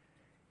stapler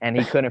and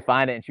he couldn't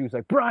find it, and she was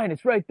like, Brian,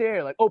 it's right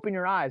there, like open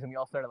your eyes, and we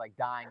all started like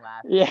dying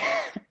laughing. Yeah.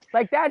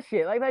 Like that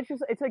shit. Like that's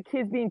just, it's like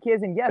kids being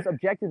kids, and yes,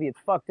 objectively it's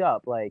fucked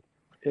up. Like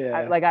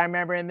yeah. I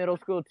remember in middle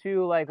school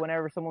too, like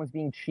whenever someone was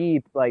being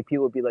cheap, like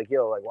people would be like,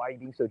 yo, like why are you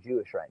being so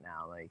Jewish right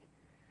now? Like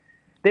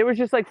they were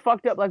just like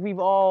fucked up. Like we've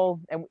all,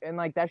 and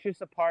like that's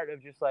just a part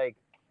of just like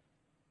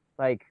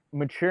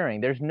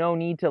maturing. There's no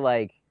need to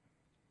like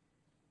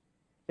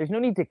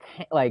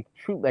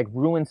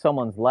ruin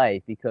someone's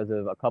life because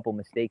of a couple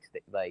mistakes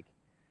that like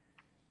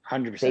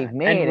 100% they've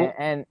made.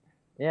 And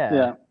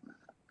yeah.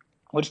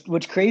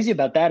 What's crazy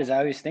about that is I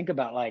always think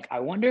about like, I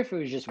wonder if it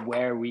was just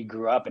where we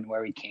grew up and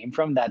where we came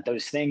from that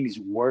those things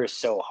were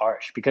so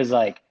harsh, because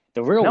like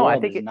the real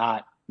world is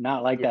not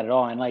like that at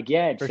all. And like,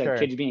 yeah, it's like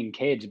kids being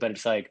kids, but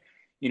it's like,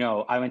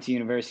 I went to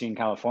university in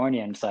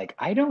California, and it's like,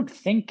 I don't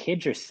think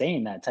kids are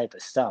saying that type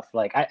of stuff.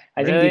 Like I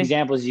think the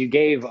examples you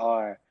gave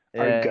are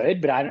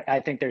good, but I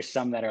think there's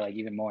some that are like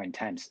even more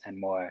intense and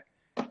more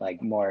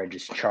like more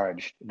just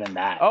charged than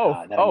that, Oh,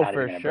 that I'm oh, not even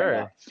for going to bring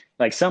up. sure,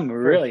 Like some for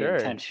really sure.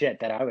 intense shit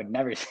that I would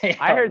never say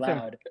I out heard some,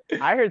 loud.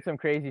 I heard some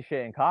crazy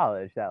shit in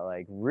college that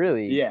like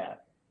really Yeah.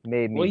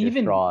 made me Well,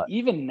 even distraught.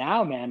 even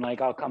now, man,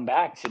 like I'll come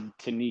back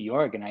to New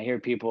York and I hear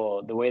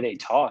people the way they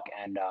talk,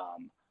 and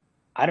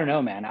I don't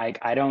know, man.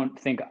 I don't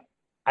think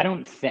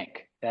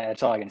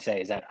that's all I can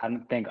say is that I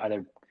don't think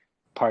other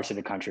parts of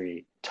the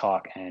country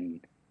talk and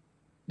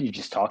you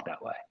just talk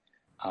that way.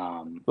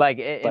 Um, Like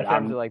in but terms of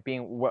I'm like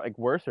being like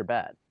worse or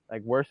bad,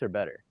 like worse or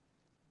better.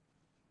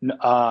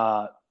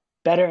 uh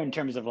better in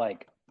terms of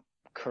like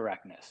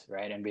correctness,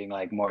 right? And being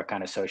like more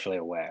kind of socially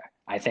aware.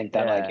 I think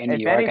that like Yeah. in New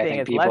If York, I anything,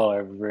 think it's less. people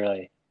are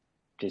really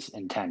just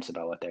intense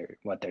about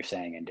what they're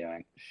saying and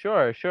doing.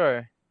 Sure,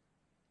 sure.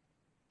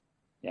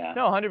 Yeah.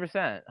 No,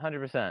 100%,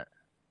 100%.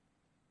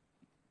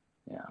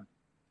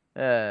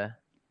 Yeah.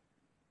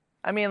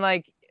 I mean,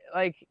 like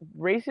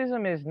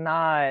racism is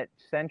not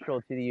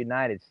central to the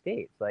United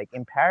States. Like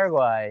in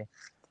Paraguay,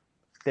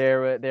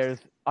 there's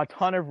a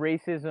ton of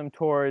racism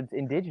towards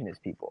indigenous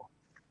people,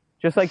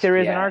 just like there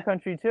is in our Yeah.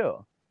 country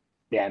too,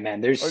 Yeah,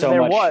 man. There's or so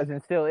there much was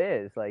and still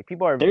is. Like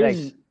people are like,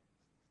 there's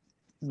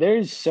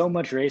there's so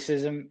much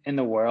racism in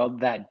the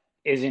world that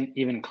isn't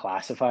even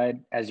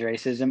classified as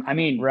racism. I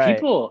mean, right?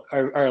 people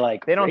are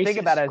like They don't think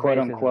about racist, it as quote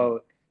racism.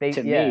 unquote, They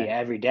to me yeah,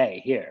 every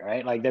day here,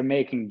 right? Like they're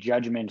making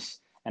judgments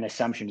and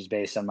assumptions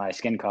based on my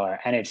skin color,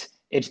 and it's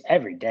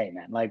every day,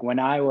 man. Like when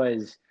I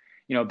was,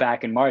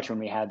 back in March when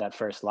we had that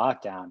first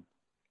lockdown,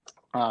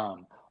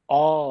 um,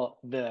 all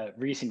the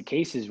recent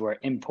cases were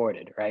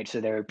imported, right?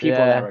 So there were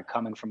people that yeah, were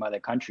coming from other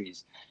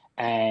countries,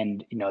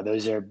 and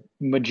those are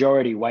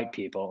majority white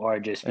people or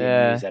just Vietnamese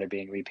yeah, that are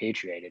being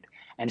repatriated.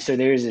 And so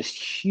there's this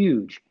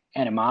huge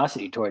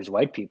animosity towards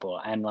white people,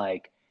 and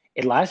like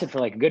it lasted for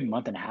like a good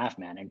month and a half,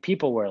 man. And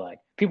people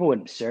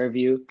wouldn't serve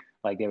you,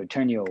 like they would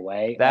turn you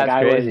away. Like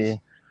that's crazy.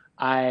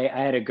 I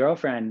had a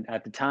girlfriend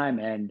at the time,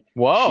 and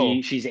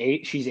Whoa, she's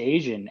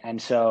Asian,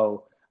 and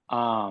so.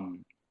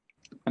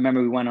 I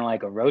remember we went on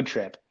like a road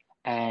trip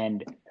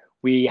and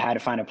we had to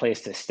find a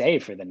place to stay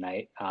for the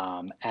night.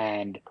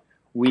 And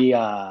we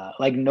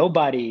like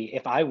nobody,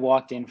 if I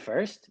walked in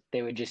first,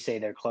 they would just say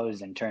they're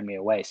closed and turn me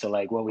away. So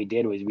like what we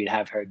did was we'd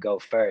have her go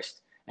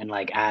first and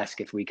like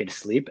ask if we could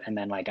sleep, and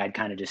then like I'd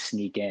kind of just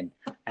sneak in,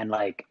 and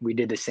like we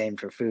did the same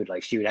for food.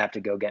 Like she would have to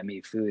go get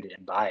me food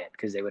and buy it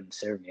because they wouldn't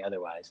serve me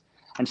otherwise.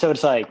 And so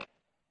it's like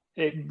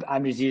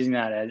I'm just using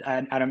that as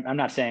I'm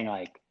not saying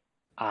like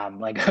a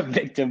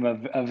victim of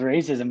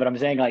racism, but I'm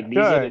saying like these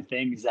are the sure.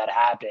 thing that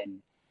happen,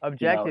 in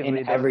Objectively,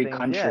 those every things, yeah.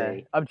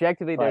 country.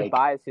 Objectively, there's Like,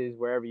 biases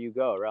wherever you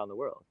go around the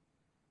world.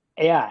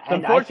 yeah, It's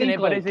and I think unfortunate,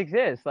 but it like,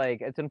 exists.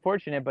 Like it's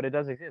unfortunate, but it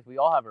does exist. We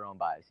all have our own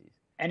biases.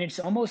 and it's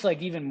almost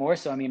like even more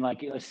so. I mean,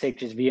 like let's take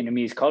just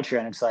Vietnamese culture,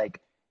 and it's like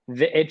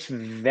it's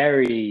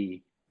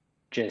very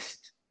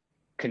just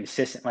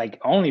consistent. Like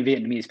only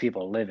Vietnamese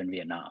people live in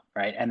Vietnam,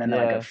 right? And then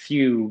like Yeah, a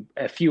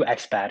few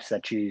expats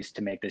that choose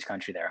to make this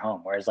country their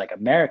home. Whereas like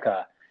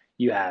America,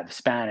 you have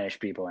Spanish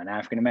people and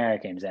African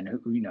Americans and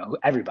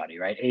everybody,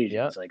 right? yeah.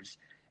 Asians, like,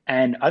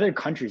 and other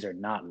countries are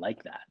not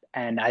like that.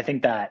 And I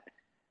think that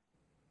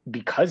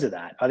because of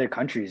that, other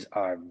countries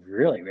are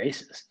really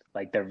racist.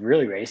 Like they're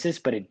really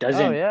racist, but it Oh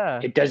doesn't yeah,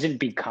 it doesn't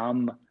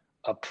become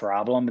a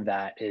problem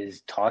that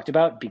is talked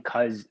about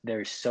because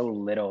there's so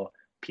little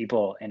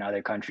people in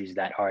other countries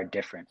that are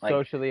different. Like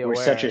socially we're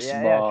such aware. a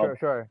Yeah, yeah, sure, small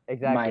sure,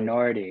 exactly.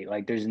 minority.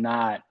 Like there's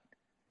not,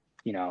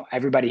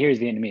 everybody here is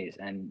Vietnamese,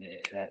 and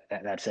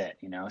that's it.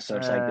 So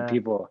it's like the Uh,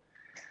 people,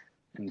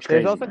 and it's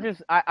there's crazy, also man.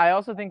 just I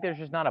also think there's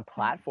just not a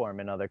platform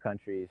in other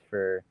countries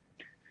for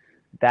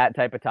that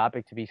type of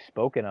topic to be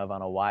spoken of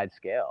on a wide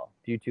scale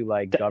due to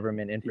like Th-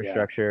 government yeah,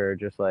 infrastructure or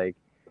just like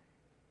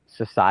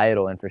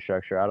societal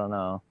infrastructure. I don't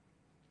know.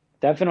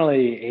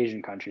 definitely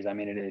Asian countries. I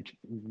mean, it's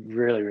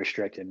really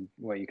restricted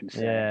what you can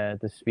say. Yeah,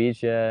 the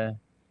speech. Yeah.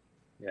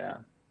 Yeah,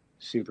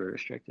 super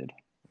restricted.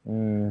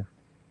 Mm.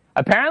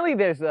 Apparently,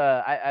 there's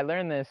I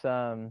learned this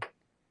a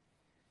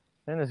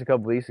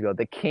couple weeks ago.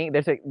 The king,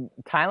 there's a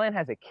Thailand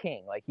has a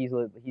king. Like he's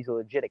a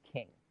legit a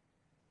king.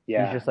 He's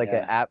Yeah, just like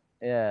a yeah. app.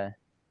 Yeah,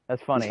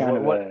 that's He's funny. kind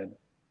of What a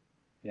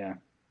yeah.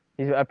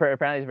 he's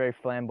apparently he's a very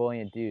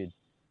flamboyant dude.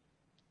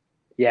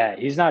 Yeah,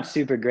 he's not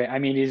super great. I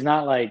mean, he's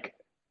not like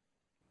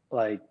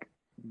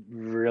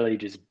really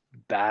just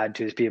bad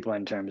to his people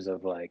in terms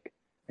of like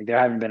there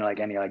haven't been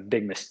like any like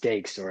big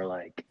mistakes or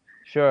like,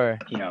 Sure.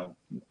 you know,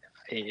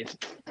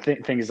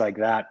 things like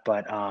that,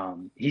 but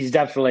he's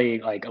definitely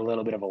like a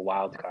little bit of a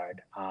wild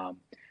card.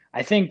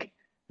 I think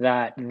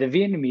that the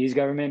Vietnamese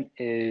government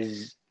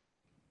is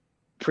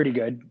pretty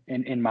good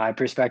in my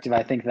perspective.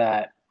 I think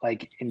that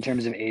like in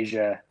terms of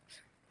Asia,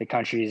 the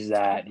countries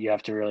that you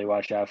have to really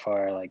watch out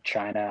for are like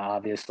China,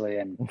 obviously,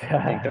 and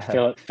I think the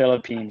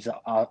Philippines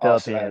also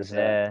Philippines. has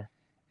Yeah.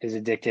 is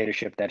a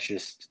dictatorship that's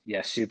just,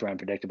 yeah, super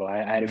unpredictable. I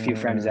had a few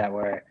friends Mm. that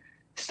were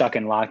stuck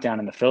in lockdown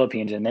in the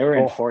Philippines, and they were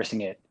Oh.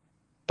 enforcing it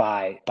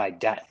by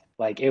death.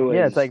 Like it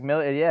Yeah, it's was, like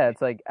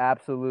it's like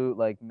absolute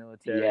like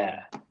military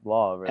yeah.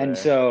 law over And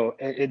there. so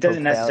it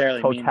doesn't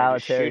necessarily mean they're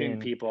just shooting Totalitarian.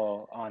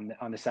 people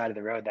on the side of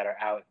the road that are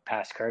out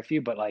past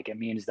curfew, but like it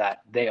means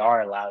that they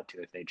are allowed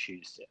to if they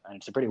choose to, and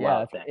it's a pretty Yeah,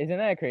 wild thing. isn't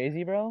that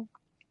crazy, bro?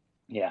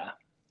 Yeah,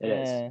 it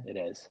is. Yeah. It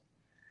is.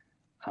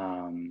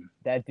 Um,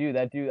 That dude,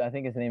 I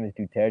think his name is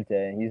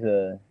Duterte. He's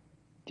a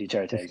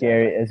Duterte,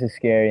 scary, exactly. it's a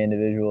scary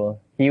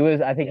individual.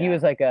 I think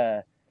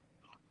Yeah,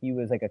 he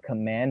was like a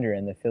commander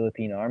in the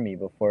Philippine army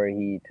before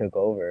he took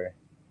over.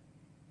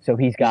 So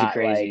he's a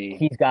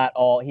crazy.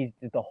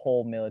 the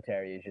whole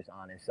military is just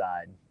on his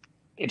side.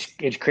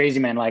 It's crazy,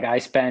 man. Like I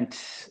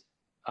spent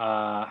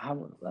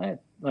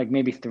like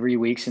maybe 3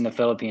 weeks in the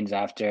Philippines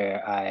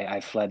after I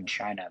fled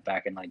China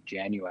back in like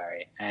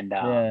January, and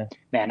Yeah.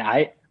 man,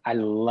 I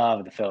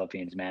love the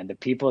Philippines, man. The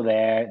people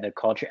there, the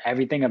culture,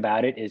 everything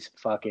about it is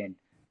fucking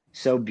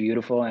so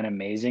beautiful and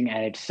amazing,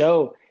 and it's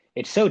so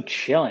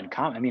chill and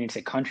calm. I mean, it's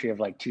a country of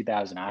like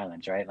 2,000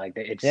 islands, right? Like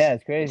Yeah, it's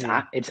it's crazy.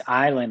 it's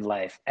island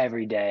life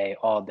every day,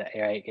 all day,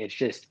 right? It's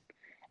just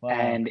Wow.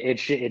 and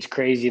it's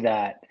crazy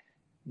that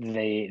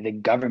the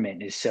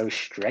government is so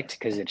strict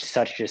because it's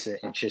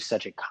just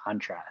such a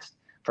contrast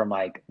from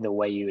like the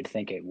way you would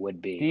think it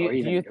would be or Do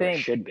you even or think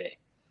should be.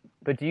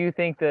 but do you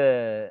think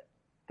the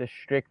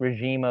strict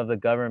regime of the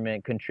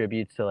government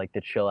contributes to like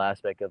the chill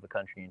aspect of the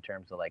country in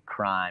terms of like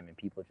crime and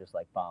people just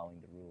like following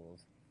the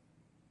rules?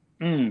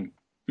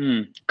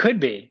 Mm, could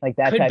be, Like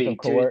that could type of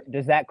be to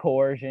does that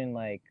coercion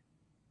like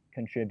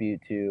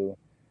contribute to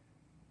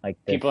like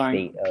the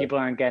state of. people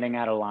aren't getting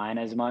out of line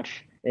as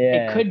much. It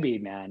Yeah, could be,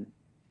 man.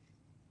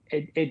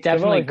 It I've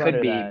definitely always could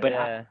wondered be, that. but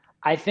Yeah.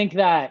 I think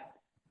that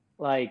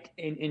like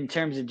in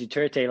terms of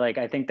Duterte, like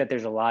I think that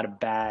there's a lot of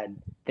bad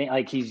thing.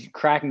 Like he's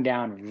cracking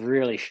down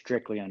really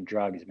strictly on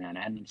drugs, man,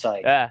 and it's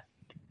like Yeah.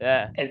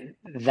 Yeah.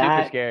 Super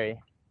that scary.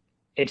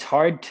 it's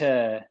hard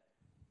to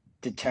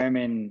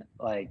determine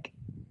like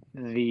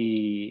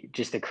the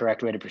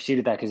correct way to proceed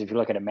with that because if you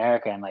look at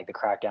America and like the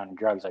crackdown on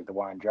drugs, like the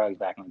war on drugs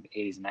back in like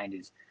the 80s and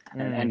 90s,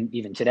 Mm. and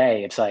even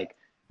today, it's like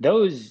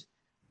those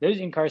those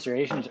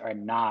incarcerations are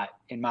not,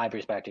 in my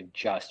perspective,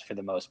 just for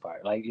the most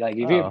part. Like Oh, if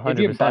you're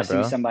 100%, busting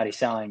bro. somebody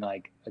selling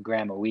like a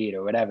gram of weed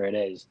or whatever it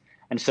is,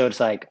 and so it's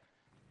like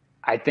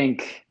I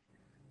think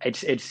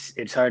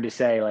it's hard to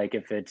say like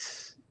if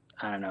it's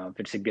I don't know if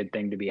it's a good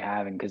thing to be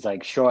having because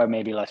like sure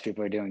maybe less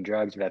people are doing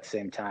drugs but at the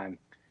same time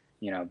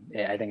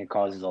I think it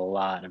causes a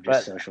lot of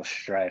just But social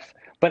strife.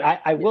 But I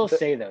yeah, will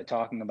say though,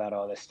 talking about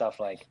all this stuff,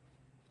 like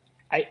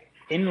I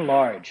in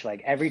large,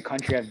 like every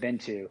country I've been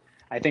to,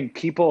 I think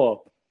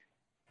people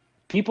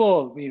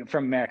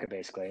from America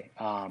basically,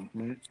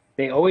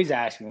 they always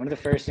ask me, one of the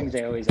first things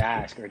they always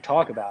ask or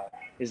talk about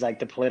is like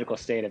the political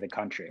state of the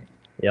country.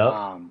 yep.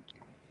 Um,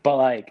 but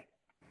like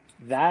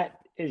that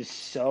is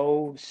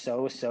so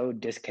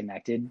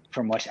disconnected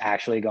from what's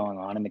actually going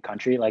on in the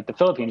country. Like the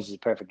Philippines is a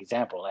perfect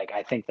example. Like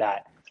I think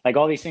that like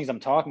all these things I'm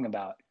talking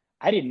about,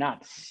 I did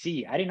not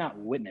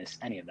witness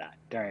any of that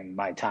during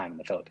my time in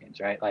the Philippines,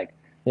 right? Like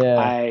Yeah.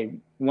 I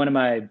one of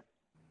my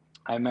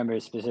I remember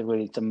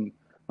specifically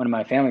one of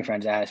my family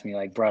friends asked me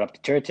like brought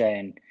up Duterte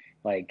and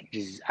like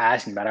just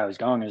asking about how I was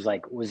going. It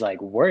was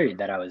like worried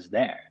that I was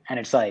there, and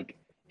it's like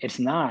it's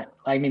not.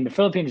 I mean, the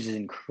Philippines is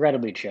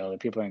incredibly chill. The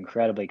people are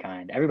incredibly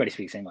kind. Everybody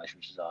speaks English,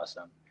 which is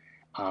awesome.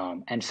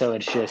 And so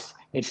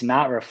it's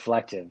not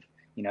reflective.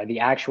 The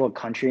actual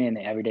country and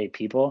the everyday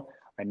people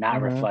are not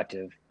Mhm.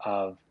 reflective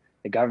of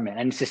the government.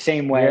 And it's the Yeah.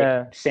 same way Oh,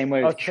 with it's the same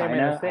in the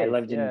China.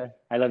 states. Yeah.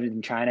 I lived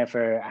in China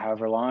for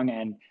however long,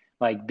 and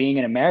like being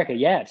in America,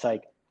 yeah, it's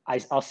like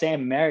I'll say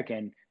I'm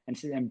American,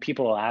 and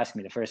people will ask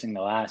me. The first thing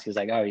they'll ask is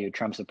like, "Oh, are you a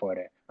Trump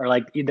supporter?" Or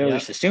like they'll Yep.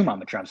 just assume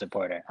I'm a Trump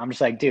supporter. I'm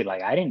just like, dude,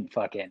 like I didn't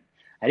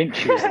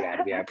choose the guy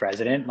to be our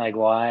president. Like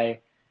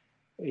why?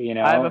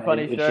 I have a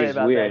funny It's story just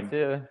about that weird.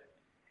 too.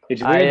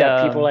 It's weird I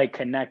that people like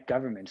connect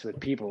governments with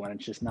people when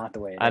it's just not the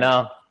way it I is.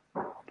 know.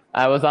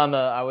 I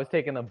was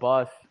taking the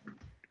bus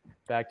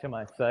back to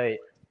my site,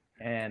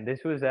 and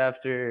this was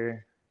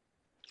after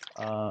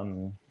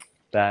um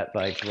that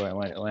like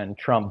when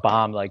Trump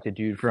bombed like the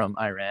dude from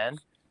Iran,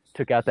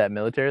 took out that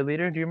military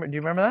leader. Do you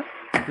remember that?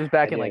 This was I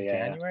back in do, like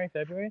yeah, January,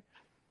 February,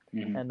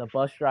 yeah. and the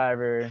bus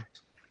driver,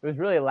 it was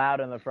really loud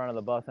in the front of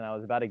the bus, and I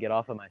was about to get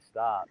off of my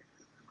stop.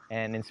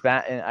 And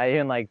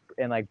in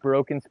like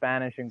broken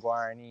Spanish and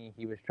Guarani,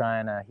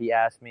 he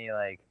asked me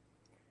like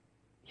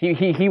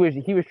he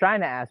was trying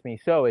to ask me,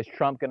 so is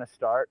Trump gonna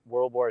start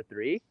World War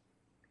III?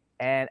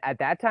 And at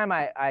that time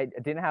I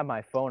didn't have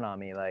my phone on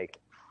me. Like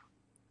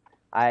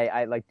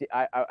I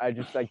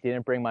just like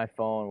didn't bring my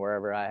phone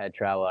wherever I had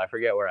traveled. I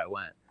forget where I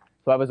went.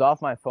 So I was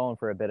off my phone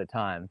for a bit of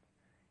time.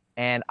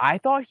 And I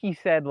thought he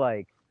said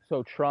like,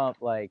 so Trump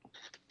like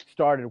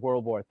started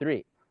World War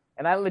III.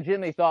 And I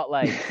legitimately thought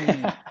like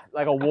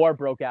like a war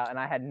broke out and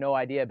I had no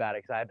idea about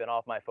it because I had been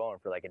off my phone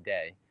for like a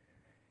day.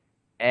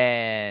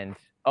 And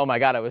oh my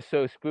God, I was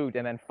so spooked.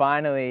 And then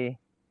finally,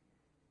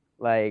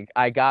 like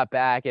I got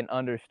back and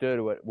understood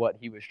what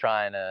he was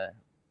trying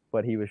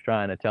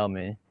to tell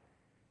me.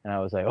 And I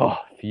was like, oh,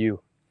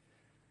 phew.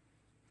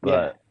 Yeah.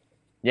 But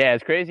Yeah,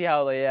 it's crazy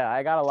how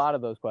I got a lot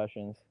of those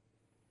questions.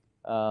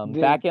 The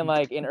Back in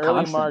like in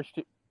early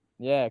constant.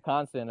 March,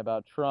 constant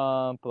about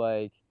Trump.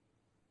 Like,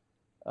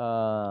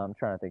 I'm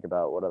trying to think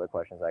about what other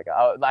questions I got.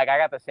 Oh, like I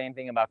got the same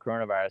thing about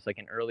coronavirus. Like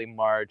in early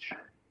March,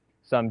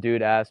 some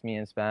dude asked me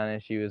in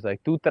Spanish. He was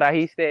like, "¿Tú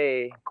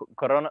trajiste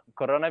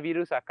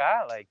coronavirus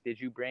acá?" Like, did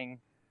you bring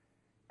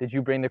the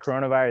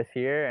coronavirus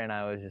here? And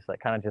I was just like,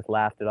 kind of just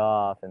laughed it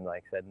off and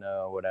like said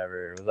no,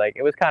 whatever.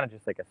 It was kind of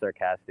just like a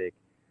sarcastic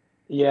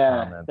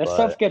Yeah, comment, that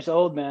stuff but gets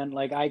old, man.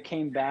 Like I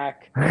came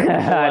back to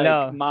I like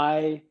know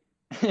my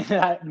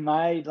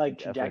my it like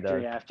definitely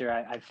trajectory does. after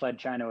I fled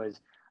China was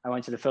I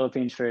went to the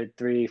Philippines for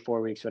 3,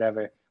 4 weeks,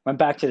 whatever. Went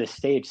back to the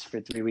States for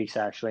 3 weeks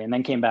actually, and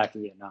then came back to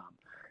Vietnam.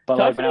 But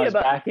Talk like to when I me was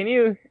about. back, Can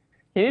you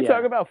talk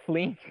yeah, about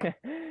fleeing? Can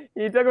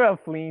you talk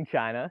about fleeing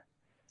China?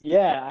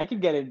 yeah, I can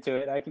get into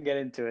it. I can get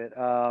into it.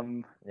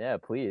 Yeah,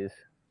 please.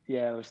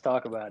 Yeah, let's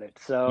talk about it.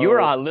 You were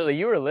So, on literally.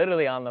 You were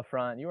literally on the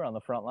front. You were on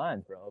the front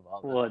lines, bro, of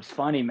all well, it's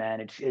funny,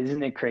 man.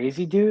 Isn't it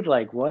crazy, dude?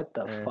 Like, what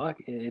the this. fuck?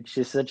 It's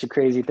just such a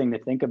crazy thing to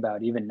think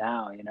about, even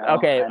now, you know?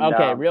 Okay, And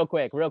okay. Real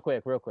quick, real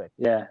quick, real quick.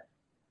 yeah.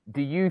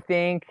 Do you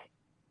think?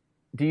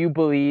 Do you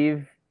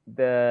believe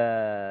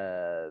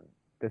the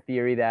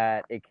theory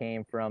that it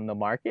came from the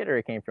market or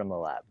it came from the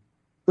lab?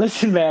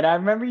 Listen, man, I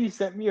remember you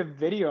sent me a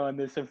video on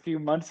this a few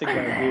months ago,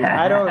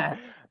 dude.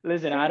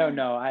 Listen, I don't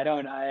know.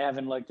 I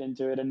haven't looked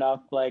into it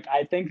enough. Like,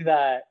 I think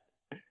that,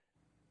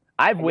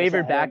 I've I guess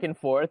wavered I back don't, and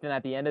forth, and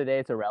at the end of the day,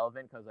 it's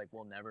irrelevant because like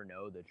we'll never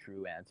know the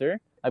true answer.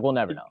 Like we'll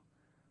never know.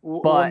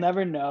 we'll But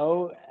never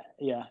know.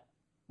 Yeah.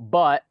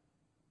 but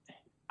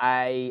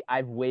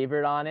I've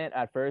wavered on it.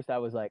 At first, I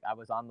was like I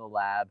was on the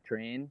lab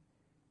train,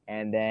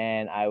 and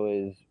then I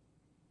was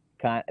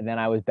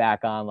back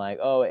on like,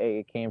 oh,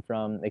 it came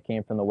from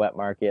the wet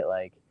market,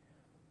 like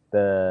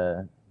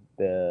the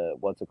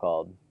what's it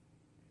called?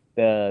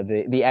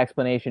 The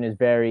explanation is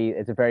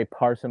it's a very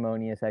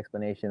parsimonious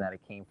explanation that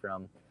it came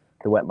from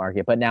the wet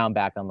market. But now I'm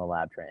back on the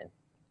lab train.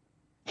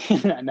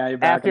 Now you're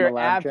back on the After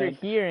lab after train.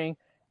 hearing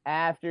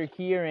after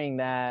hearing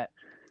that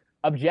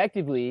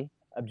objectively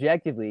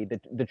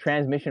the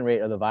transmission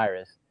rate of the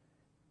virus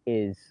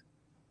is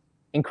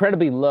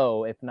incredibly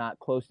low, if not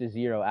close to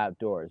zero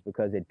outdoors,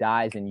 because it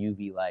dies in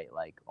UV light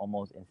like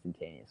almost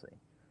instantaneously.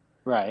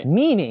 Right.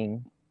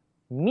 Meaning,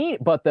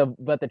 but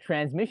the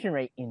transmission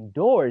rate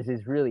indoors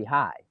is really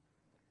high.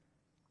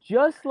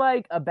 Just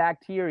like a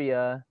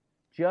bacteria,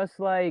 just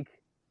like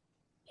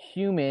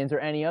humans or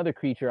any other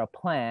creature, a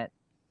plant,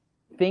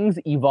 things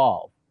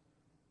evolve.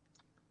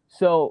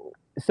 So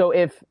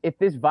if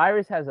this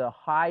virus has a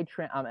high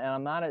and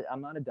I'm not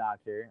a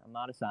doctor, I'm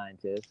not a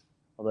scientist,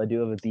 although I do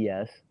have a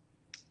BS.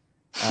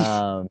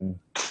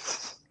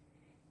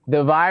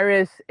 The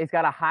virus, it's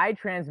got a high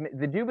transmit.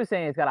 The dude was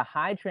saying it's got a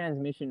high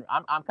transmission.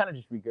 I'm kind of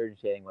just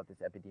regurgitating what this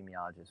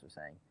epidemiologist was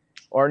saying,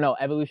 or no,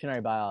 evolutionary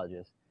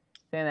biologist,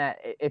 saying that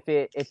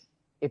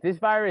if this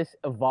virus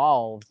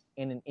evolved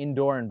in an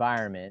indoor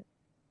environment,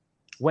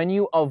 when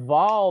you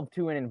evolve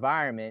to an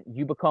environment,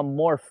 you become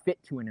more fit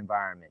to an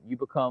environment. You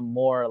become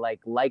more like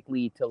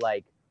likely to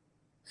like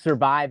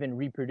survive and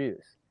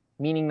reproduce,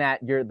 meaning that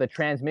the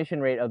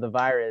transmission rate of the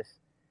virus,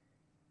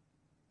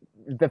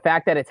 the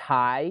fact that it's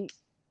high,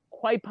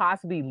 quite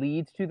possibly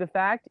leads to the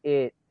fact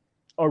it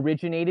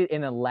originated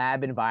in a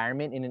lab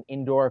environment, in an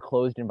indoor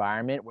closed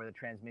environment where the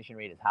transmission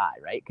rate is high,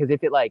 right? Because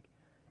if it like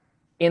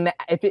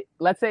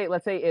let's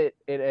say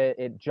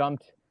it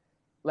jumped.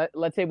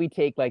 Let's say we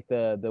take like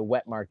the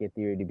wet market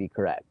theory to be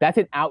correct. That's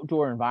an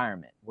outdoor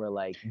environment where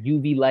like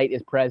UV light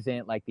is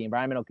present, like the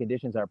environmental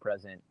conditions are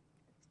present.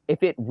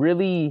 If it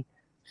really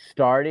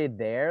started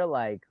there,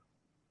 like,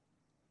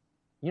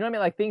 you know what I mean?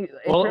 Like things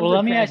in Well, terms well, of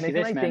let me ask you transmission,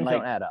 this, like man. things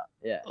don't add up.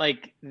 Yeah.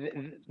 Like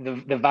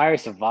the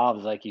virus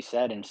evolves, like you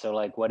said, and so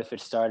like, what if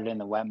it started in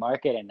the wet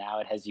market and now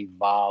it has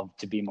evolved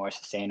to be more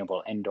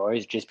sustainable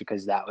indoors, just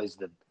because that was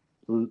the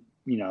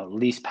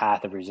least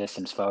path of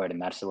resistance forward,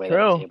 and that's the way that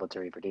it's True. able to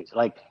reproduce.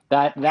 Like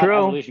that True.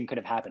 evolution could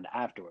have happened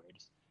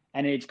afterwards,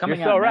 and it's You're coming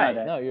so out now right.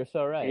 that No, you're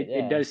so right. it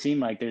Yeah. does seem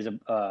like there's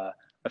a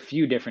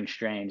few different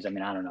strains. I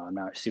mean, I don't know, I'm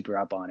not super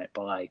up on it,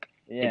 but like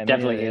Yeah, it me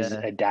definitely neither. is Yeah.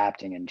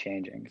 adapting and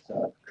changing.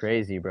 So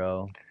Crazy,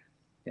 bro.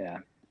 yeah,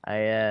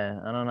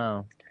 I don't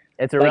know.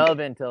 It's like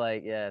irrelevant to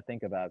like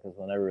think about because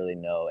we'll never really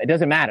know. It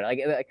doesn't matter. Like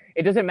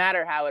it doesn't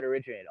matter how it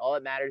originated. All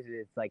that matters is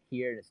it's like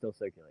here and it's still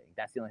circulating.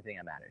 That's the only thing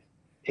that matters.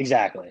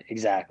 exactly.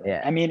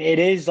 Yeah. I mean, it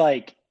is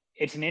like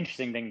it's an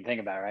interesting thing to think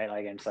about, right?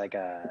 Like it's like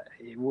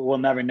we'll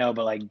never know,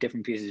 but like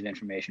different pieces of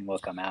information will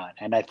come out,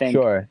 and I think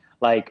Sure.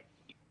 like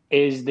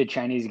is the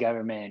Chinese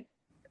government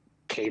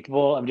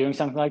capable of doing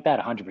something like that?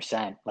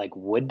 100%. Like,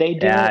 would they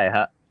do it?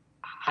 Yeah.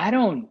 I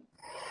don't.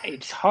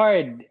 It's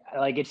hard.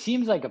 Like, it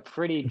seems like a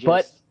pretty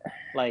But just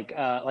like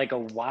a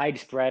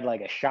widespread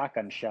like a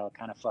shotgun shell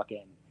kind of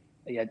fucking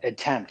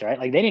attempt, right?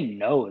 Like they didn't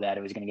know that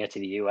it was going to get to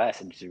the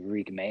U.S. and just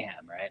wreak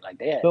mayhem, right? Like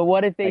they had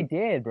what if they like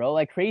did, bro?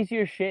 Like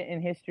crazier shit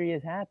in history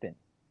has happened.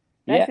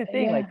 That's yeah the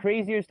thing. yeah Like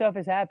crazier stuff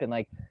has happened.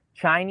 Like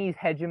Chinese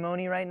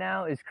hegemony right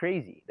now is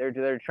crazy.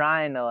 They're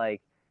trying to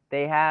like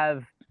they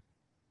have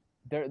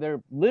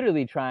they're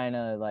literally trying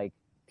to like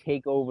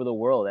take over the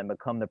world and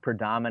become the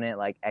predominant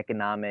like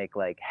economic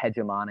like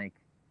hegemonic.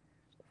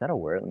 Is that a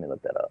word? Let me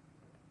look that up.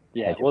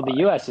 Yeah, well, the Hegemonic.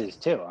 U.S. is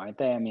too, aren't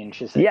they? I mean, it's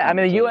just a Yeah, I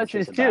mean the complicated. U.S. It's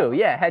just is a too. battle.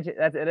 Yeah,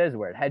 it is a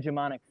word.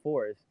 Hegemonic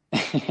force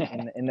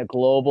in the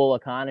global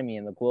economy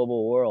in the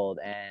global world,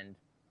 and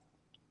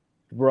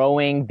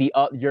throwing the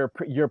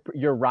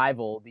your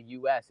rival, the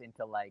U.S.,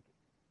 into like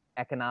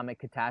economic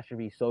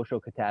catastrophe, social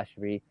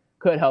catastrophe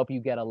could help you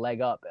get a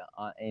leg up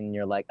in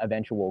your like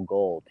eventual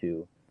goal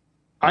to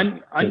like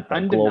take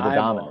like global Undeniable,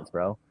 dominance,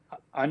 bro.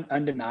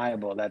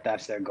 undeniable that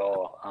that's their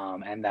goal,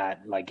 and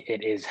that like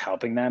it is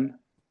helping them,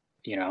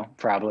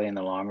 probably in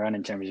the long run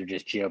in terms of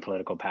just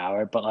geopolitical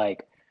power. But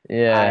like,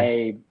 Yeah,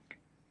 I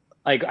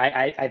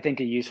I think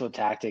a useful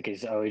tactic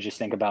is always just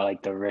think about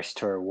like the risk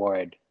to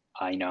reward,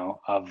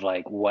 of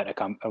like what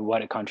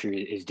a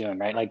country is doing,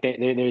 right? Like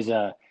there's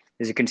a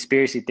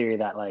conspiracy theory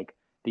that like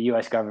the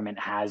U.S. government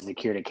has the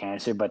cure to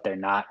cancer, but they're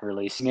not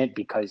releasing it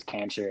because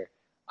cancer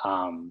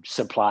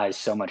supplies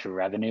so much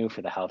revenue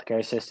for the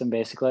healthcare system,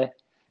 basically,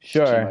 just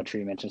sure. chemo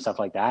treatments and stuff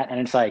like that. And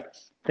it's like,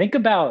 think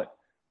about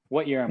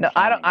what you're No,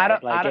 I don't, implying,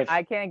 right? Like if,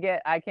 I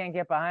can't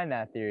get behind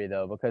that theory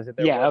though, because if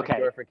there yeah, was a okay.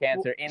 cure for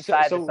cancer Well, so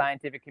inside the so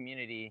scientific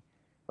community,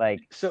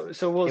 like so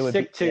we'll it would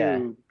be, stick yeah,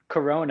 to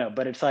Corona,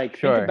 but it's like think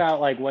sure. about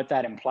like what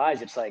that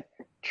implies. It's like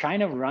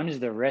China runs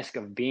the risk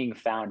of being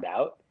found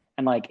out,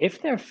 and like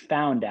if they're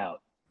found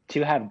out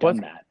to have What's,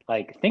 done that,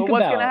 like but think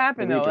what's gonna about the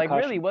happen though? Like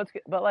really,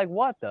 repercussions. but like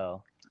what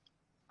though?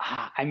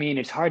 I mean,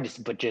 it's hard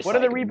to, but just What are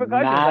the like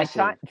repercussions?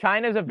 Like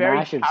China's a very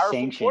massive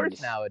powerful force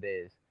sanctions.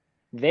 nowadays,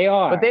 They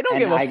but they are, don't and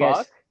give a I fuck.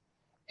 guess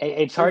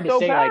it's They're hard to so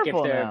say like if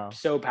powerful they're now.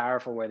 so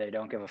powerful where they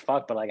don't give a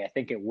fuck, but like I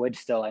think it would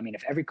still. I mean,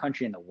 if every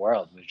country in the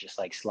world was just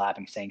like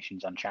slapping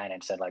sanctions on China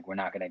and said like we're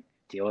not going to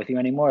deal with you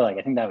anymore, like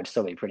I think that would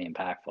still be pretty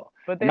impactful.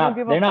 But They're they don't not.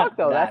 give a They're fuck not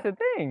though. That's that. the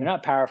They're thing.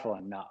 not powerful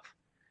enough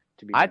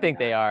to be I doing think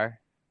they that. are.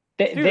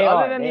 They Dude, they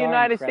other are. than the They are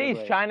United States,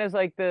 incredibly. China's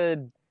like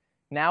the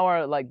now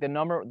are like the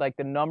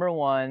number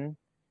one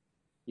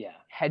Yeah.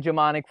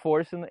 hegemonic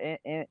force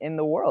in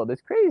the world.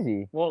 It's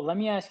crazy. Well, let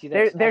me ask you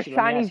this. There's Actually,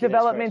 let me Chinese ask you this first.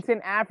 developments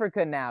in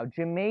Africa now,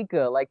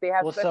 Jamaica. Like they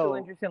have Well, special so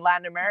interests in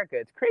Latin America.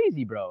 It's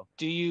crazy, bro.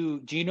 do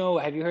you know?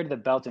 Have you heard of the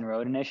Belt and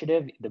Road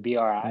Initiative, the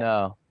BRI?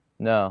 No,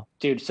 no.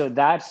 Dude, so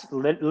that's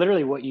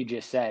literally what you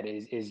just said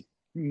is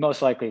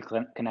most likely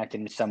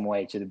connected in some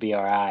way to the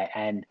BRI.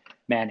 And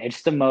man,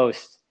 it's the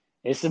most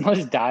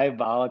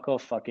diabolical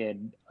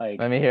fucking Let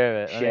like me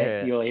hear it. Let me shit hear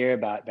it. you'll hear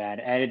about, man.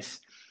 And it's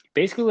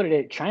basically what it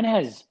is. China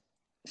has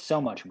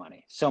so much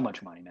money,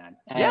 man.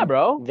 Yeah, And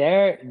bro.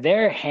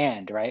 their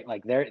hand, right?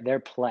 Like their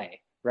play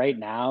right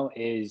now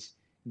is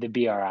the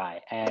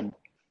BRI. And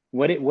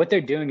what they're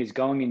doing is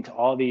going into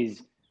all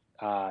these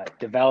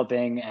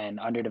developing and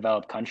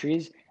underdeveloped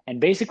countries and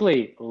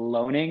basically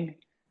loaning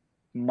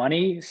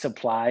money,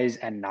 supplies,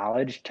 and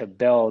knowledge to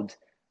build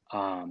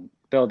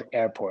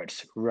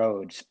airports,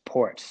 roads,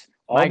 ports,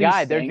 all My these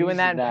guy, they're doing things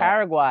that in that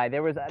Paraguay.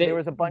 There was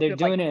a bunch they're of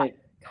like doing it.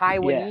 Yeah,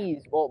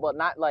 Taiwanese. Well,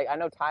 not like I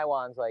know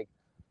Taiwan's like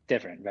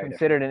different, very different.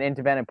 considered an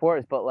independent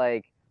port, but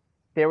like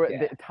there were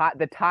Yeah,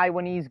 the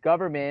Taiwanese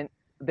government.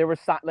 There were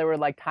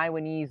like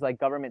Taiwanese like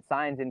government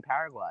signs in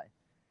Paraguay.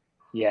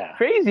 yeah, yeah,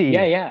 Crazy.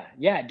 yeah,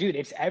 yeah, dude,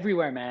 it's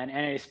everywhere, man,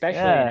 and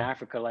especially in Yeah.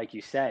 Africa, like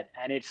you said.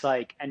 And it's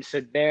like, and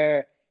so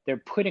they're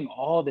putting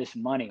all this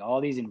money,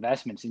 all these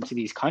investments into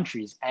these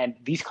countries, and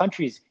these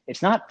countries,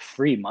 it's not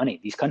free money.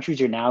 These countries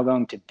are now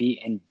going to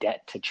be in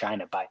debt to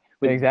China by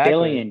with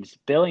Exactly.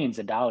 billions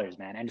of dollars,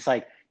 man. And it's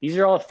like these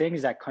are all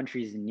things that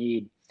countries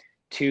need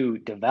to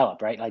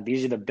develop, right? Like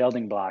these are the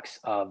building blocks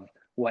of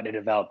what a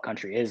developed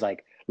country is.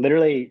 Like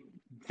literally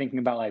thinking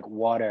about like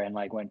water and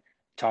like when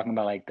talking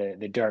about like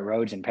the dirt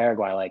roads in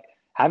Paraguay, like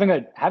having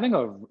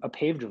a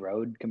paved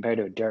road compared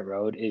to a dirt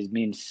road is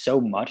means so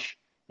much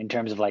in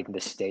terms of like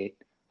the state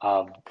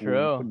of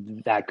True.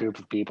 that group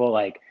of people.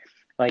 Like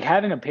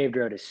having a paved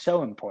road is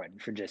so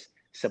important for just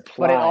But it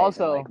supplies and like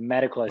also,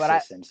 medical but I,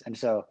 assistance. And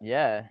so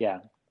yeah. yeah,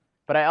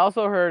 But I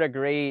also heard a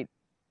great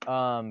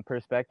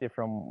perspective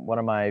from one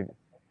of my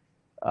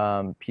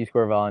Peace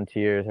Corps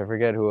volunteers. I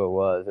forget who it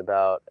was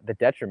about the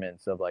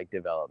detriments of like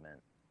development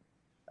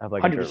of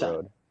like a dirt 100%.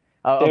 road,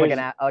 of like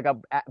There's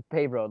a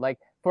paved road. Like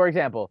for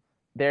example,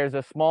 there's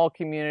a small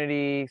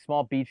community,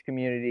 small beach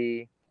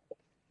community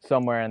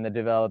somewhere in the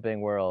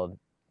developing world.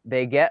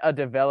 They get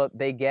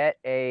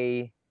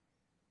a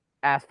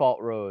asphalt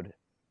road.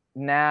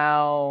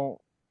 Now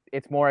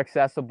it's more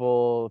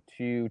accessible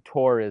to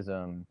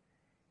tourism,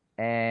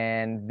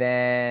 and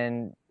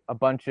then a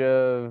bunch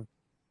of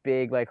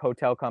big like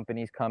hotel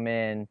companies come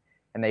in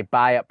and they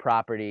buy up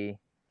property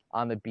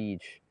on the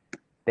beach.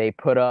 They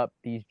put up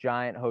these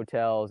giant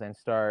hotels and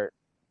start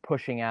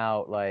pushing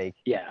out like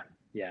yeah,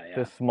 yeah, yeah.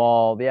 the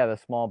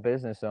small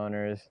business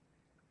owners.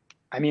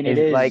 I mean, it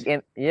Is like is.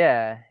 in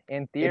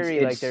It's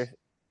theory like it's there's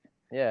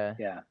yeah.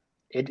 yeah.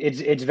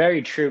 It's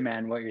very true,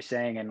 man. What you're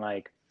saying, and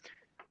like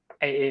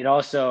it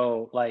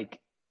also like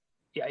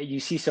yeah, you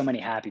see so many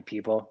happy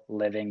people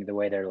living the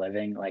way they're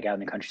living, like out in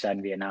the countryside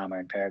in Vietnam or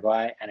in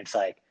Paraguay, and it's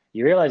like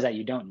you realize that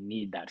you don't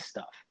need that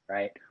stuff,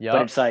 right? But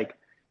Yup. it's like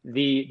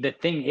the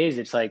thing is,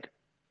 it's like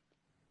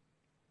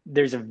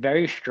there's a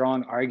very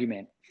strong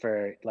argument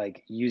for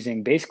like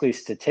using basically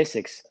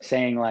statistics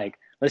saying like,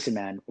 listen,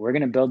 man, we're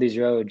going to build these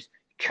roads.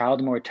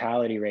 Child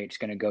mortality rate's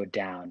going to go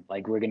down.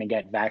 Like we're going to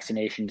get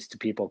vaccinations to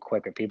people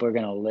quicker. People are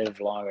going to live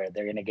longer.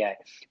 They're going to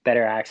get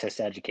better access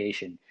to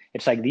education.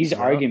 It's like these Yep.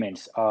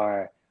 arguments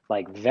are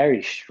like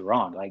very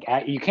strong. Like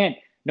you can't,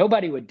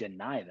 nobody would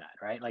deny that,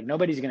 right? Like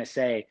nobody's going to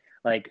say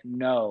like,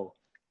 no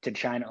to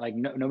China. Like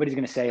nobody's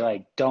going to say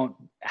like, don't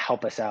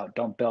help us out.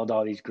 Don't build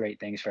all these great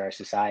things for our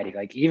society.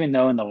 Like even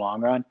though in the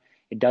long run,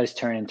 it does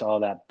turn into all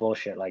that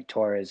bullshit like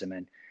tourism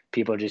and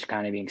people just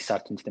kind of being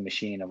sucked into the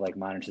machine of like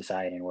modern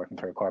society and working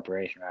for a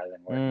corporation rather than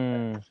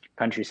working for the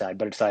countryside.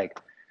 But it's like,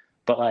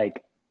 but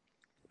like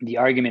the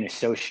argument is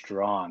so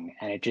strong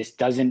and it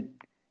just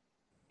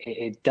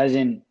it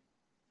doesn't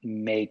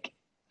make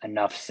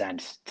enough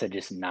sense to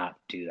just not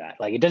do that.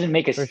 Like it doesn't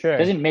make For sure.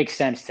 doesn't make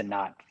sense to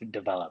not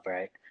develop,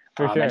 right?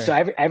 For sure. And so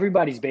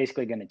everybody's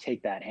basically going to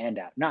take that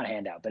handout, not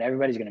handout, but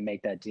everybody's going to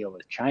make that deal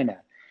with China.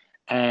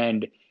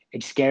 And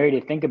it's scary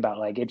to think about.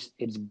 Like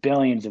it's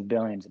billions of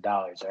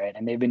dollars, right?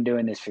 And they've been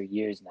doing this for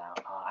years now.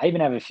 I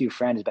even have a few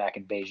friends back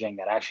in Beijing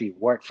that actually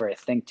work for a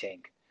think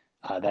tank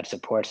that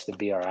supports the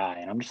BRI,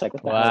 and I'm just like,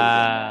 what the hell are you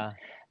doing, man?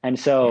 And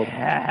so,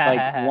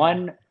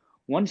 like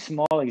one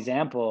small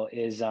example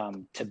is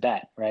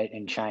Tibet, right,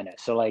 in China.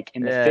 So like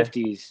in the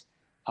 50s,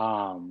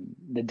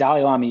 the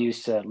Dalai Lama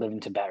used to live in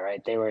Tibet,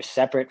 right? They were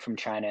separate from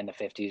China in the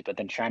 50s, but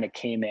then China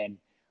came in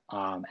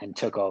and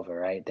took over,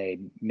 right? They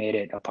made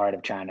it a part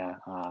of China.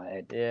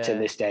 To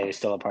this day, is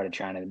still a part of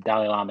China. The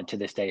Dalai Lama to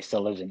this day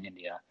still lives in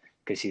India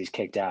because he was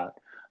kicked out.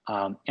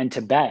 And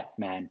Tibet,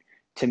 man,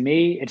 to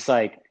me, it's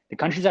like the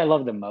countries I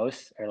love the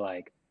most are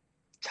like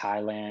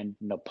Thailand,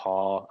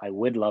 Nepal. I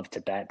would love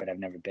Tibet, but I've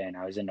never been.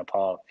 I was in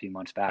Nepal a few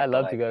months back. I'd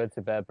love like, to go to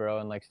Tibet, bro,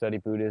 and like study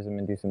Buddhism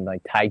and do some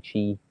like Tai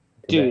Chi.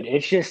 Dude,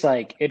 it's just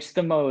like it's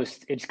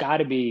got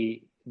to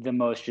be the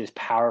most just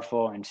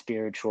powerful and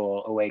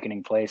spiritual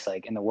awakening place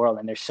like in the world,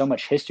 and there's so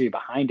much history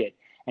behind it.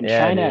 And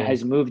China dude.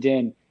 has moved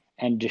in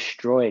and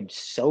destroyed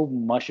so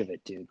much of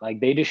it, dude. Like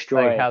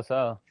Like how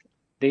so?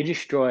 They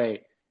destroy.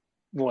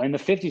 Well, in the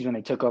 50s when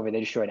they took over, they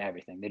destroyed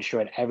everything. They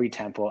destroyed every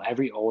temple,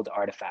 every old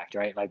artifact,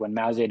 right? Like when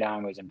Mao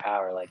Zedong was in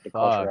power, like the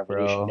Cultural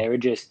Revolution, bro.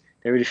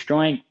 they were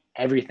destroying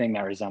everything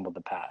that resembled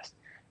the past.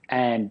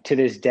 And to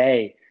this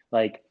day,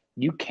 like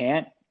you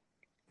can't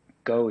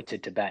go to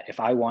Tibet. If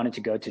I wanted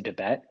to go to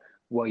Tibet,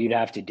 what you'd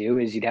have to do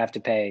is you'd have to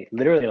pay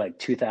literally like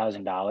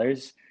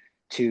 $2,000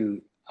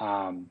 to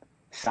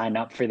sign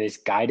up for this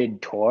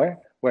guided tour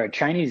where a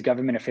Chinese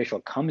government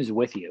official comes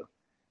with you,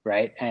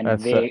 right? And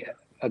they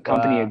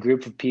accompany a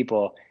group of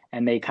people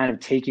and they kind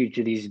of take you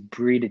to these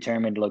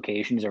predetermined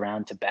locations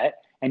around Tibet,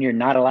 and you're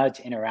not allowed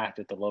to interact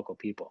with the local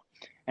people.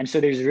 And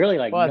so there's really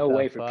like no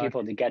way for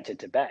people to get to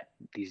Tibet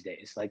these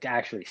days, like to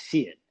actually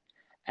see it.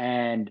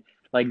 And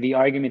like the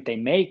argument they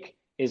make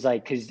is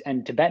like,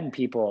 and Tibetan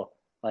people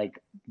like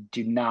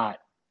do not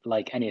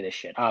like any of this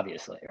shit,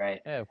 obviously, right?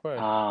 Yeah, of course.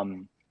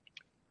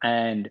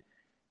 And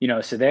you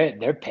know, so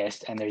they're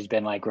pissed, and there's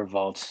been like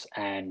revolts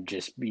and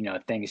just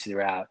things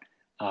throughout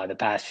the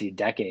past few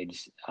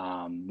decades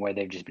where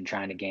they've just been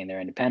trying to gain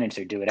their independence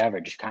or do whatever,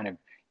 just kind of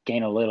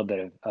gain a little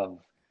bit of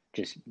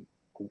just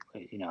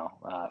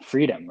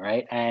freedom,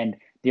 right? And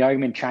the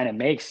argument China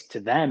makes to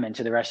them and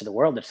to the rest of the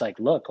world, it's like,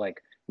 look,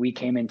 like we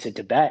came into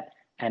Tibet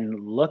and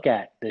look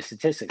at the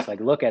statistics, like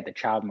look at the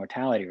child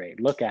mortality rate,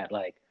 look at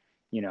like,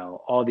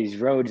 all these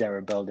roads that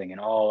we're building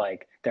and all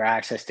like their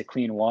access to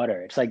clean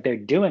water. It's like they're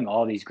doing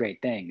all these great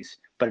things,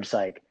 but it's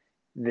like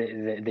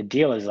the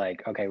deal is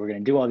like, okay, we're going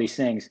to do all these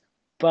things,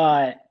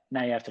 but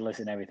now you have to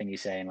listen to everything you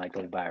say and like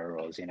live by our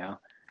rules,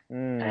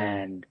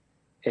 and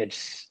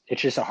it's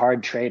just a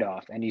hard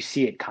trade-off, and you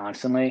see it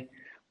constantly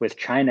with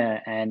China.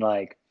 And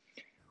like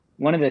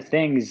one of the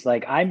things,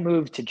 like I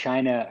moved to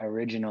China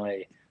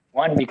originally,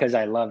 one, because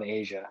I love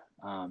Asia.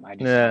 I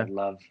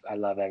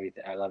love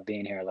everything. I love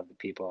being here. I love the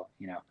people,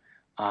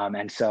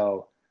 and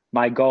so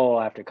my goal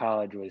after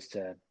college was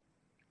to,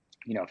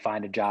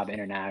 find a job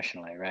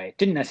internationally, right?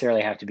 Didn't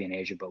necessarily have to be in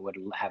Asia, but would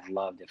have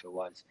loved if it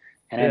was.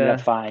 And I ended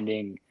up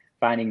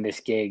finding this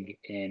gig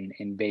in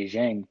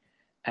Beijing,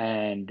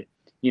 and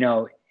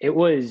it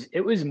was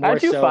more.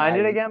 How'd you find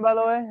it again, by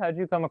the way? How'd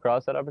you come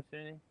across that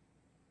opportunity?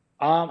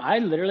 I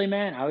literally,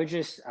 man, I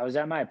was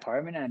at my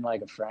apartment, and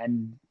like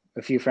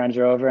a few friends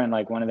were over, and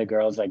like one of the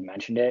girls like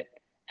mentioned it,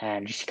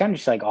 and she kind of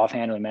just like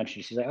offhandedly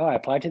mentioned it. She's like, "Oh, I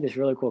applied to this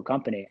really cool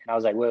company," and I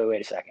was like,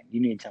 "Wait a second,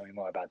 you need to tell me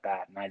more about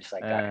that." And I just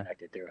like got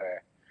connected through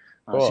her.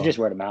 Cool. So just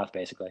word of mouth,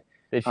 basically.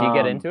 Did she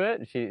get into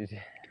it? She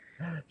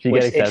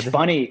get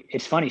accepted?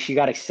 It's funny. She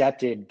got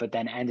accepted, but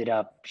then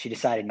she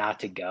decided not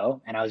to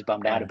go, and I was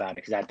bummed out about it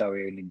because I thought we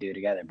were going to do it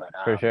together. But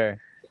for sure.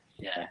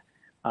 Yeah.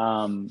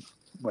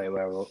 Wait,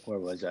 where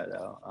was I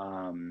though?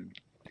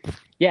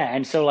 Yeah,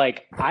 and so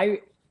like I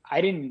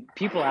didn't.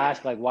 People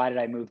ask like, why did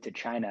I move to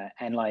China?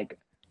 And like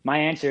my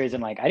answer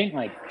isn't like I didn't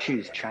like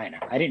choose China.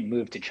 I didn't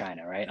move to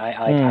China, right?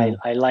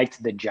 I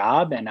liked the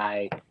job, and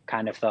I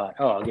kind of thought,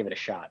 oh, I'll give it a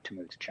shot to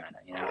move to China,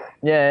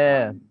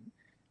 Yeah.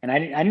 and I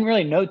didn't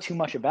really know too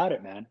much about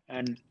it, man.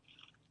 And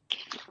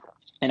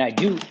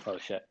oh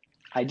shit,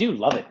 I do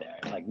love it there,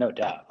 like no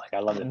doubt. Like I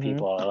love the Mm-hmm.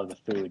 people, I love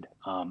the food,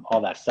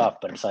 all that stuff.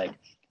 But it's like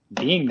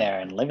being there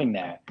and living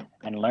there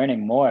and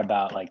learning more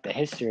about like the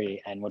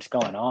history and what's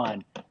going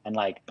on, and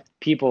like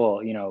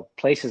people,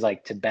 places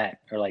like Tibet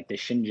or like the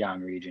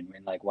Xinjiang region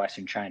in like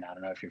Western China. I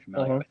don't know if you're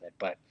familiar with it,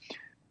 but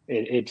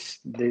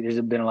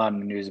there's been a lot in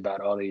the news about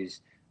all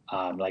these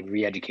like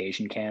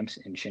re-education camps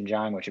in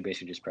Xinjiang, which are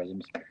basically just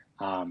prisons.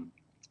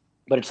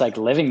 But it's like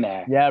living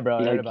there. Yeah, bro,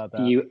 I heard about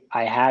that.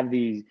 I have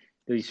these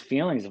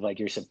feelings of like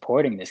you're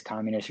supporting this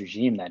communist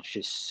regime that's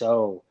just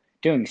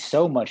doing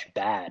so much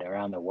bad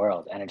around the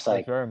world, and it's For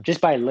like sure.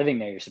 just by living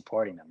there, you're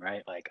supporting them,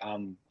 right? Like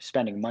I'm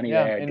spending money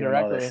there, doing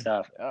all this indirectly.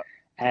 stuff, Yep.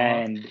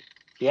 and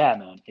yeah,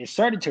 man, it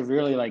started to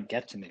really like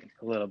get to me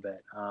a little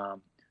bit.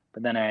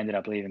 But then I ended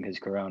up leaving because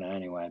Corona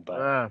anyway.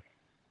 But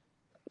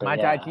My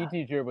yeah. Tai Chi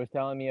teacher was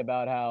telling me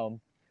about how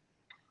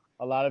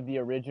a lot of the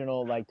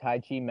original like Tai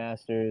Chi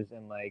masters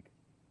and like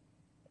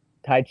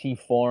Tai Chi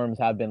forms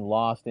have been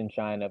lost in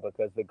China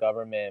because the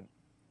government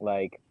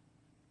like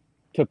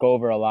took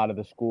over a lot of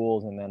the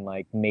schools and then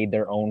like made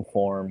their own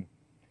form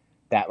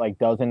that like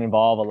doesn't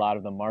involve a lot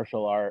of the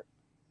martial art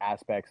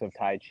aspects of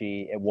Tai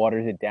Chi. It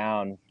waters it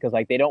down because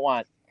like they don't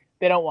want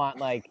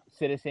like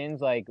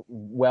citizens like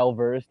well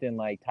versed in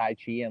like Tai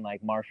Chi and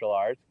like martial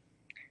arts.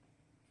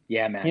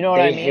 Yeah, man. You know what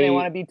I mean? They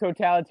want to be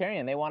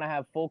totalitarian. They want to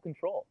have full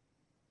control.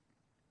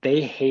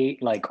 They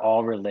hate like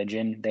all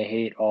religion. They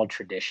hate all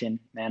tradition,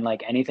 man.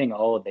 Like anything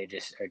old, they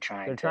just are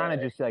They're trying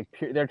to just like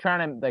they're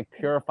trying to like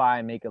purify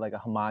and make it like a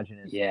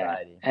homogenous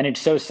society. And it's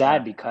so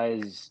sad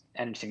because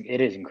it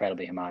is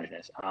incredibly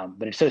homogenous.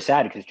 But it's so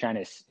sad because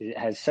China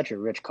has such a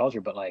rich culture,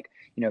 but like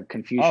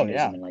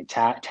Confucianism and like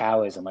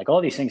Taoism, like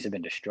all these things have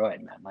been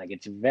destroyed, man. Like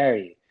it's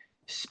very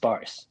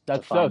sparse.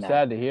 That's so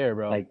sad to hear,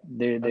 bro. Like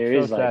there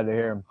is like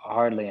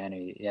hardly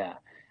any, yeah.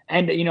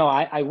 And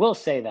I will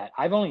say that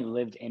I've only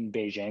lived in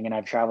Beijing and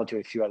I've traveled to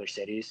a few other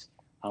cities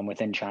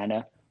within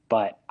China,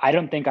 but I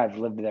don't think I've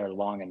lived there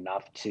long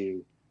enough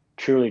to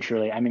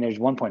truly. I mean, there's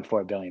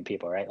 1.4 billion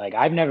people, right? Like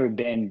I've never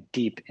been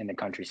deep in the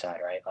countryside,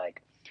 right?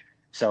 Like,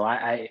 so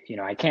I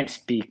can't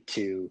speak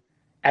to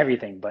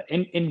everything, but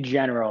in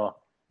general,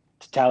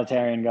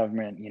 totalitarian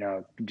government,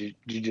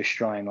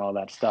 destroying all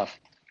that stuff.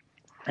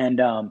 And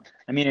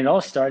I mean, it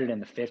all started in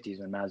the 50s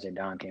when Mao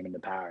Zedong came into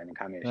power and the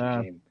communist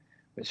regime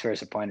was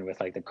first appointed with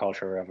like the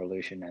Cultural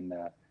Revolution and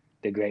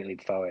the Great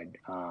Leap Forward.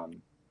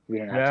 We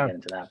don't have to get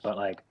into that, but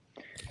like,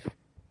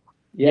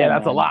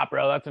 that's a lot,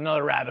 bro. That's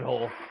another rabbit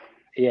hole.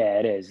 Yeah,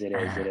 it is. It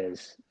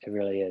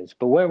really is.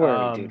 But where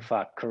were we, dude?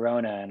 Fuck,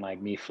 Corona and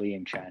like me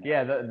fleeing China.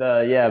 Yeah,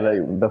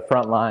 the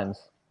front lines.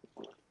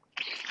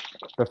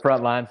 The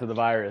front lines of the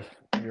virus.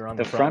 You're on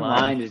the front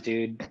lines,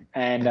 dude.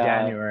 And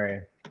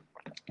January.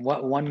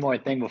 One more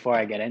thing before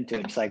I get into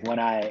it. It's like when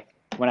I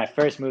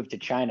first moved to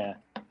China,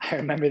 I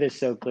remember this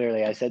so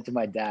clearly. I said to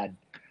my dad,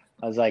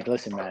 I was like,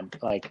 listen, man,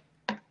 like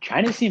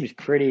China seems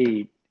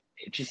pretty,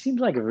 it just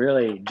seems like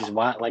really just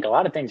wild. Like a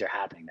lot of things are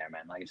happening there,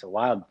 man. Like it's a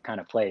wild kind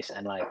of place.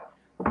 And like,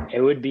 it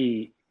would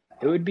be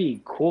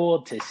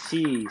cool to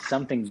see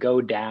something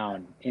go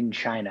down in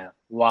China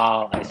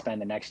while I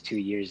spend the next 2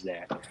 years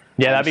there.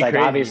 Yeah, that'd be like,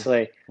 crazy.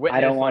 Obviously,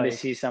 I don't want to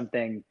see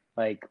something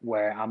like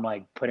where I'm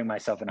like putting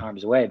myself in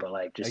harm's way, but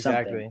like just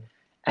something.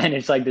 And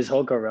it's like this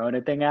whole Corona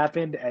thing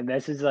happened, and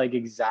this is like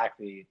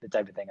exactly the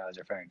type of thing I was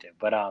referring to.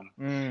 But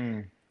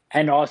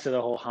and also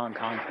the whole Hong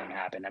Kong thing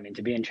happened. I mean,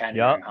 to be in China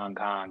during Hong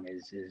Kong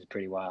is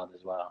pretty wild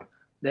as well.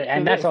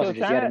 And that's also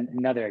just yet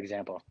another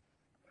example.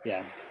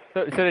 Yeah.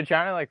 So did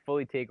China like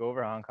fully take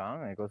over Hong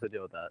Kong? Like, what's the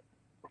deal with that?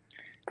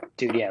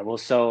 Dude, yeah. Well,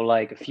 so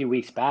like a few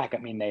weeks back, I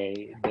mean,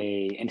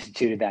 they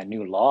instituted that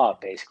new law,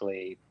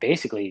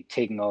 basically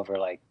taking over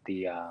like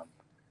the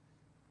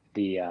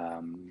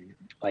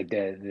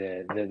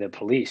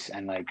police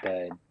and like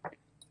the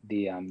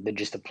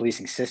just the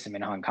policing system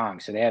in Hong Kong.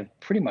 So they have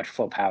pretty much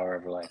full power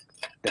over like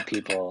the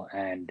people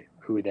and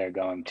who they're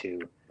going to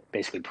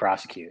basically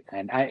prosecute.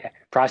 And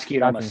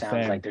prosecute almost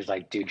sounds like there's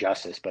like due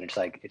justice, but it's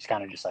like it's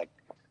kind of just like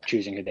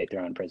choosing who they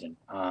throw in prison.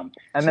 And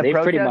so they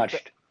pretty much,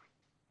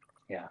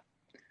 yeah.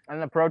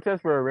 And the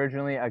protests were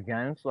originally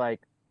against like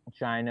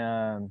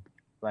China,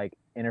 like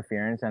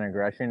interference and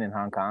aggression in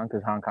Hong Kong,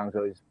 because Hong Kong's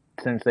always,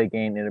 since they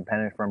gained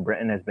independence from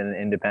Britain, has been an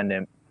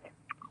independent,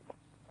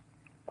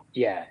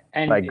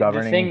 and like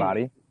governing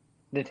body.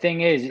 The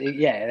thing is,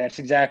 that's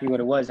exactly what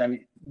it was. I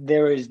mean,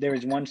 there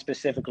was one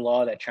specific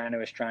law that China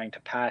was trying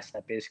to pass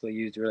that basically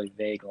used really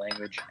vague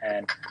language,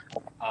 and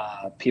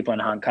people in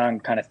Hong Kong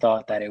kind of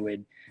thought that it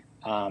would.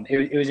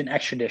 It was an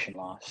extradition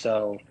law,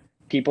 so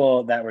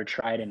people that were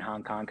tried in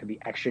Hong Kong could be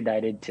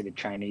extradited to the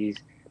Chinese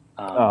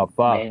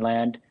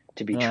mainland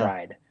to be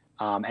tried.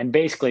 And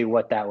basically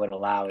what that would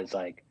allow is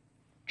like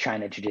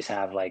China to just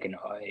have like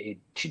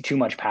too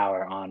much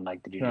power on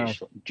like the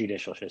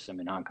judicial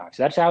system in Hong Kong.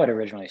 So that's how it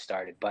originally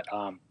started. But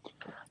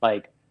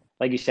like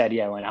you said,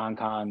 when Hong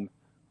Kong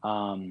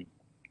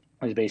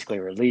was basically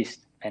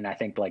released, and I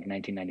think like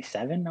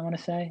 1997, I want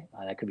to say,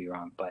 that could be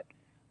wrong, but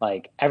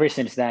like ever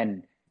since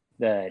then,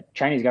 the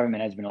Chinese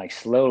government has been like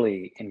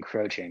slowly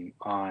encroaching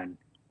on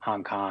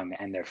Hong Kong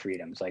and their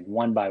freedoms, like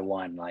one by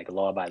one, like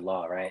law by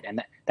law, right?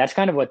 And that's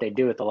kind of what they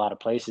do with a lot of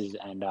places.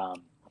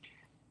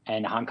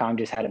 And Hong Kong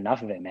just had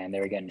enough of it, man. They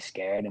were getting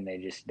scared, and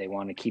they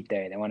want to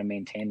they want to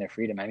maintain their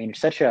freedom. I mean, it's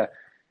such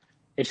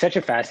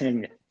a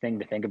fascinating thing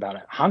to think about.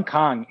 Hong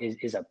Kong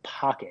is a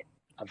pocket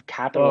of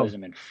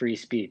capitalism and free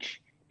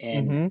speech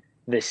in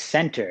the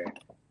center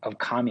of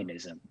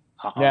communism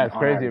it's on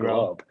crazy, our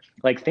globe. bro.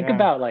 Like, think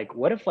about like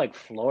what if like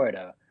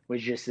Florida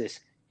was just this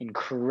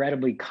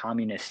incredibly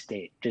communist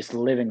state, just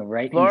living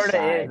right Florida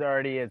inside. is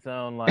already its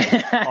own like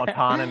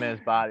autonomous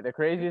body. The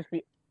craziest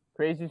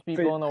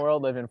people in the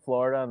world live in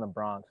Florida and the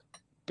Bronx.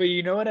 But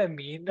you know what I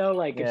mean, though?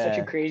 Like, it's such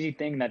a crazy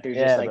thing that there's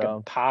just like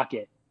a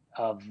pocket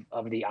of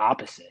the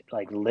opposite,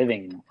 like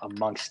living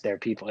amongst their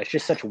people. It's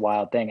just such a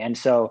wild thing. And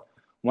so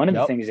one of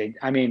the things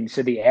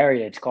so the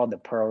area, it's called the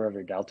Pearl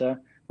River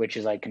Delta, which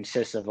is like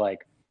consists of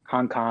like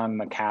Hong Kong,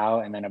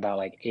 Macau, and then about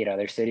like 8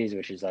 other cities,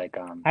 which is like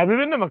Have you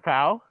been to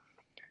Macau?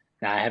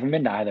 No, I haven't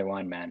been to either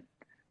one, man.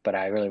 But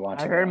I really want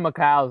to. I heard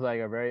Macau is like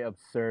a very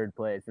absurd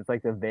place. It's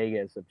like the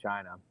Vegas of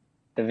China.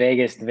 The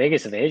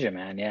Vegas of Asia,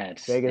 man. Yeah,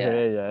 it's Vegas of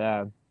Asia,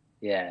 yeah.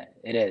 Yeah,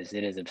 it is.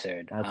 It is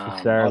absurd. That's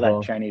hysterical. All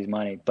that Chinese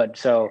money. But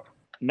so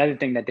another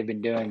thing that they've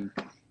been doing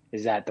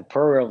is that the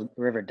Pearl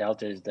River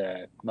Delta is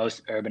the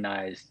most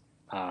urbanized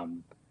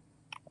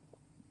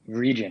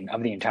region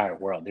of the entire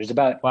world. There's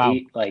about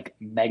 8 like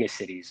mega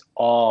cities,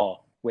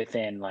 all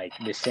within like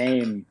the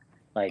same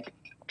like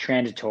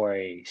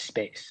transitory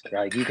space.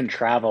 Like you can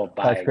travel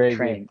by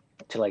train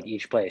to like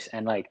each place.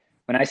 And like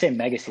when I say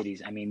mega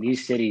cities, I mean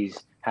these cities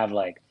have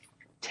like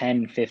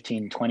 10,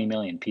 15, 20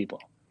 million people.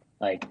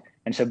 Like,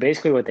 and so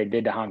basically what they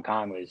did to Hong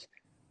Kong was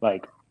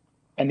like,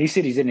 and these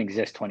cities didn't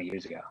exist 20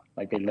 years ago.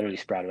 Like they literally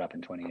sprouted up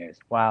in 20 years.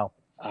 Wow.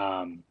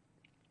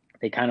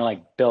 They kind of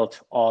like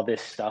built all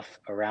this stuff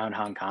around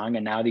Hong Kong,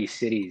 and now these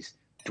cities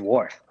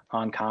dwarf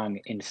Hong Kong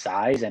in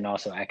size and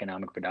also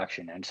economic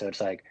production. And so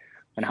it's like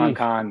when Hong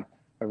Kong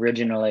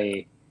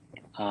originally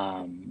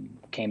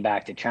came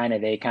back to China,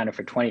 they accounted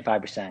for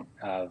 25%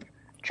 of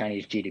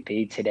Chinese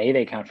GDP. Today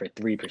they account for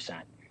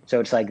 3%. So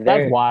it's like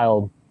that's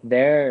wild.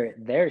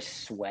 Their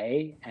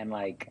sway and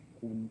like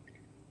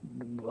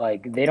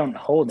they don't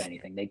hold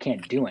anything. They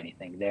can't do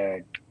anything.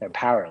 They're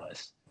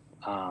powerless.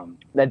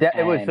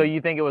 It was so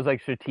you think it was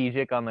like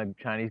strategic on the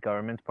Chinese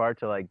government's part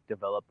to like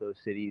develop those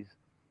cities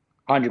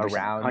 100%,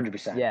 around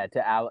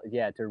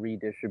 100%. To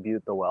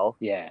redistribute the wealth.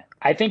 Yeah,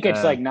 I think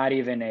it's like not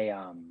even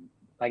a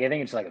like I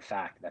think it's like a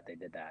fact that they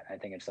did that. I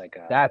think it's like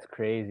that's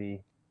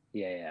crazy.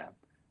 Yeah.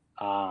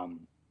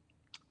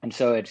 And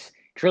so it's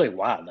really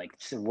wild. Like,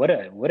 so what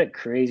a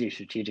crazy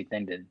strategic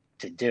thing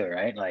to do,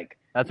 right? Like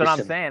that's what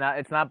I'm saying.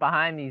 It's not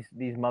behind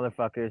these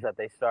motherfuckers that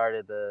they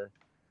started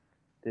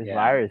this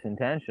virus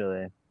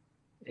intentionally.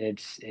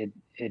 It's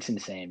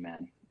insane,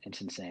 man.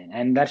 It's insane,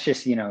 and that's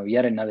just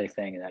yet another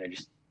thing that I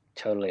just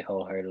totally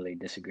wholeheartedly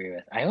disagree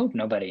with. I hope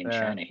nobody in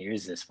China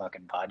hears this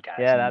fucking podcast.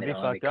 Yeah, that'd be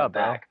fucked up,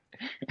 bro.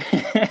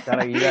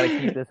 You gotta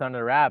keep this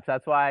under wraps.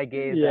 That's why I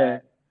gave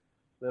that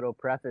little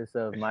preface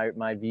of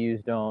my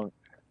views don't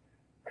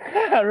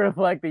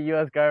reflect the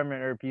U.S.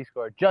 government or Peace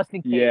Corps, just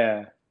in case.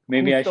 Yeah,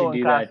 maybe I should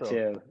do that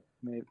too.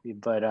 Maybe,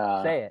 but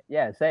say it.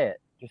 Yeah, say it.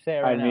 Just say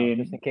it right now,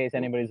 just in case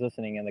anybody's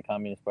listening in the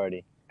Communist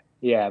Party.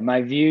 Yeah,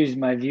 my views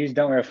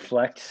don't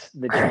reflect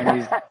the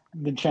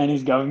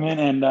Chinese government,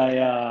 and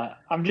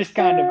I'm just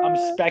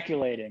I'm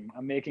speculating.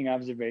 I'm making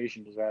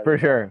observations. For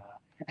sure.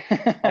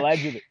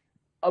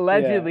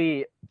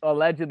 Allegedly,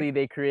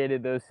 they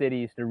created those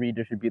cities to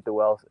redistribute the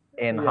wealth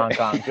in Hong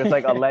Kong. Just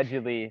like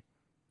allegedly,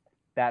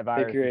 that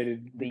virus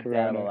leaked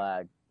out of the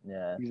lab.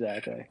 Yeah.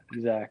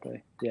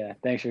 Exactly. Yeah.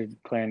 Thanks for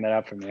clearing that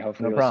up for me.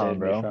 Hopefully, no problem,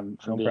 bro. From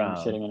being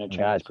sitting in a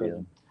Chinese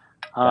prison.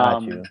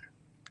 Got you.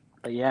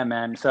 But yeah,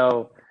 man.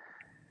 So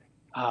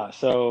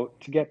to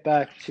get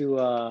back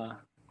to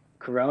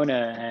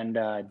Corona and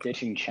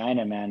ditching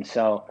China, man.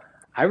 So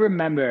I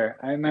remember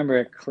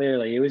it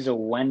clearly. It was a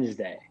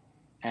Wednesday,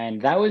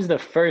 and that was the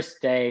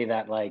first day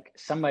that like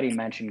somebody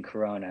mentioned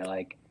Corona,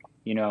 like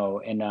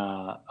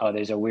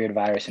there's a weird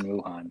virus in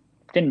Wuhan.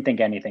 Didn't think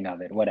anything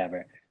of it.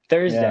 Whatever.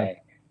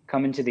 Thursday,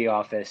 come into the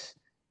office.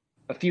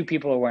 A few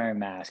people are wearing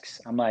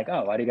masks. I'm like,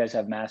 oh, why do you guys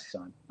have masks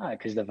on? Oh,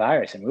 because the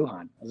virus in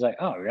Wuhan. I was like,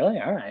 oh, really?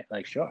 All right.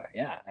 Like, sure.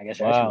 Yeah, I guess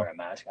I should wear a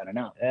mask. I don't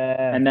know.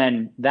 Yeah. And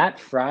then that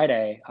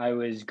Friday, I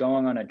was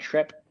going on a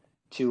trip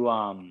to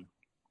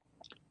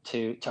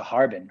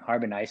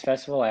Harbin Ice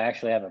Festival. I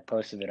actually have a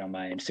post of it on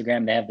my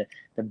Instagram. They have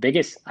the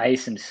biggest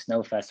ice and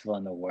snow festival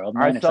in the world.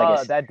 Man. I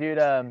saw that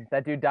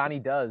dude Donnie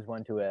Does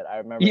went to it. I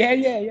remember.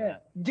 Yeah.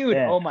 Dude,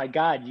 oh my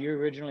God, you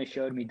originally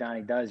showed me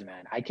Donnie Does,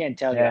 man. I can't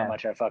tell you how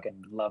much I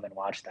fucking love and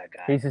watch that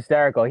guy. He's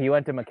hysterical. He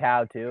went to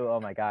Macau too. Oh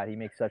my God, he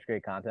makes such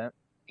great content.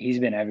 He's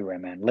been everywhere,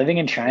 man. Living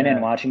in China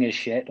and watching his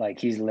shit, like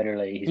he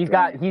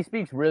he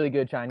speaks really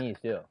good Chinese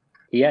too.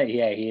 Yeah, he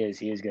is.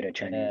 He is good at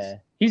Chinese.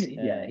 He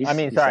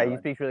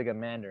speaks really good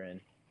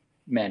Mandarin.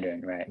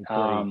 Mandarin, right?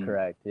 Pretty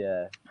correct,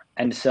 yeah.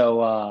 And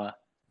so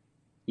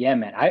Yeah,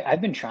 man.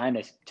 I've been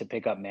trying to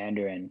pick up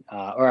Mandarin,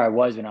 or I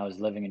was when I was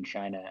living in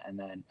China, and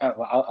then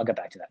well, I'll get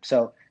back to that.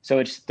 So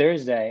it's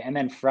Thursday, and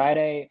then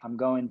Friday I'm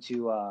going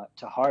to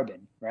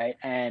Harbin, right?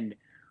 And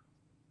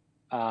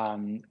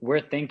we're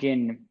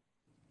thinking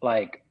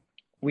like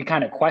we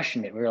kind of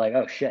questioned it. We were like,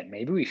 oh shit,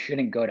 maybe we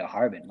shouldn't go to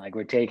Harbin. Like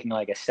we're taking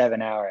like a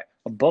 7 hour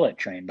a bullet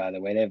train, by the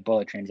way. They have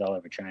bullet trains all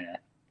over China,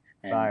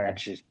 and that Fire.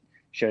 just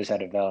shows how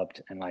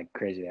developed and like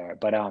crazy they are.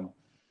 But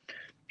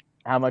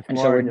How much and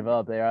so more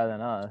developed they are than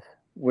us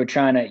we're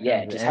trying to, in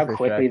yeah, terms of just how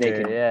quickly they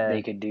infrastructure. could Yeah.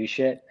 they could do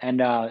shit.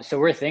 And so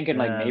we're thinking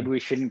like Yeah. maybe we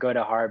shouldn't go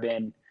to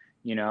Harbin,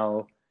 you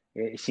know,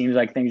 it seems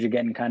like things are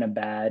getting kind of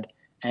bad.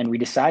 And we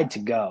decide to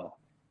go.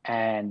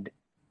 And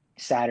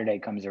Saturday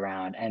comes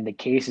around and the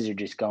cases are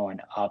just going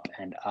up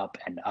and up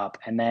and up.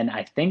 And then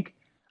I think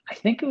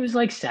it was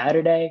like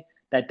Saturday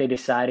that they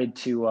decided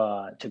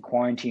to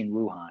quarantine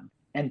Wuhan.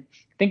 And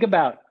think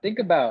about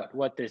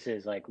what this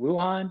is. Like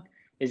Wuhan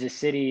is a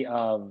city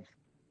of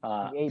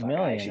Like 8 fuck, I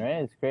million, actually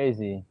right? It's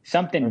crazy. Or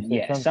something, so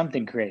yeah, some.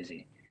 something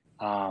crazy.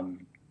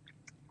 Um,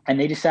 and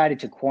they decided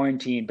to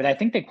quarantine, but I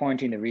think they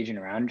quarantined the region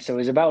around. So it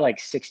was about like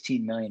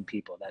 16 million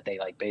people that they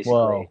like basically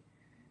Whoa.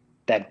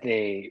 that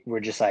they were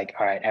just like,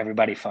 all right,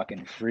 everybody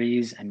fucking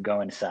freeze and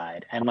go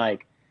inside. And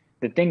like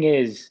the thing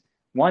is,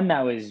 one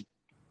that was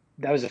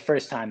the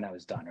first time that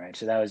was done, right?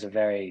 So that was a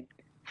very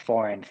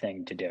foreign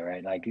thing to do,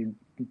 right? Like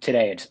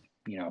today it's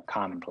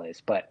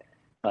commonplace, but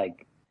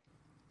like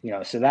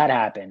so that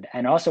happened.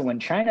 And also when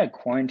China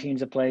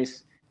quarantines a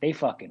place, they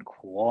fucking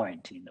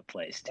quarantine the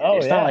place, dude. Oh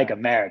It's not like yeah.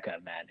 America,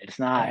 man. It's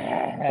not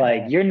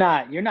like you're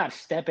not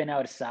stepping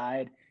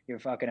outside your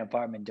fucking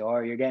apartment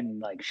door. You're getting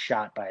like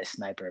shot by a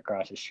sniper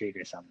across the street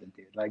or something,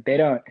 dude. Like they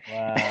don't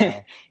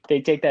Wow.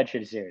 they take that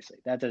shit seriously.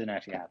 That doesn't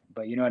actually happen.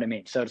 But you know what I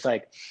mean? So it's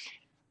like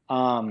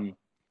um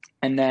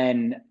and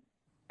then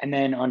and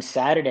then on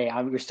Saturday,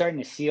 we were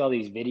starting to see all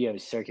these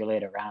videos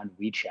circulate around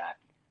WeChat,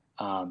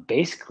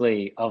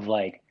 basically of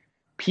like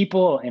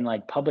people in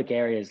like public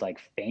areas like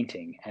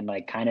fainting and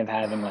like kind of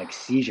having like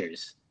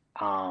seizures,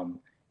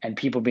 and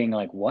people being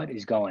like, "What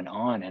is going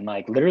on?" And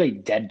like literally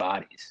dead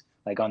bodies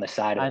like on the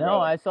side of I the know.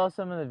 road. I saw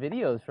some of the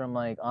videos from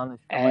like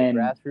And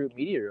grassroots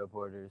media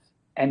reporters.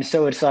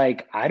 so it's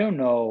like I don't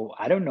know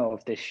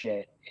if this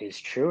shit is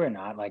true or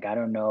not. Like I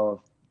don't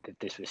know if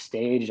this was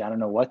staged. I don't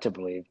know what to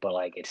believe, but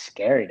like it's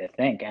scary to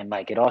think. And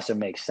like it also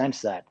makes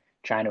sense that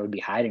China would be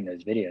hiding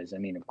those videos. I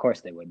mean, of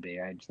course they would be,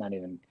 right? It's not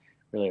even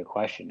really a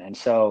question.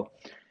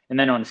 And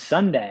then on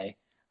Sunday,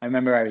 I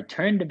remember I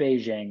returned to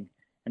Beijing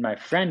and my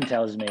friend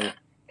tells me,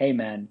 "Hey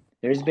man,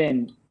 there's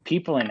been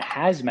people in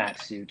hazmat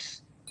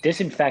suits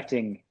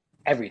disinfecting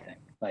everything,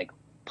 like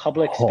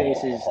public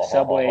spaces,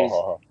 subways,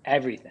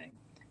 everything."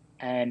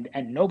 And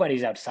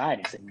nobody's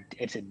outside.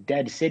 It's a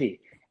dead city.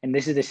 And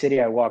this is the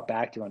city I walked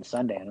back to on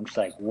Sunday, and I'm just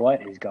like,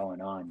 what is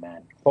going on,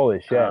 man? Holy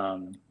shit.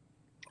 Um,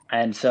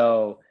 and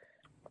so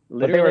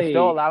But they were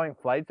still literally, allowing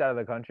flights out of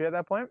the country at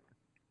that point?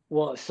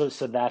 well, so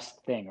that's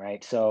the thing,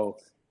 right? So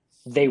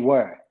they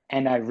were,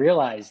 and I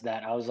realized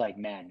that I was like,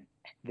 man,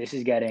 this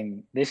has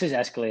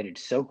escalated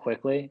so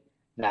quickly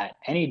that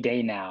any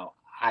day now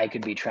I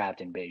could be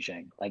trapped in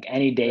Beijing. Like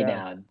any day Yeah.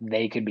 now,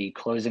 they could be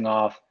closing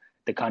off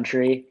the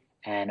country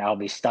and I'll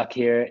be stuck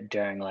here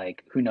during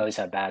like who knows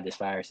how bad this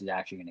virus is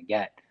actually going to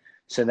get.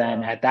 So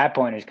then Yeah. at that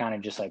point, it's kind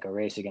of just like a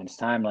race against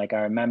time. Like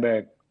I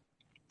remember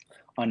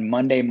on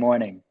Monday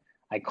morning,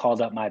 I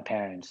called up my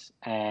parents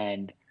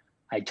and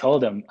I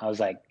told them, I was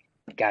like,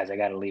 guys, I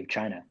got to leave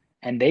China.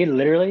 And they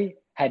literally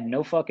had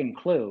no fucking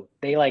clue.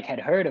 They like had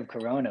heard of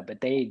Corona,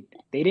 but they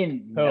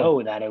didn't Who?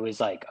 know that it was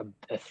like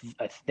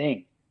a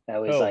thing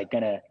that was Who? like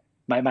gonna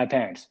my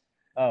parents,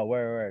 Oh,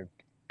 word.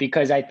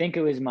 because I think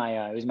it was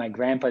my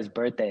grandpa's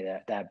birthday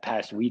that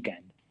past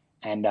weekend,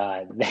 and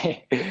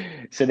they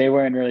so they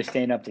weren't really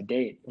staying up to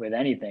date with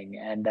anything,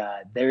 and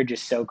they were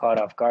just so caught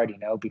off guard,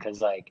 because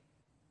like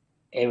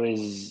it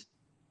was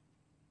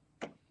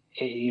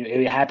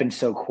it happened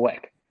so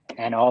quick,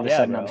 and all of a Yeah,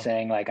 sudden I'm bro.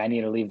 saying like I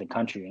need to leave the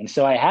country, and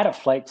so I had a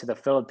flight to the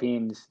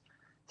Philippines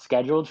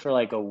scheduled for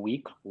like a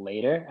week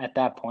later at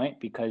that point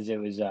because it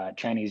was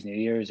Chinese New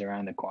Year's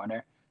around the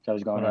corner. So I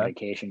was going on Okay.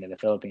 vacation to the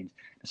Philippines.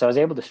 So I was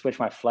able to switch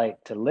my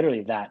flight to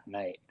literally that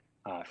night,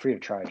 free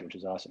of charge, which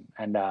was awesome.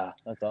 And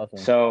That's awesome.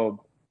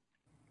 so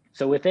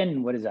so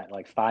within what is that,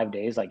 like 5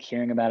 days, like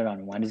hearing about it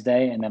on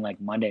Wednesday, and then like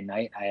Monday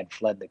night, I had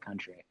fled the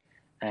country.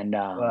 And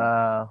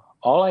Wow.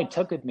 all I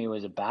took with me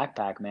was a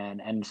backpack, man.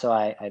 And so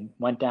I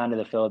went down to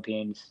the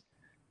Philippines,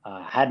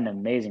 had an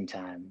amazing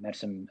time, met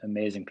some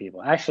amazing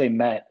people. I actually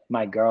met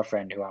my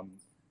girlfriend who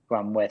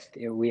I'm with.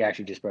 We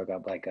actually just broke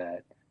up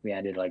we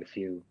ended like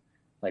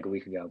a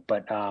week ago.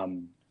 But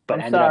I'm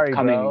ended up sorry,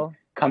 coming bro.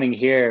 coming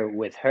here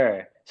with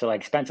her. So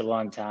like spent a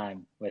long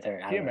time with her.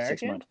 Is I she don't know,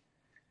 six American? months.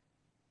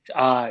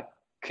 Uh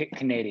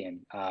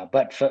Canadian,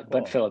 but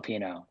Cool.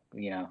 Filipino,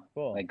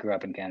 Cool. like grew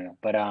up in Canada.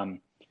 But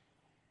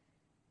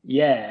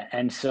yeah,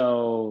 and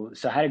so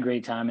I had a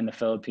great time in the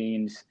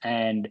Philippines,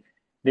 and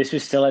this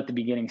was still at the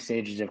beginning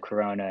stages of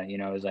Corona.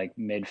 It was like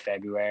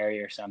mid-February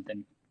or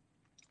something.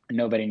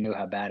 Nobody knew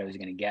how bad it was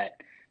going to get.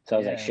 So I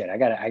was like, Yeah. shit, I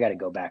gotta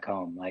go back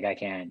home. Like I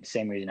can't.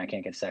 Same reason I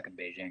can't get stuck in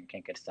Beijing,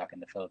 can't get stuck in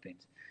the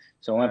Philippines.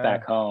 So I went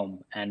back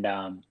home, and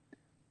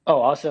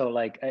oh, also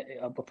like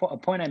a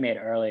point I made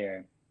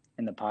earlier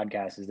in the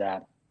podcast is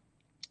that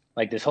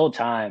like this whole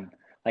time,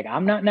 like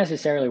I'm not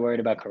necessarily worried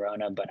about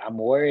Corona, but I'm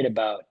worried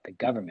about the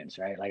governments,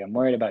 right? Like I'm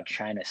worried about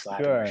China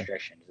slapping Sure.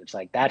 restrictions. It's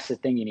like that's the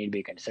thing you need to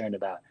be concerned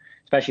about,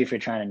 especially if you're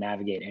trying to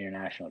navigate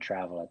international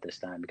travel at this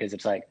time, because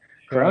it's like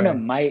Corona Sure.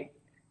 might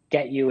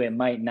get you, it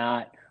might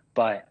not,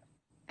 but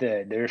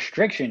the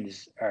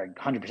restrictions are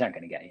 100%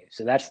 going to get you.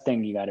 So that's the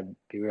thing you got to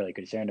be really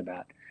concerned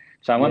about.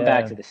 So I went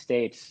back Yeah. to the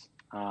States,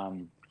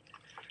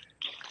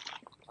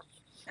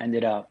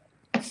 ended up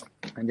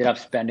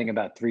spending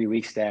about 3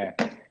 weeks there,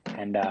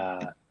 and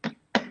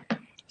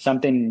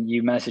something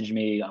you messaged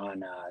me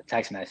on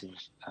text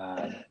message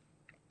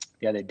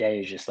the other day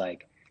is just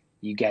like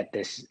you get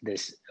this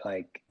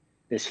like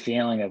this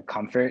feeling of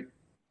comfort,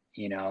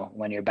 you know,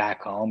 when you're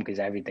back home because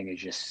everything is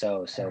just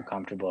so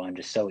comfortable and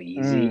just so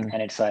easy,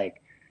 and it's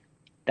like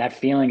that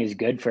feeling is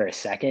good for a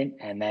second,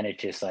 and then it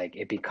just like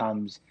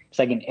it's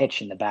like an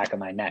itch in the back of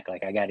my neck,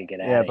 like I got to get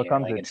Yeah, out it of here.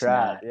 becomes Like a it's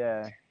trap. not,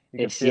 Yeah. You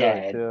can it's feel yeah,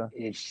 it too.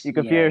 it's You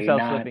can you feel know, you're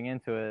yourself not, slipping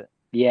into it.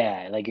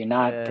 yeah, like you're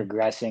not Yeah.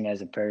 progressing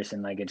as a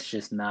person. Like it's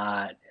just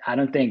not, I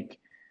don't think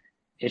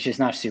it's just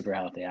not super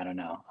healthy. I don't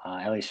know,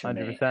 at least for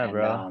me. 100%, And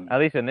bro. At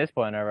least in this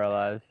point of our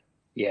lives.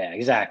 yeah,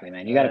 exactly,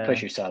 man. You got to push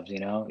Yeah. yourselves, you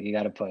know, you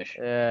got to push.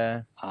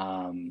 Yeah.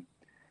 Um,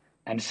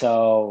 and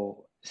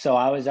so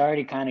I was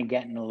already kind of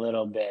getting a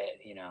little bit,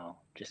 you know,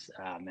 just,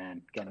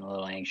 man, getting a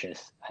little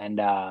anxious. And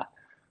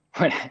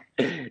when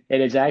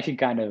it is actually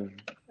kind of,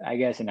 I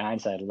guess in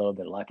hindsight, a little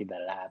bit lucky that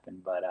it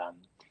happened. But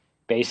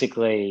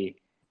basically,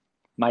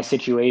 my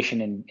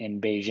situation in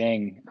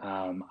Beijing,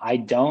 I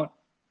don't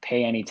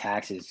pay any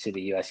taxes to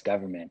the U.S.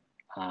 government,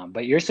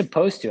 but you're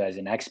supposed to as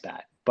an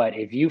expat. But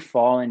if you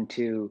fall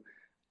into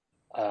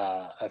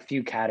a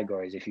few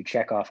categories, if you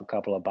check off a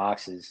couple of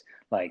boxes,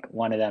 like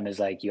one of them is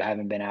like you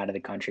haven't been out of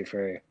the country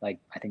for like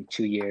I think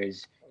 2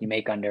 years, you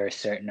make under a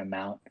certain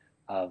amount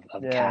of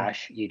Yeah.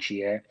 cash each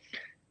year.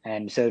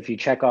 And so if you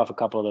check off a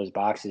couple of those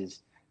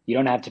boxes, you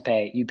don't have to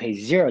pay, you pay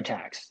zero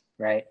tax,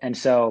 right? And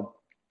so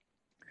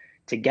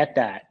to get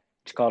that,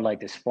 it's called like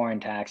this foreign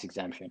tax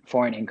exemption,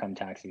 foreign income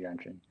tax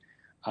exemption.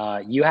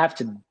 You have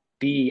to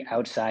be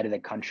outside of the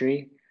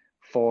country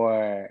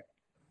for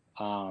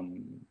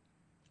um,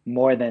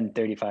 more than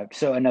 35.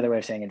 So another way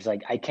of saying it is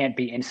like I can't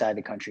be inside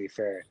the country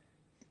for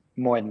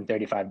more than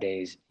 35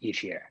 days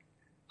each year,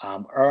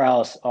 or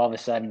else all of a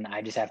sudden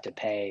I just have to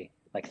pay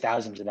like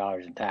thousands of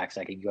dollars in tax.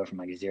 I could go from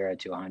like 0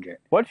 to 100.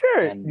 What's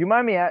your? And You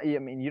mind me? I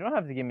mean, you don't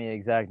have to give me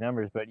exact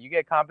numbers, but you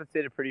get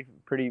compensated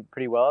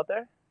pretty well out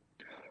there.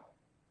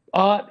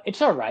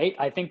 it's all right.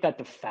 I think that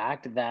the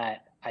fact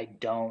that I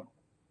don't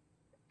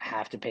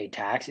have to pay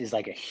tax is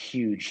like a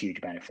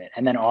huge benefit.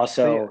 And then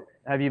So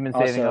have you been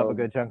saving up a also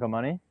good chunk of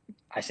money?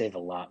 I save a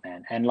lot,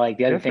 man. And like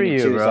the other Good for thing you,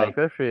 too is bro. like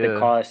Good for you.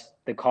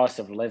 the cost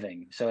of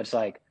living. So it's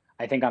like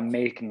I think I'm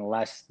making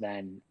less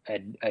than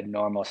a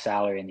normal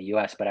salary in the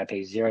US, but I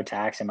pay zero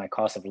tax and my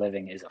cost of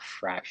living is a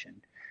fraction.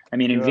 I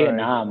mean, Sure.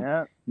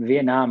 Yeah. In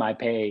Vietnam, I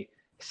pay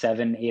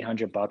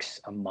 700-800 bucks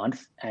a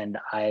month, and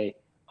I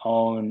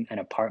own an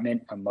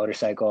apartment, a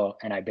motorcycle,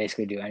 and I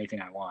basically do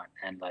anything I want.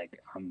 And like,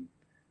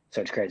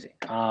 so it's crazy.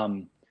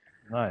 Nice,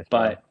 bro.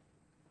 But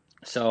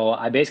so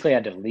I basically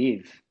had to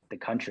leave the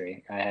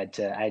country. I had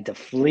to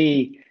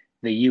flee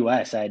the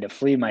US. I had to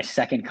flee my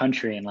second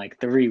country in like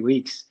 3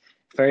 weeks.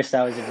 First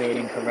I was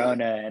evading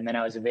Corona, and then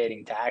I was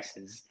evading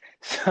taxes.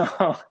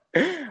 So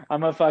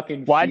I'm a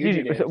fucking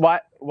fugitive.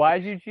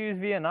 Why'd you choose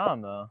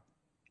Vietnam though?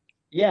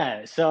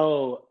 Yeah,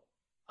 so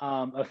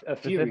a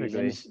few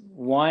Specifically. reasons.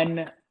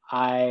 One,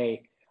 I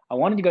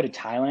wanted to go to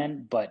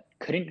Thailand, but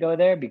couldn't go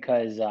there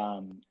because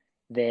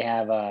they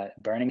have a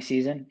burning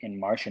season in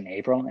March and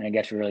April, and it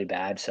gets really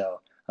bad.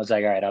 So I was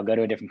like, all right, I'll go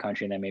to a different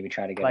country and then maybe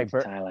try to get Like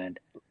into Thailand.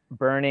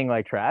 burning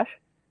like trash?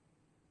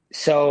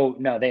 So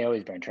no, they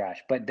always burn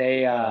trash, but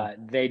Oh.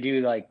 they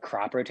do like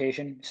crop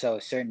rotation. So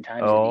certain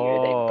times of the year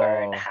they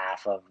burn Oh.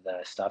 half of the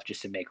stuff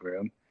just to make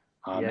room,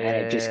 Yeah, and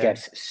it just yeah.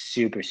 gets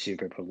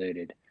super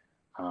polluted,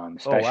 Oh wow, I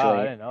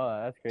especially didn't know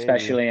that. That's crazy.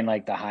 especially in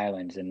like the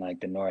highlands in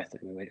like the north,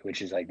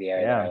 which is like the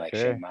area that Yeah, I I'm like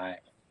sure. Chiang Mai.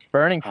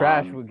 Burning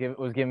trash Um,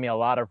 was giving me a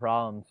lot of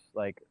problems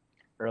like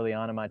early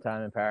on in my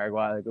time in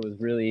Paraguay. Like it was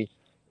really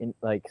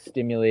like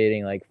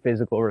stimulating like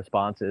physical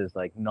responses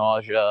like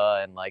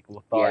nausea and like yeah,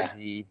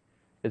 lethargy.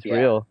 It's yeah,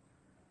 real.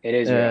 it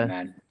is real, Yeah,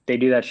 man. They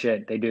do that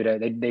shit. They do that.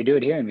 They do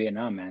it here in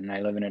Vietnam, man. And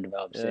I live in a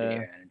developed city yeah.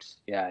 here, and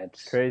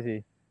It's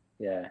crazy.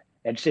 yeah,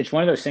 it's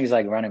one of those things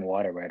like running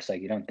water where it's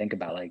like you don't think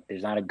about like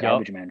there's not a Yup,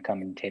 garbage man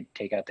coming to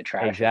take out the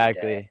trash every day,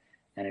 exactly.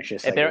 and it's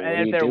just If like, there well, what and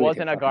do if you there do with your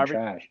wasn't a fucking garbage,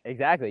 trash?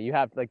 exactly, you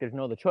have like there's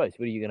no other choice.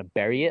 What are you gonna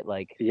bury it?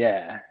 Like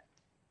Yeah,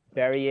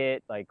 bury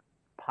it, like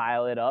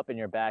pile it up in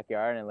your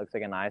backyard, and it looks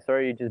like an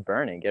eyesore. You just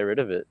burn it, get rid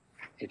of it.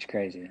 it's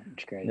crazy.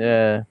 It's crazy.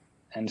 Yeah.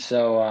 And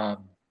so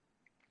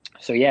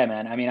yeah,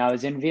 man. I mean, I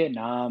was in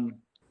Vietnam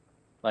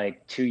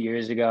like 2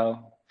 years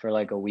ago for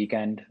like a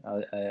weekend,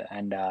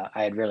 and I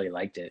had really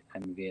liked it. I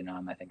mean,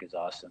 Vietnam I think is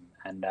awesome,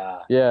 and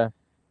Yeah.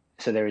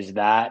 so there was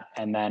that,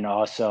 and then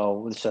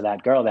also so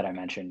that girl that I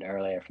mentioned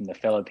earlier from the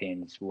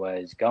Philippines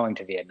was going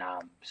to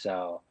Vietnam,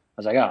 so I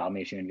was like, oh, I'll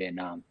meet you in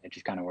Vietnam. It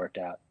just kind of worked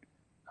out.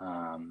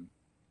 Um,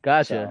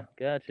 so.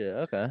 Gotcha.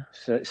 Okay.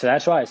 So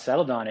that's why I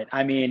settled on it.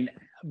 I mean,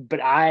 but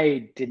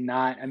I did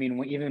not. I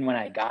mean, even when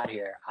I got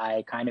here,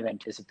 I kind of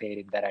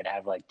anticipated that I'd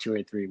have like 2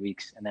 or 3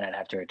 weeks, and then I'd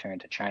have to return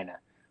to China,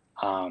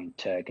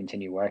 to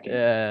continue working.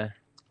 Yeah.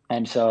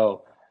 And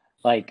so,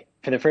 like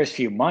for the first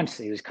few months,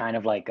 it was kind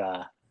of like,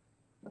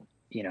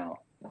 you know,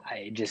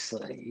 I just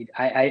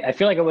I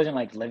feel like I wasn't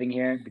like living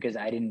here because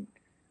I didn't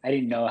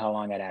know how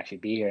long I'd actually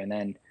be here, and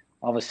then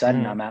all of a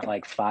sudden Mm. I'm at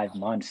like 5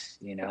 months,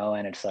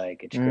 and it's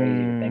like it's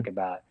crazy to Mm. think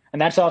about.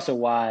 And that's also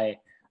why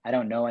I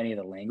don't know any of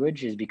the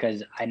language, is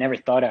because I never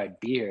thought I'd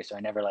be here, so I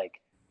never like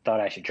thought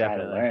I should try to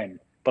Definitely. learn.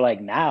 But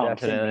like now I'm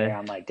sitting here, Definitely.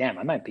 I'm like, damn,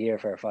 I might be here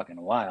for a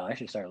fucking while. I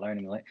should start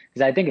learning the language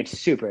because I think it's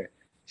super,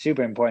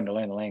 super important to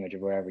learn the language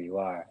of wherever you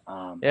are.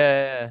 Yeah.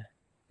 Yeah.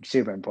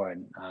 Super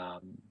important.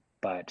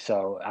 But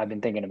so I've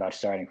been thinking about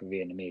starting for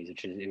Vietnamese,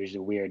 it was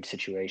a weird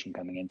situation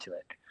coming into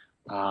it.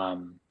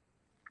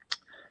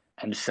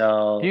 And Do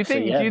you so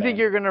think do yeah, you think man.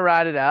 you're gonna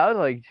ride it out?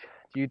 Like,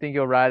 do you think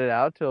you'll ride it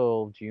out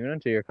till June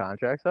until your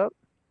contract's up?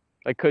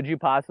 Like, could you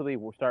possibly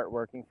start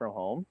working from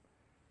home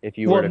if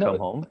you were Well, to come no,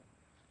 home?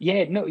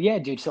 yeah, no, yeah,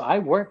 dude. So I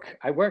work,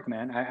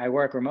 man. I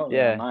work remotely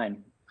Yeah.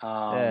 online.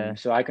 Yeah.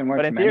 So I can work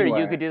But in from theory, you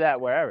could anywhere. do that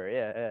wherever.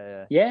 Yeah. Yeah.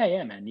 Yeah. Yeah,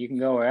 yeah, man. You can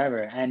go wherever.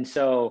 And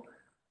so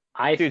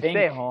I Dude, stay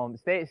think, home.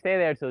 Stay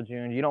there till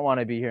June. You don't want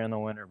to be here in the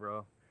winter,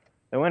 bro.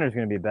 The winter's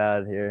gonna be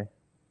bad here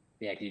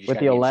yeah, you just with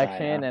got to the be inside, huh?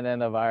 election and then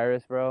the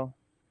virus, bro.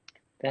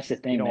 That's the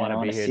You thing, don't man. want I to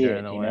want be to here see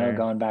during it, the winter.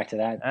 going back to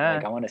that. Eh.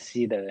 Like, I want to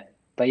see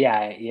but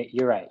yeah,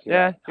 you're right. You're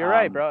Yeah, right. you're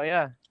right, bro.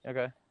 Yeah.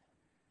 Okay.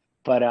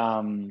 But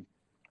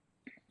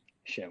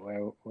shit,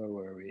 where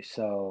were we?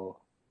 So,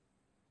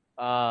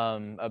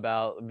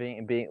 About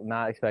being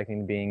not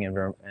expecting being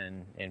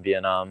in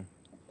Vietnam.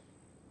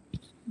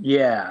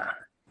 yeah.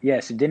 Yeah,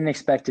 so didn't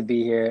expect to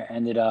be here.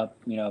 Ended up,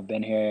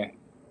 been here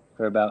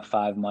for about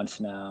 5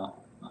 months now.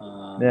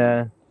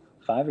 Yeah.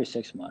 5 or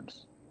 6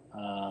 months.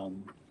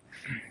 Um,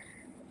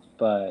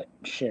 but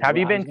shit, Have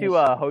you I was been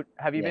gonna, to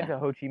Have you been yeah, to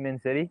Ho Chi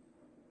Minh City?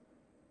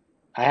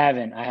 I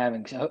haven't.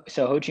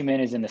 So Ho Chi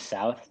Minh is in the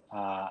south.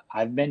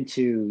 I've been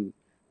to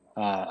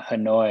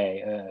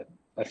Hanoi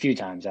a few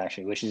times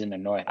actually, which is in the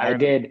north. I I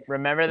did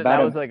remember that about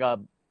that was a like a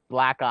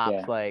Black Ops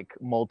yeah, like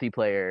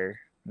multiplayer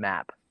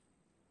map.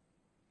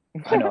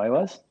 Hanoi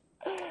was.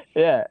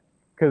 Yeah,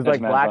 because That's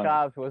like mad Black fun.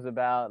 Ops was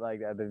about like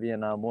the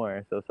Vietnam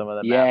War, so some of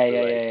the maps Yeah, were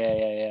yeah, like yeah, yeah,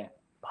 yeah, yeah.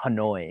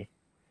 Hanoi.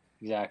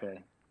 Exactly.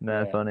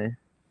 Not Yeah. funny.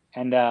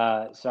 And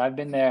so I've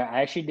been there.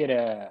 I actually did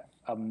a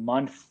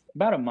month,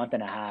 about a month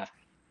and a half,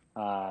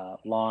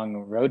 long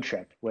road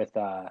trip with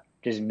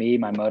just me,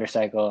 my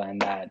motorcycle,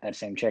 and that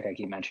same chick I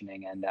keep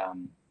mentioning, and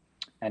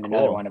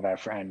another Cool. one of our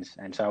friends.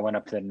 And so I went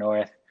up to the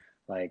north,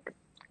 like,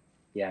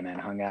 yeah, man,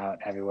 hung out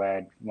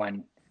everywhere.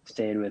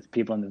 Stayed with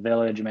people in the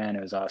village, man.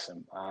 It was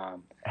awesome. So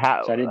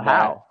I did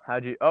that.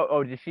 How'd you?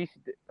 Did she?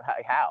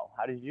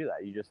 How did you do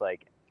that? You just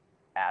like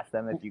asked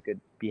them if you could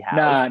be housed?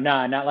 Nah,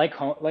 nah, not like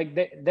home. Like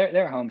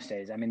they're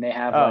homestays. I mean, they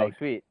have Oh, like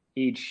sweet.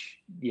 each.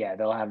 Yeah,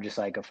 they'll have just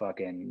like a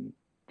fucking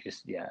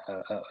just yeah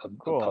a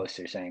Cool.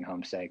 poster saying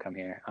homestay, come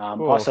here.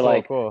 Cool. Also Cool.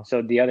 like Cool.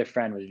 so the other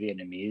friend was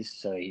Vietnamese,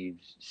 so he's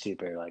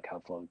super like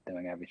helpful with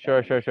doing Sure. everything.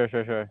 Sure. Sure.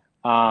 Sure. Sure.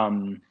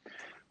 Um,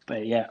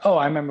 but yeah. Oh,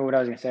 I remember what I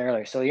was gonna say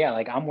earlier. So yeah,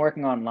 like I'm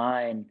working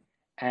online,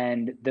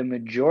 and the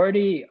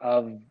majority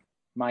of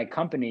my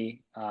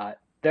company,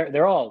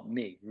 they're all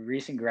me,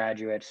 recent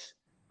graduates.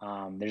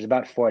 There's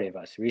about 40 of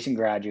us, recent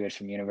graduates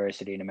from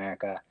university in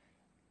America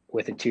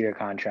with a 2-year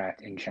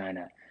contract in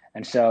China.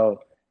 And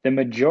so the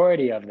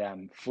majority of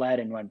them fled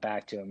and went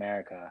back to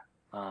America,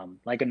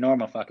 like a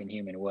normal fucking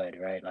human would,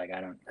 right? Like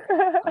I don't,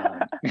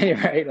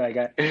 right?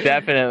 Like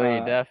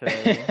Definitely.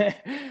 Definitely.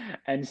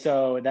 and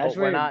so But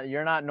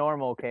you're not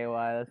normal, KY.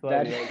 That's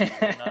why that we like you.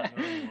 You're not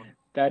normal.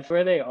 that's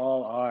where they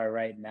all are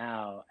right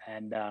now.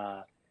 And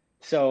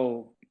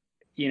so,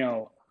 you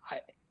know,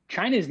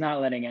 China is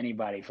not letting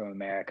anybody from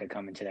America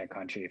come into their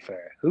country for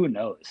who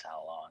knows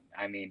how long.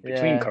 I mean,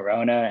 between Yeah.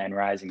 Corona and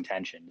rising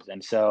tensions.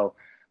 And so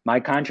my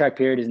contract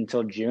period is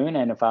until June.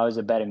 And if I was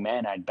a betting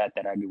man, I'd bet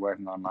that I'd be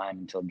working online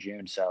until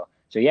June. So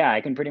yeah,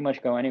 I can pretty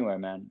much go anywhere,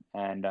 man.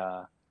 And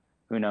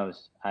who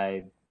knows?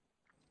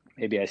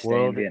 Maybe I stay in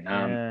World.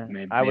 Vietnam.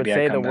 Yeah. I would Maybe I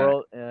say come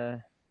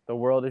back. the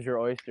world is your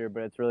oyster,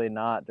 but it's really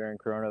not during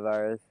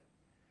coronavirus. It's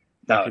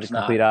No, actually the it's not.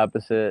 complete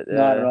opposite.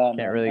 Not at all, Can't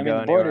man. really I mean, go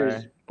the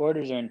anywhere.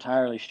 borders are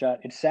entirely shut.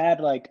 It's sad,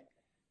 like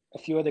a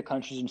few other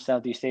countries in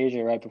Southeast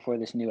Asia, right before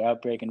this new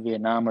outbreak in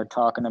Vietnam, were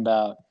talking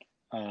about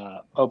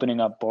opening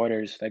up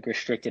borders, like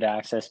restricted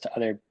access to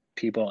other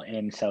people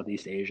in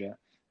Southeast Asia.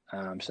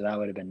 So that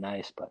would have been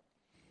nice, but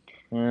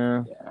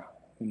Yeah. yeah,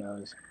 who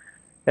knows?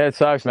 It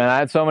sucks, So man. I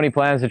had so many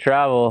plans to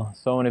travel.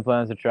 So many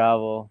plans to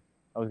travel.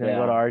 I was gonna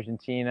go to yeah,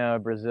 Argentina,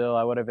 Brazil.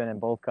 I would have been in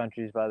both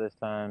countries by this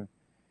time.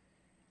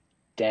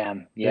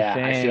 damn, It's a yeah,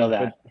 I feel shame, but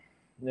that.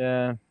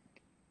 Yeah.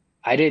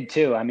 I did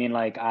too. I mean,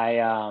 like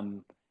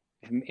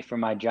for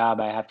my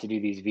job, I have to do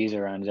these visa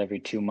runs every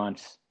 2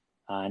 months,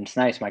 and it's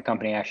nice. My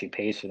company actually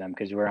pays for them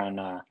because I'm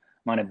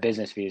on a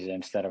business visa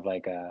instead of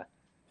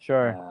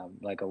Sure.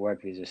 like a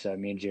work visa. So it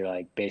means you're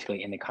like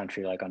basically in the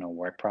country like on a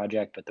work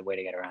project, but the way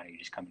to get around it, you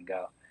just come and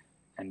go.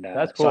 And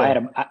That's so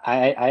cool.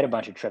 I had a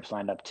bunch of trips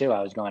lined up too.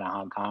 I was going to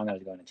Hong Kong, I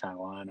was going to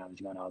Taiwan, I was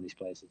going to all these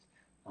places.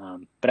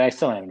 But I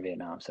still am in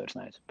Vietnam, so it's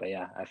nice. But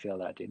yeah, I feel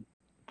that, dude.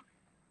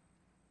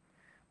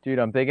 Dude,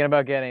 I'm thinking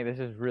about getting, this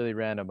is really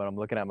random, but I'm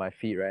looking at my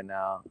feet right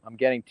now. I'm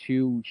getting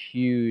 2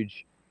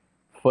 huge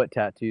foot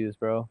tattoos,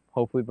 bro.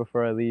 Hopefully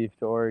before I leave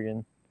to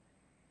Oregon.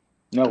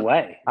 No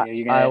way. I,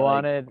 You're I gonna like,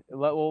 wanted,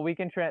 well, we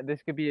can,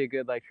 this could be a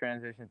good like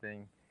transition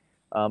thing.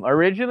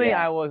 Originally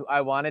yeah.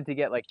 I wanted to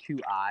get like 2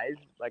 eyes.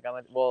 Like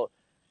well,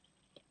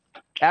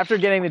 after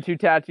getting the 2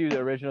 tattoos,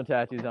 original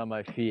tattoos on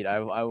my feet,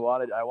 I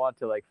want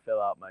to like fill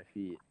out my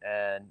feet.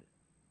 And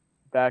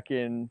back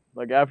in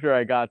like after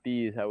I got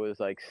these, I was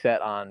like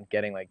set on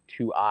getting like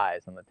 2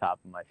 eyes on the top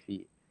of my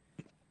feet.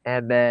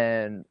 And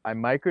then I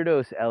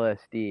microdosed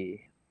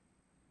LSD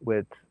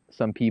with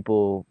some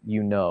people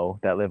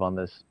that live on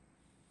this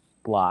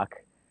block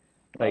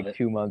Love like it.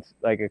 2 months,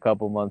 like a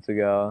couple months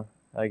ago,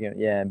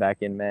 yeah,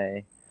 back in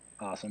May.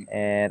 Awesome.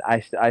 And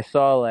I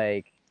saw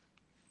like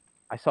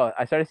I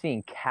started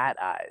seeing cat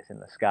eyes in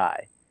the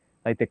sky.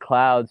 Like the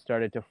clouds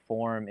started to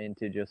form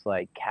into just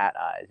like cat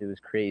eyes. It was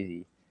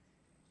crazy.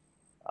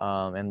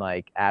 And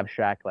like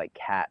abstract like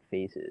cat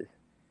faces.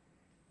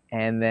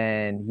 And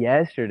then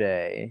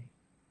yesterday,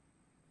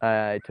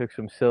 I took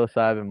some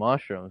psilocybin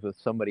mushrooms with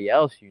somebody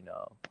else,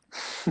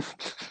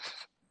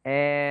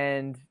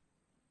 and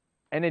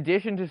in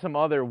addition to some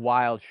other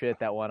wild shit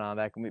that went on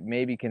that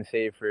maybe can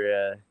save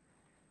for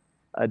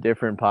a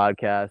different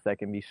podcast that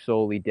can be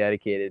solely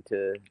dedicated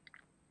to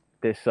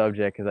this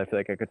subject because I feel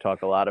like I could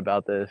talk a lot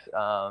about this.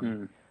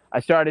 I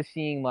started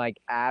seeing like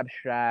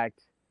abstract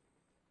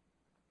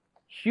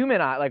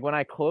human eye. Like when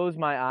I closed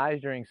my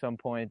eyes during some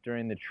point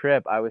during the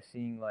trip, I was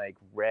seeing like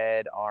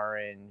red,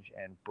 orange,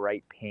 and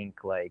bright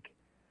pink like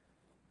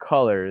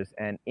colors,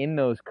 and in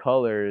those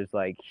colors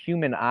like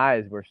human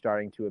eyes were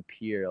starting to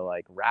appear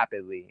like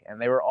rapidly,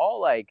 and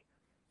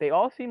they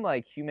all seemed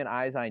like human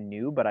eyes I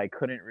knew, but I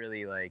couldn't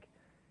really like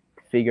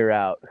figure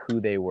out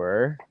who they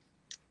were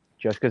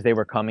just because they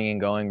were coming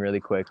and going really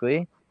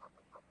quickly.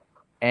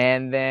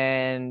 And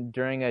then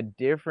during a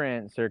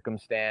different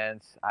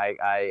circumstance,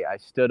 I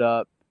stood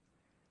up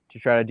to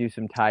try to do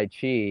some Tai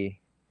Chi,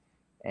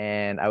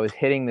 and I was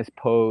hitting this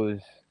pose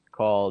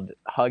called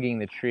hugging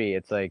the tree.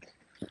 It's like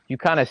you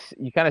kind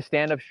of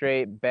stand up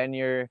straight, bend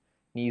your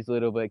knees a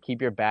little bit,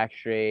 keep your back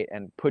straight,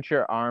 and put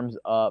your arms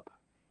up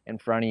in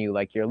front of you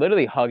like you're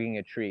literally hugging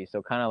a tree.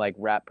 So kind of like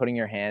putting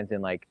your hands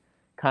in like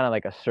kind of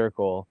like a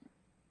circle,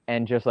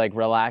 and just like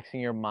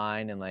relaxing your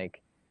mind and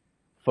like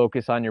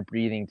focus on your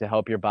breathing to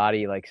help your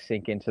body like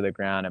sink into the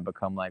ground and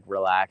become like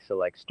relaxed to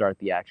like start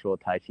the actual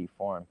Tai Chi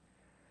form.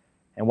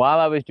 And while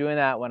I was doing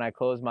that, when I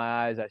closed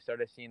my eyes, I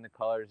started seeing the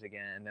colors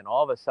again. And then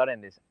all of a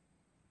sudden, this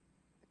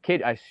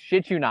kid, I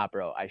shit you not,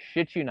 bro. I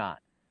shit you not.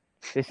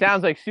 This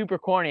sounds like super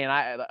corny. And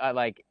I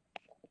like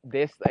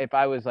this, if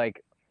I was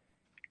like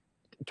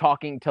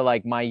talking to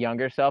like my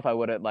younger self, I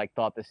would have like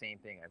thought the same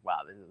thing. Like, wow,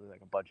 this is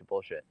like a bunch of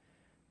bullshit.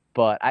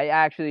 But I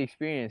actually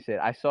experienced it.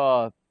 I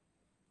saw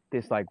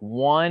this like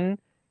one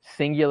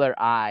singular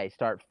eye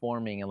start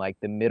forming in like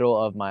the middle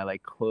of my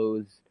like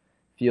closed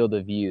field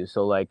of view.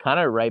 So like kind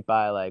of right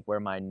by like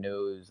where my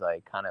nose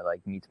like kind of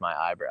like meets my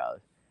eyebrows.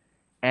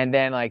 And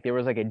then like there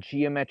was like a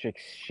geometric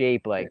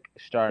shape like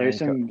There's starting to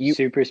some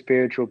super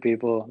spiritual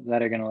people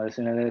that are gonna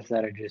listen to this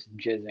that are just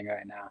jizzing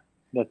right now.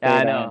 The yeah, I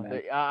third eye, know.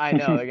 man. I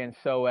know. They're getting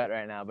so wet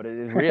right now, but it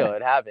is real.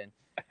 It happened.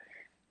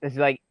 This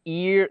like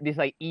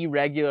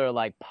irregular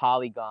like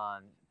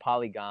polygon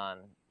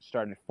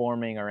started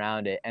forming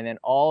around it, and then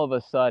all of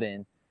a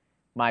sudden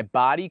my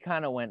body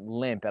kind of went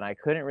limp and I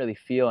couldn't really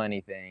feel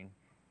anything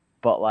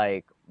but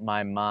like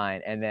my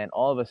mind. And then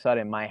all of a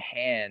sudden my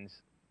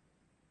hands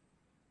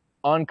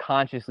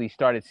unconsciously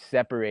started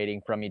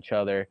separating from each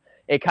other.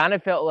 It kind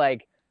of felt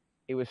like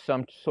it was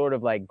some sort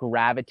of like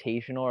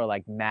gravitational or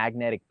like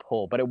magnetic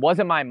pull, but it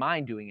wasn't my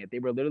mind doing it. They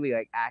were literally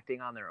like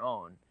acting on their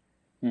own,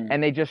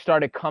 and they just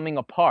started coming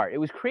apart. It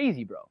was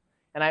crazy, bro.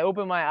 And I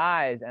opened my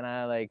eyes and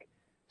I like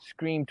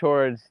screamed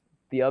towards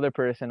the other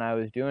person I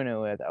was doing it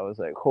with. I was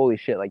like, holy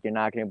shit, like you're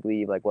not going to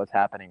believe like what's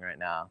happening right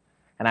now.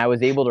 And I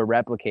was able to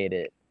replicate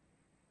it.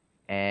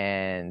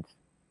 And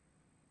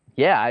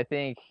yeah,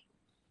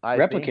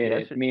 Replicate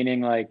it,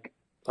 meaning like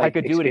I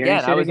could do it again.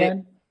 experience it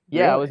again?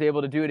 Yeah, Really? I was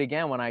able to do it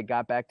again when I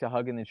got back to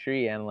hugging the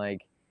tree and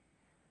like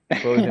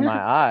closing my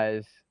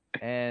eyes.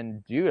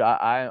 And dude,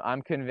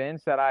 I'm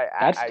convinced that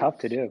That's tough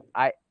to do.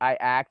 I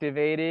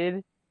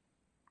activated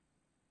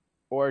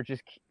or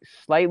just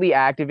slightly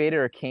activated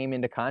or came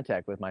into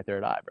contact with my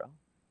third eye, bro.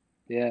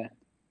 Yeah.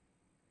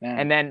 Man,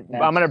 and then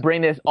I'm gonna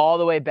bring this all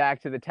the way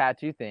back to the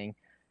tattoo thing.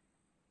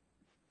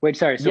 Wait,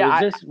 sorry. So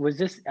Yeah, was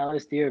this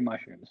LSD or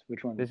mushrooms?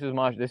 Which one? This was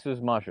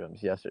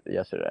mushrooms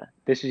yesterday.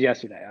 This was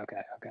yesterday.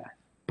 Okay.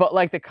 But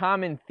like the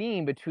common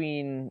theme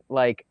between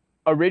like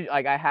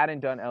like I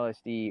hadn't done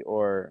LSD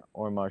or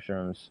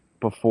mushrooms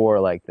before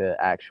like the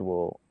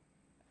actual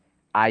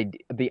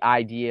the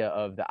idea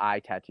of the eye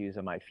tattoos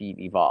on my feet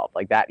evolved.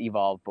 Like that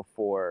evolved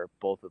before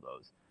both of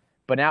those.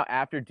 But now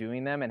after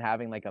doing them and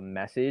having like a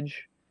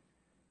message,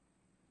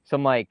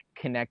 some like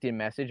connected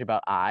message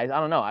about eyes, I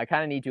don't know. I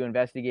kind of need to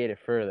investigate it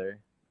further.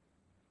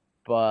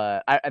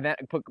 But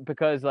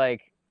because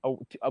like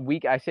a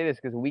week, I say this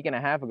because a week and a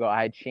half ago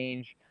I had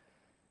changed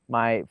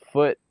my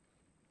foot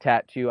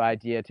tattoo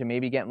idea to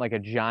maybe getting like a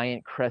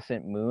giant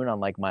crescent moon on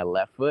like my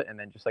left foot and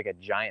then just like a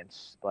giant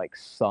like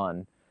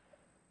sun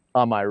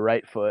on my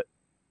right foot.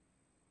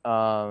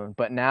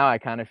 But now I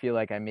kind of feel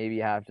like I maybe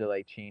have to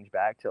like change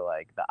back to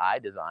like the eye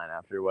design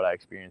after what I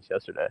experienced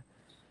yesterday.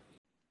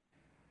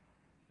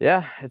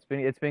 Yeah, it's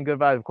been good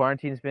vibes.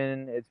 Quarantine's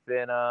been it's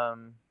been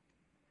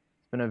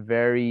a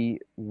very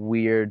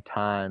weird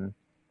time,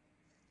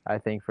 I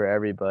think, for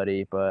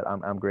everybody, but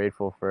I'm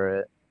grateful for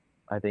it.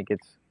 I think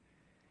it's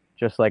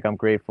just like I'm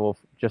grateful,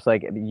 just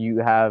like you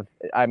have.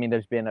 I mean,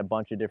 there's been a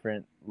bunch of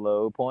different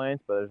low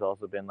points, but there's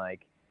also been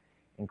like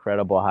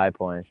incredible high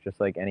points, just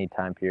like any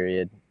time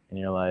period in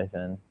your life,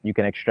 and you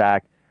can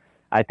extract.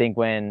 I think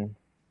when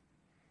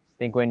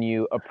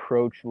you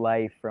approach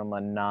life from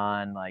a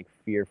non like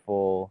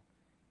fearful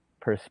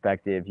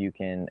perspective, you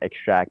can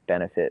extract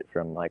benefit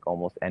from like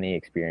almost any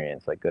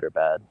experience, like good or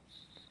bad.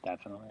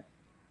 Definitely.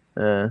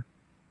 Yeah,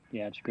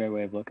 it's a great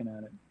way of looking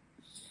at it.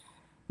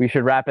 We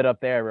should wrap it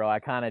up there, bro. I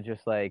kind of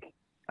just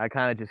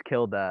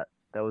killed that.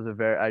 That was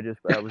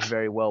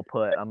very well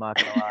put. I'm not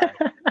gonna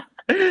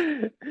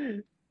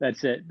lie.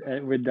 That's it.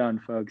 We're done,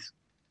 folks.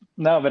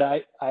 No, but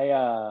I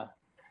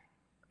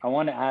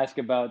want to ask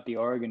about the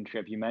Oregon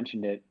trip. You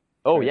mentioned it.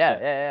 Oh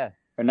yeah.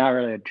 Or not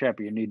really a trip,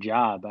 your new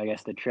job. I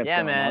guess the trip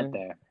going man. Out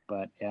there.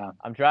 But yeah.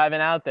 I'm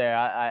driving out there.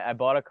 I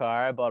bought a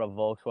car. I bought a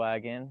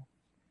Volkswagen.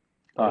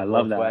 I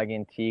love that.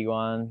 Volkswagen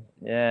Tiguan.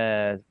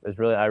 Yeah,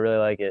 I really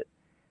like it.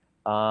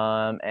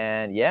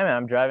 And yeah, man,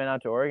 I'm driving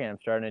out to Oregon. I'm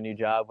starting a new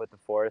job with the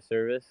Forest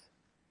Service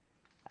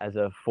as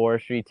a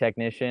forestry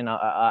technician.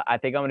 I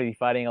think I'm going to be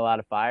fighting a lot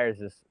of fires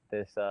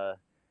this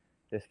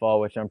fall,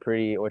 which I'm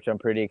pretty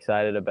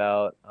excited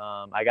about.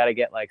 I got to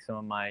get like some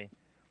of my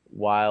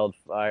wildland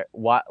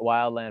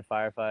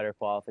firefighter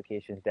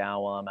qualifications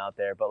down while I'm out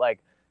there. But like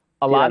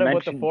a lot of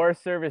what the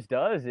Forest Service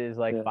does is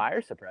like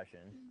fire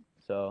suppression.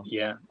 So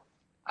yeah.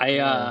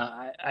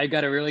 I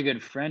got a really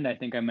good friend, I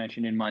think I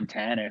mentioned, in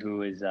Montana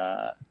who is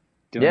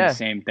doing the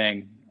same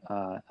thing.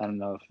 I don't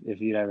know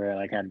if you'd ever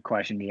like had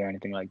questions or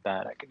anything like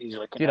that. I could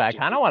easily. Dude, I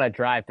kind of want to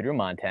drive through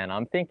Montana.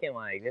 I'm thinking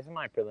like this is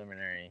my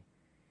preliminary.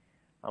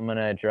 I'm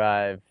gonna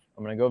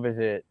go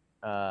visit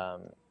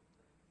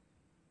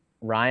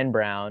Ryan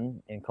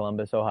Brown in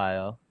Columbus,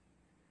 Ohio,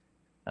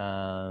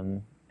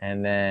 and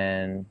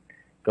then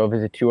go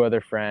visit 2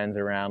 other friends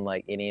around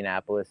like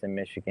Indianapolis and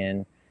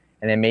Michigan.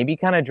 And then maybe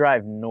kind of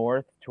drive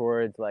north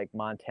towards like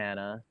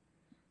Montana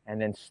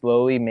and then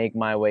slowly make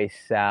my way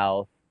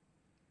south,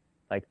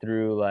 like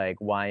through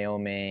like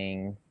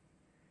Wyoming,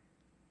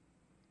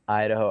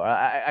 Idaho.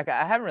 I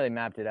haven't really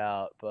mapped it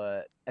out,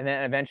 and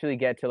then eventually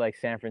get to like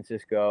San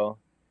Francisco,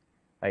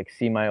 like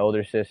see my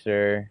older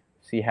sister,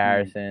 see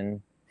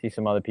Harrison, see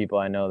some other people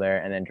I know there,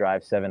 and then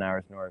drive 7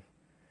 hours north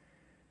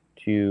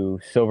to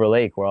Silver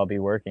Lake where I'll be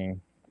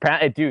working.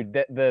 Dude,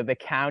 the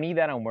county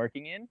that I'm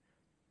working in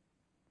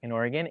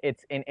Oregon,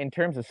 it's in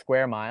terms of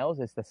square miles,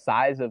 it's the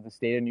size of the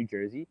state of New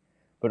Jersey,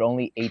 but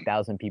only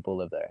 8,000 people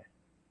live there.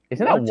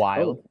 Isn't that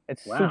wild? Oh,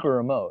 it's super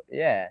remote.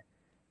 Yeah.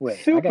 Wait,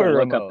 super I gotta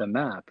look up the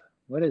map.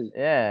 What is it?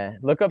 Yeah,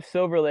 look up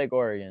Silver Lake,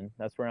 Oregon.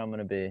 That's where I'm going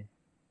to be.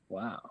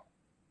 Wow.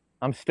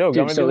 I'm stoked.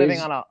 Dude, I'm going to be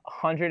living on a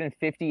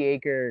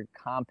 150-acre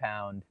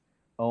compound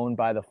owned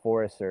by the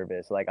Forest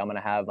Service. Like, I'm going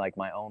to have, like,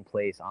 my own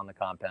place on the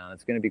compound.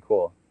 It's going to be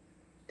cool.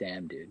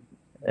 Damn, dude.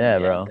 Yeah,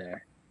 bro.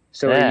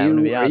 So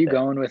are you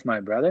going with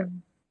my brother?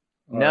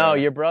 Or... No,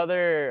 your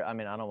brother, I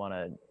mean, I don't want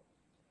to...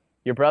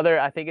 Your brother,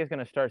 I think, is going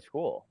to start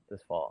school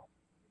this fall.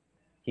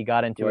 He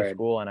got into a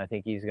school, and I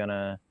think he's going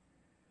to...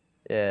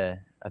 Yeah,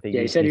 I think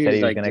he said he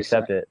was going to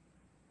accept it.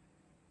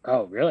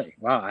 Oh, really?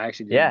 Wow, I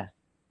actually didn't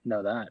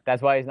know that.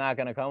 That's why he's not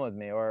going to come with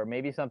me. Or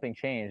maybe something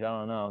changed. I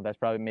don't know. That's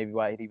probably maybe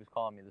why he was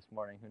calling me this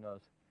morning. Who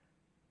knows?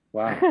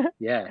 Wow.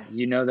 Yeah,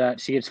 you know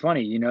that. See, it's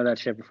funny. You know that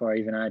shit before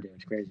even I do.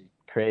 It's crazy.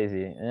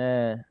 Crazy.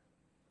 Yeah.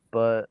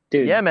 But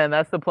dude, yeah, man,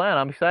 that's the plan.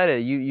 I'm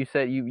excited. You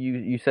said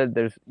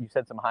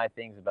some high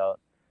things about,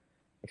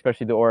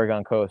 especially the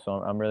Oregon coast. So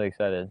I'm really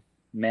excied.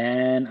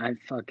 Man, I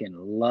fucking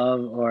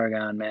love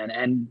Oregon, man.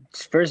 And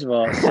first of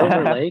all,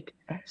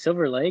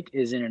 Silver Lake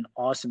is in an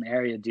awesome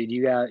area, dude.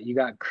 You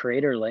got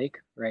Crater Lake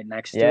right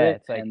next to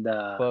it. It's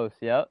like close.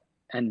 Yep.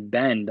 And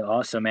Bend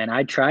also, man.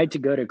 I tried to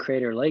go to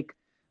Crater Lake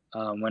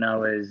when I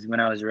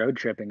was road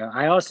tripping.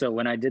 I also,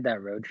 when I did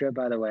that road trip,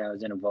 by the way, I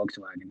was in a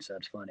Volkswagen, so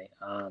it's funny.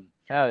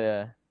 Hell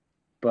yeah.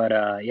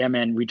 But yeah,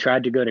 man, we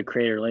tried to go to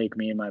Crater Lake,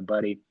 me and my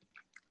buddy,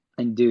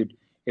 and dude,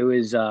 it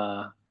was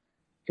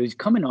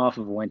coming off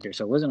of winter,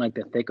 so it wasn't like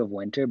the thick of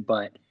winter,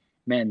 but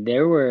man,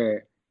 there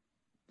were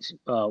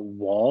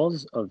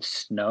walls of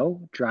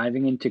snow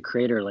driving into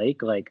Crater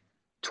Lake, like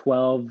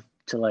 12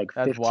 to like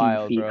That's 15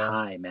 wild, feet bro.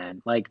 high,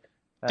 man. Like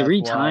That's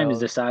 3 times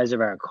the wild. size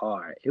of our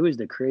car. It was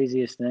the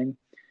craziest thing.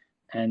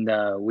 And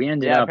we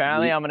ended Yeah, up,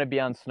 apparently I'm gonna be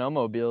on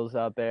snowmobiles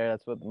out there.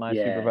 That's what my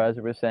yeah.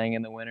 supervisor was saying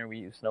in the winter. We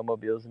use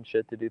snowmobiles and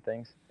shit to do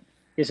things.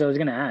 Yeah, so I was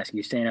gonna ask,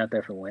 you staying out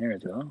there for winter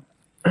as well?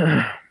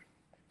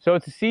 So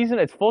it's a season.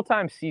 It's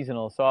full-time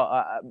seasonal. So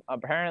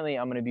apparently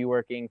I'm gonna be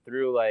working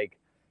through like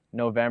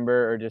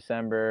November or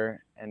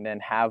December, and then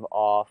have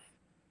off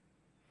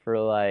for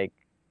like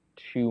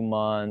 2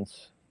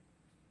 months.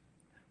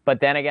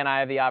 But then again,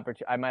 I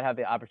might have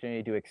the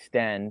opportunity to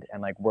extend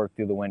and like work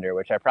through the winter,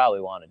 which I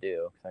probably want to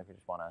do because I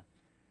just want to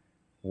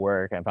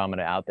work. And if I'm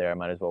gonna out there, I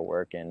might as well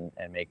work and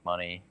make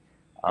money.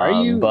 Are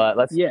you?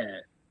 But Yeah,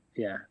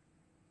 yeah.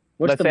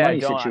 What's let's the say I money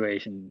don't.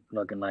 situation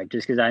looking like?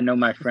 Just because I know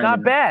my It's friend not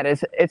and bad.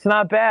 It's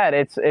not bad.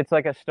 It's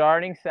like a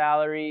starting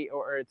salary,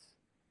 or it's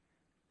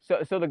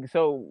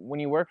so when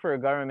you work for a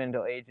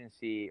governmental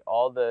agency,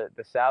 all the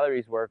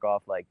salaries work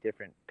off like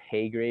different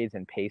pay grades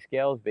and pay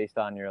scales based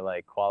on your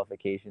like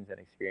qualifications and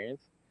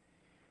experience.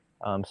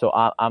 So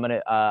I'm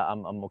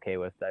okay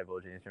with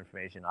divulging this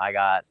information.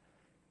 I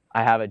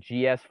have a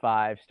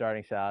GS5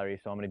 starting salary,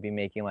 so I'm gonna be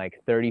making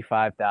like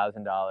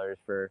 $35,000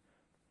 for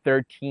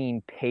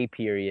 13 pay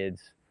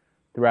periods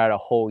throughout a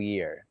whole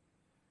year.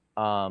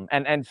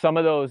 And some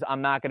of those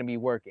I'm not gonna be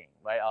working,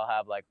 right? I'll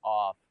have like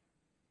off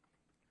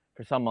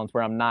for some months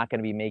where I'm not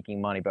gonna be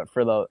making money, but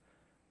for the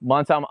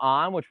months I'm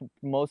on, which will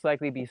most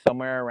likely be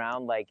somewhere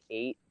around like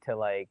 8 to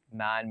like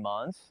 9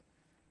 months,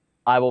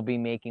 I will be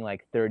making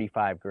like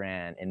 35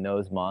 grand in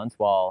those months.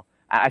 While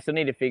I still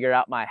need to figure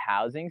out my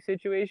housing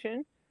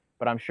situation,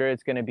 but I'm sure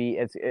it's gonna be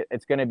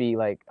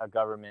like a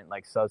government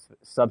like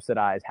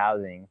subsidized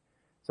housing,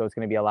 so it's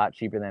gonna be a lot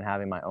cheaper than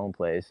having my own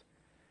place.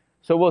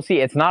 So we'll see.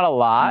 It's not a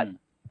lot, mm,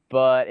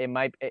 but it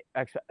might,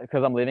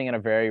 because I'm living in a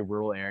very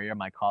rural area.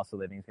 My cost of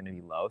living is gonna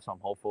be low, so I'm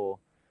hopeful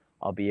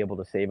I'll be able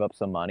to save up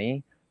some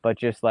money. But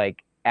just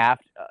like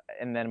after,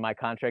 and then my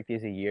contract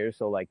is a year,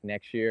 so like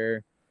next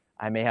year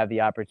I may have the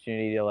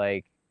opportunity to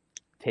like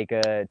take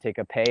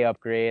a pay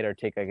upgrade or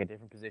take like a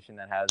different position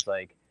that has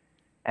like,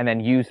 and then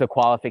use the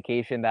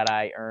qualification that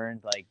I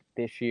earned like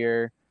this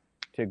year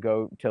to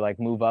go to like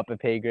move up a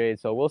pay grade.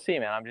 So we'll see,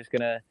 man.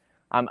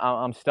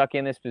 I'm stuck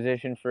in this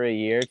position for a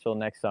year till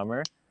next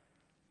summer,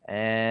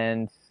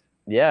 and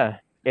yeah,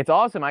 it's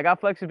awesome. I got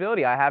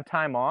flexibility. I have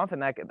time off,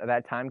 and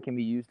that time can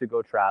be used to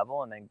go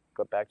travel and then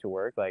go back to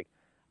work. Like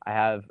I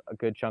have a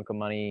good chunk of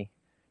money,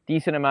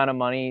 decent amount of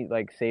money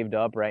like saved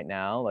up right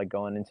now, like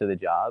going into the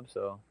job.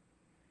 So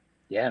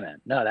yeah,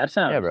 man. No,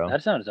 yeah, bro.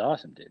 that sounds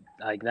awesome, dude.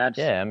 Like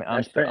Yeah, I'm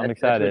that's what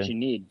excited. you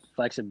need.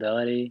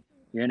 Flexibility.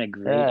 You're in a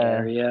great Yeah,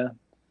 area,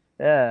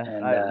 yeah.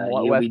 and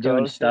West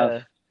Coast.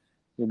 Yeah,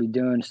 you'll be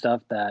doing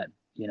stuff that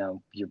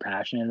you're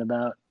passionate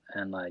about,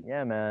 and like,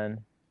 yeah, man.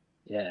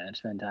 yeah,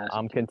 it's fantastic,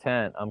 I'm dude.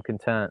 content. I'm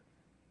content.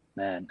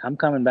 Man, I'm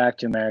coming back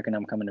to America, and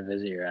I'm coming to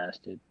visit your ass,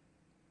 dude.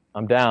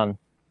 I'm down.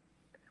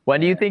 When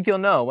do you Yeah. think you'll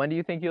know? When do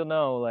you think you'll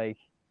know? Like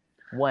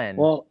when?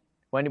 Well,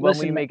 When will you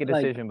listen, make a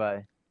like decision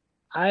by?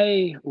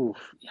 yeah,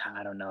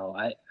 I don't know.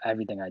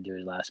 Everything I do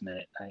is last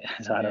minute,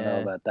 so I don't know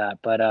Yeah, about that.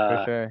 But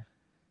for sure.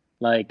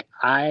 like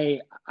I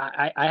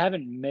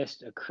haven't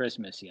missed a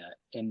Christmas yet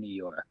in New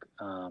York,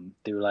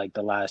 through like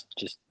the last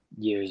just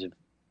years of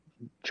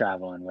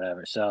travel and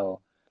whatever. So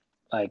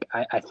like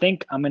I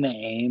think I'm gonna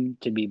aim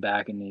to be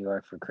back in New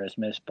York for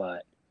Christmas,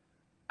 but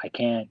I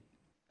can't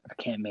I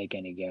can't make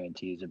any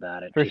guarantees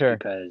about it For just sure.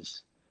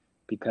 because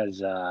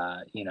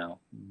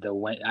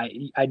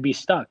I'd be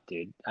stuck,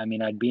 dude. I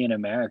mean, I'd be in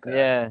America,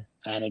 Yeah.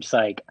 and it's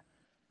like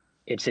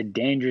it's a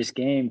dangerous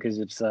game because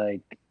it's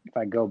like if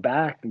I go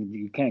back,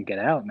 you can't get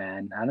out,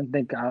 man. I don't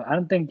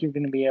think you're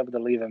gonna be able to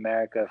leave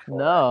America for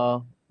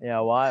No. Yeah,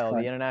 wild. The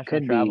fuck. international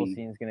Could travel be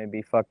scene is gonna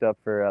be fucked up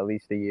for at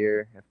least a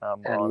year, if not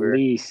longer.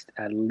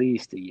 at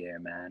least a year,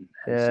 man.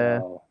 And Yeah.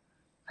 so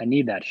I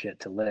need that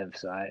shit to live.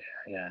 So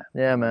yeah,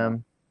 Yeah, I don't know.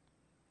 man.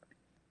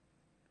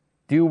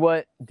 Do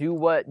what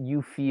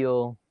you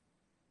feel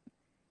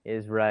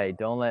is right.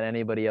 Don't let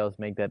anybody else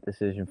make that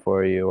decision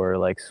for you or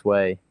like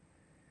sway.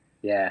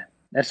 Yeah,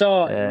 that's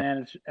all, Yeah.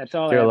 man. That's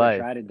all It's I your ever life.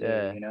 try to do.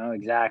 Yeah.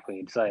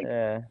 Exactly. It's like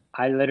Yeah.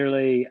 I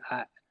literally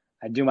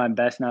I do my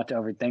best not to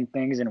overthink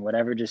things, and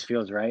whatever just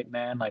feels right,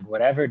 man. Like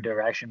whatever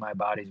direction my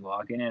body's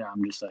walking in,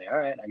 I'm just like, all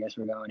right, I guess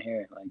we're going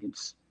here. Like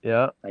it's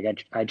Yeah.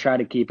 like I try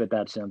to keep it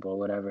that simple,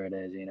 whatever it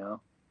is.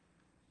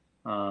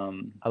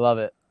 I love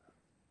it.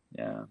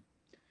 Yeah,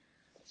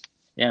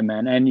 yeah,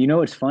 man. And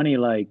it's funny,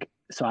 like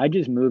so I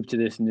just moved to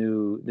this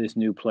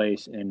new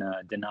place in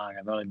Da Nang.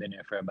 I've only been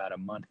here for about a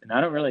month, and I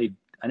didn't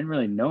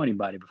really know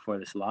anybody before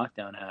this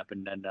lockdown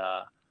happened, and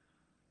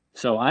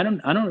so I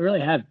don't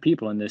really have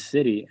people in this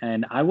city,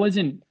 and I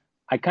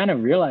kind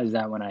of realized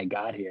that when I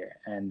got here,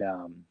 and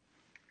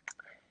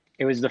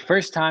it was the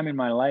first time in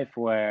my life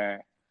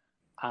where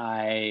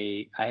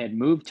I had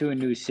moved to a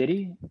new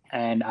city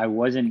and I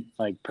wasn't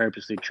like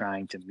purposely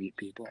trying to meet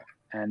people.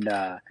 And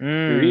the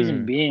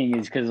reason Mm. being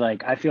is because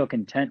like I feel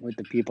content with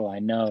the people I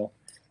know,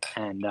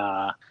 And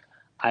I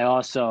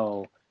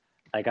also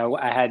like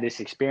I had this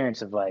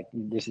experience of like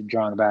this is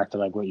drawing back to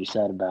like what you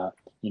said about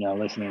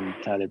listening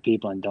to other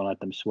people and don't let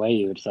them sway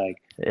you. It's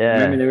like I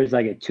remember Yeah. there was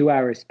like a 2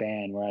 hour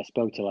span where I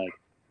spoke to like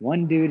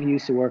one dude who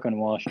used to work on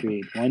Wall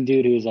Street, one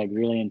dude who was like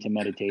really into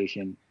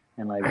meditation,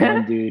 and like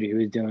one dude who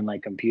was doing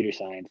like computer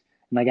science.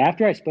 And like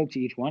after I spoke to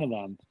each one of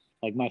them,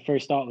 like my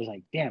first thought was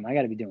like, damn, I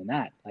got to be doing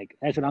that. Like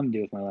that's what I'm gonna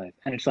do with my life.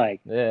 And it's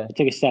like Yeah. I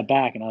took a step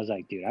back and I was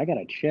like, dude, I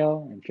gotta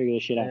chill and figure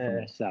this shit out for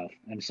Yeah. myself.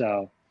 And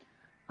so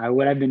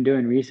what I've been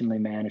doing recently,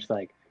 man, it's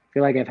like I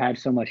feel like I've had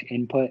so much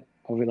input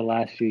over the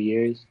last few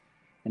years,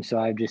 and so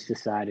I've just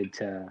decided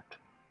to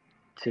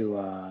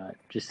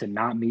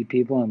not meet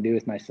people and be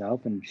with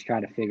myself and just try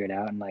to figure it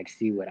out and like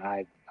see what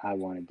I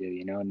want to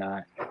do,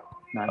 not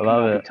I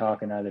love be it.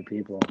 talking to other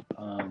people,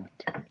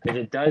 because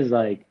it does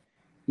like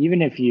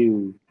even if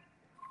you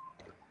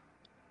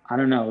I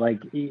don't know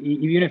like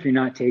even if you're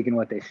not taking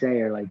what they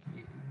say or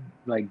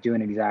like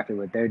doing exactly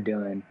what they're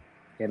doing,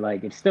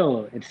 it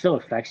still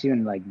affects you,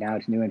 and like now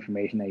it's new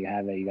information that you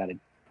have that you got to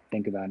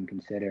think about and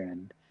consider,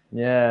 and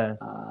Yeah.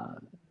 yeah,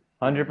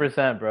 man.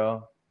 100%,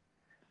 bro.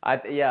 I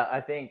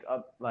think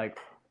like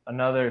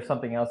another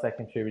something else that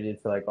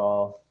contributed to like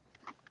all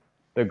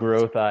the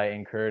growth I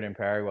incurred in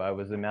Paraguay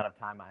was the amount of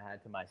time I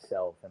had to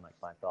myself and like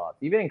my thoughts,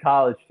 even in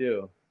college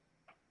too.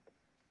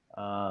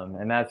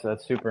 And that's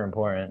super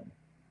important.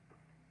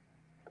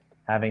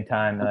 Having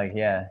time, like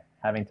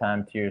having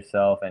time to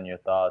yourself and your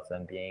thoughts,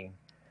 and being,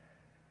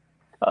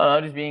 I don't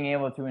know, just being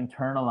able to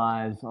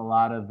internalize a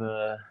lot of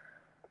the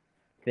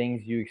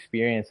things you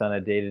experience on a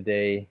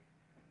day-to-day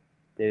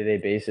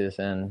basis,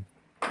 and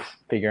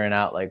figuring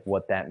out like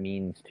what that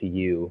means to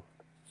you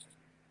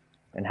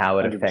and how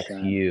it affects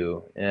 100%.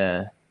 you.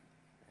 Yeah.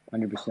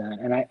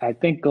 100%. And I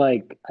think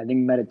like I think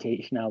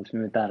meditation helps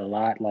me with that a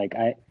lot. Like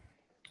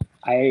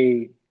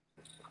I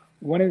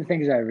one of the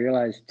things I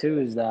realized too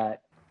is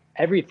that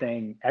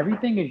everything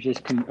is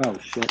just oh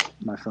shit,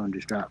 my phone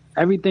just dropped.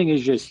 Everything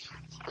is just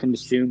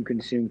consume,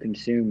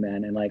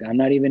 man. And like I'm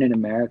not even in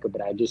America,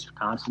 but I just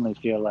constantly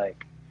feel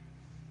like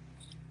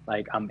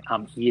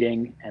I'm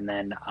eating, and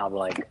then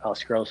I'll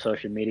scroll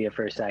social media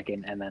for a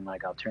second, and then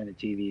like I'll turn the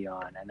TV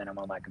on, and then I'm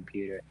on my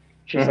computer.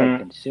 It's just like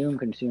Mm-hmm.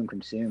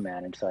 consume,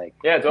 man. It's like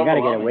Yeah, it's you got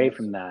to get overwhelming. away It's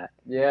from that.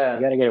 You yeah.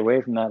 got to get away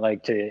from that,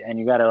 and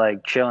you got to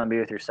like chill and be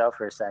with yourself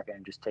for a second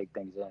and just take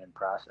things in and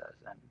process.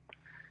 And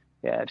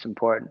yeah, it's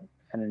important.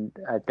 And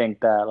I think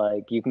that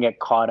like you can get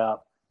caught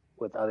up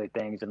with other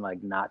things and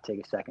like not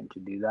take a second to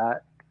do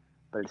that,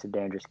 but it's a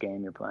dangerous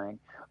game you're playing.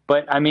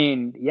 But I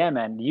mean, yeah,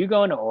 man, you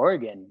going to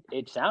Oregon,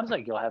 it sounds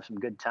like you'll have some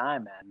good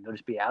time, man. You'll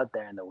just be out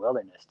there in the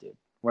wilderness, dude,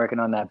 working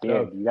on that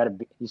beard. So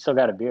You still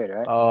got a beard,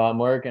 oh, I'm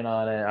working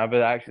on it. I've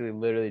been actually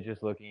literally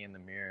just looking in the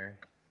mirror.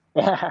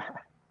 right?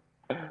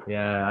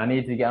 Yeah, I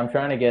need to get. I'm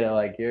trying to get it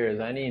like yours.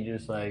 I need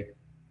just like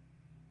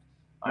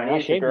I Man, I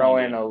need to shaved grow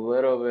mine, in dude. a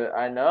little bit.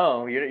 I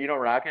know you don't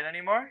rock it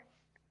anymore.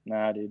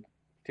 Nah, dude.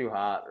 Too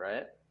hot,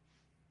 right?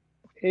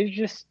 It's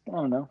just I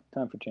don't know,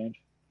 time for change.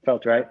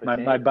 Felt Time right. for My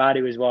change.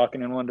 body was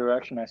walking in one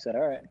direction. I said,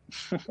 all right.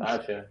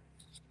 Gotcha.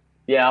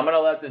 Yeah, I'm gonna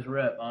let this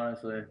rip.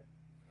 Honestly,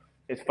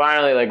 it's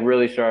finally like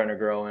really starting to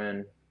grow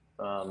in.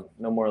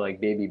 No more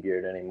like baby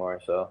beard anymore.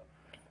 So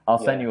I'll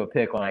send Yeah, you a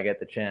pic when I get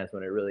the chance,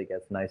 when it really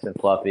gets nice and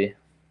fluffy.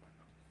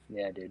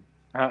 yeah, dude.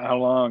 How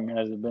long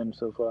has it been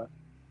so far?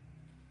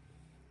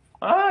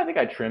 I think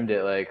I trimmed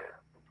it like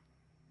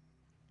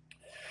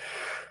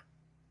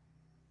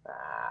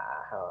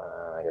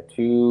like a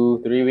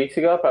 2 3 weeks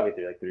ago, probably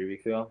 3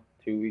 weeks ago,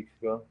 2 weeks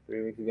ago,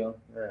 3 weeks ago.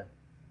 Yeah,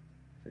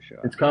 For sure.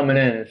 it's coming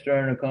in. It's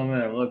starting to come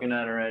in. I'm looking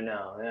at it right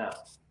now. Yeah.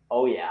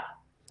 Oh yeah.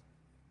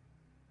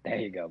 There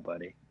you go,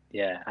 buddy.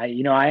 Yeah,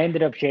 I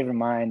ended up shaving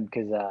mine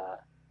because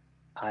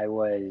I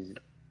was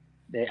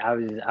I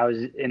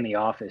was in the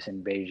office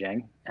in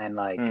Beijing and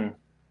like Hmm.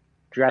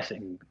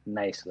 dressing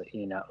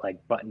nicely,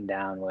 like button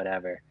down,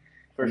 whatever.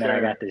 For And then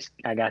sure.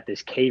 I got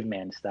this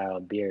caveman style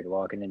beard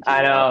walking into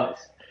I the know.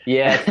 office.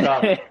 Yeah, it's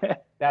tough.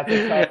 That's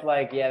a tough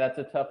like. Yeah, that's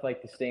a tough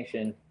like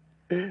distinction.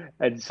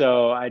 And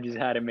so I just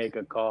had to make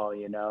a call,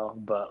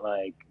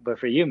 but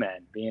for you,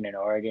 man, being in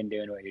Oregon,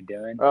 doing what you're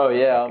doing, Oh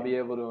yeah, I'll be fucking,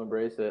 able to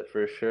embrace it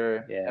for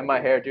sure. yeah, And my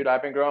dude. hair, dude.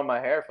 I've been growing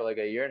my hair for like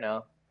a year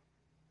now.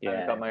 I haven't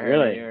Yeah, cut my hair in a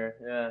really, year.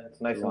 Yeah, it's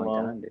it's a nice and long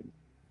long. time, dude.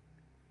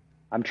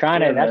 Yeah,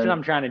 That's what man.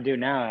 I'm trying to do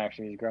now,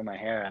 actually, is grow my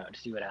hair out,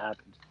 see what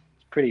happens.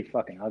 It's pretty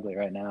fucking ugly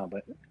right now,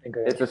 but I think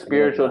It's a I think it'll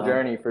spiritual grow.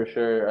 journey for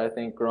sure. I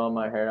think growing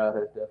my hair out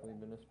has definitely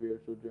been a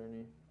spiritual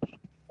journey.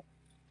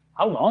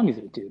 How long is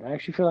it, dude? I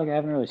actually feel like I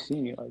haven't really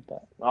seen you like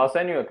that. I'll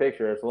send you a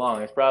picture. It's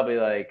long. It's probably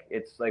like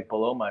it's like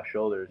below my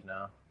shoulders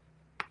now.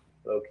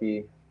 Low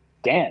key.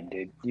 Damn,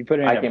 dude. You put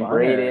it in I a can bun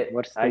braid or it.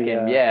 what's I the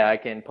can yeah, I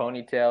can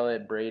ponytail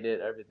it, braid it,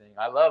 everything.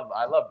 I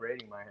love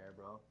braiding my hair,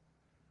 bro.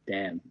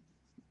 damn.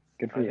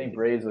 Good for I you, think dude.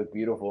 braids look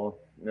beautiful.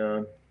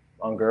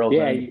 On girls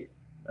Yeah,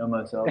 and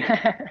myself.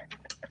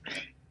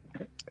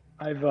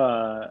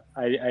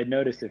 I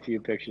noticed a few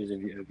pictures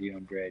of you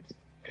in braids.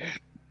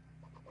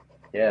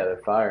 Yeah, they're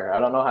fire. I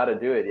don't know how to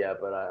do it yet,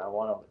 but I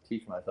want to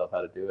teach myself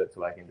how to do it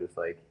so I can just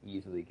like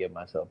easily give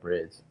myself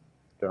braids.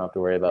 Don't have to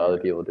worry about other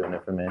people doing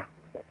it for me.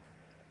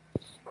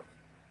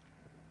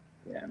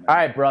 Yeah, man. All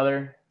right,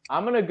 brother.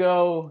 I'm gonna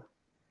go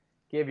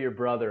give your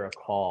brother a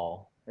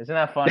call. Isn't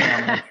that funny?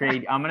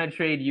 I'm gonna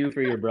trade you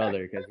for your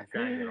brother because he's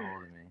trying to get a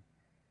hold of me.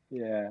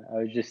 Yeah, I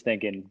was just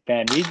thinking,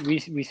 Ben,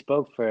 we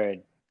spoke for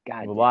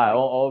God. Well, why? Like,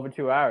 All over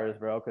 2 hours,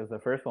 bro. Because the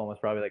first one was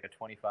probably like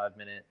a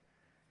 25-minute.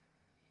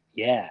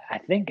 yeah, I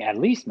think at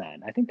least,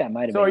 man. I think that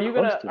might have So been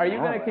close to are an you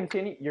gonna hour.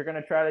 continue? You're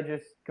gonna try to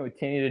just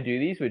continue to do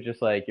these with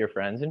just like your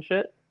friends and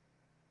shit?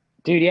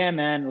 Dude, yeah,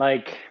 man.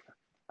 Like,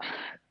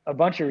 a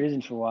bunch of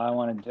reasons for why I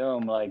want to do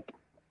them. Like,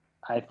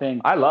 I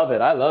think I love it.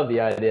 I love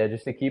the idea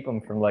just to keep them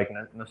from like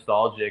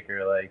nostalgic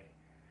or like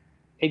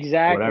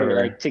exactly whatever.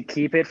 like to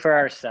keep it for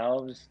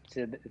ourselves.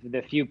 To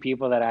the few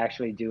people that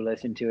actually do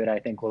listen to it, I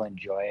think will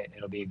enjoy it.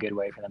 It'll be a good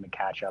way for them to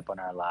catch up on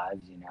our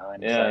lives, you know.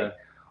 And it's Yeah, like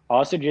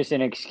also just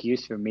an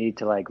excuse for me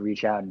to like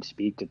reach out and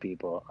speak to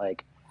people.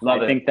 Like, I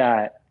love it. think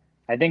that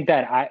I think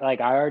that I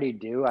already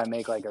do. I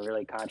make like a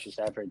really conscious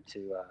effort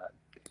to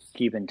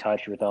keep in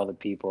touch with all the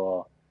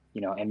people, you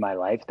know, in my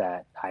life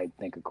that I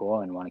think are cool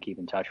and want to keep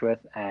in touch with.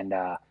 And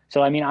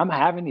so, I mean, I'm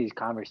having these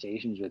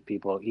conversations with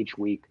people each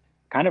week,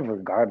 kind of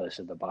regardless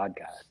of the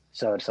podcast.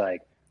 So it's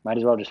like, might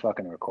as well just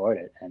fucking record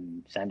it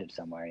and send it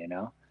somewhere, you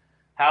know?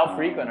 How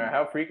frequent or Um,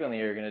 how frequently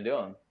you're gonna do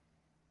them?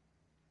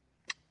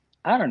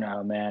 I don't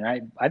know,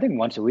 man. I think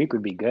once a week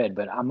would be good,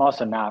 but I'm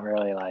also not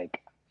really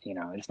like, you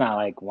know, it's not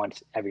like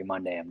once every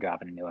Monday I'm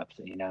dropping a new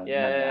episode, you know,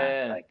 Yeah, none of that.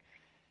 yeah, yeah. Like,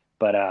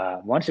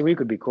 but once a week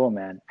would be cool,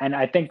 man. And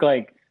I think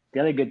like the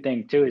other good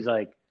thing too is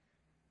like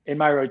in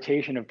my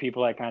rotation of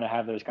people I kind of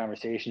have those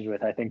conversations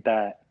with, I think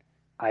that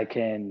I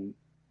can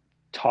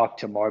talk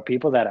to more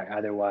people that I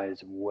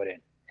otherwise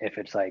wouldn't if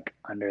it's like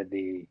under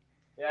the,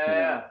 Yeah, you know,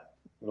 yeah.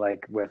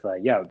 like with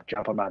like, yo,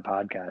 jump on my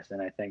podcast.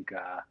 And I think,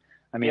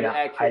 I mean, Give I,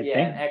 extra, I yeah,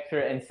 think, an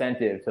extra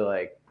incentive to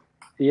like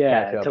catch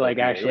yeah, to up with like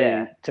you. Yeah,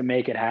 actually to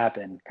make it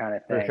happen kind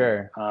of for thing.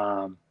 sure.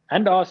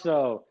 And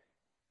also,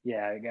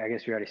 yeah, I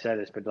guess we already said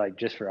this, but like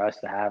just for us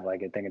to have,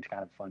 like, I think it's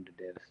kind of fun to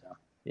do. So.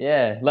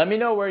 Yeah, let me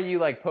know where you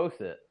like post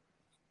it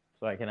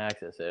so I can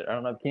access it. I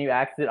don't know. Can you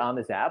access it on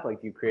this app?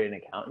 Like, do you create an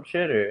account and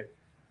shit, or?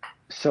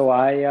 So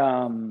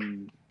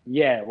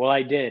yeah, well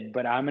I did,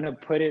 but I'm gonna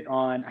put it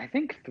on, I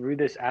think through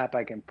this app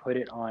I can put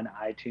it on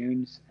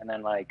iTunes and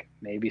then like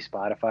maybe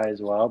Spotify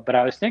as well. But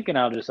I was thinking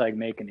I'll just like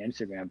make an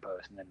Instagram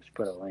post and then just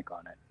put a link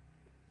on it.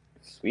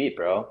 Sweet,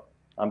 bro.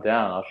 I'm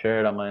down. I'll share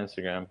it on my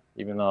Instagram,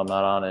 even though I'm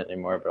not on it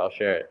anymore. But I'll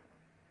share it.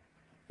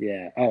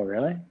 Yeah. Oh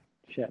really?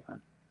 Shit,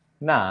 man.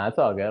 Nah, it's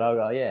all good. I'll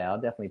go. Yeah,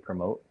 I'll definitely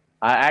promote.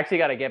 I actually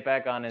got to get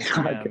back on Okay.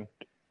 Instagram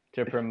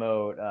to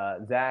promote.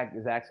 Zach.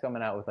 Zach's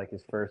coming out with like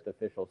his first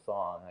official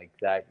song. Like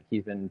Zach,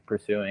 he's been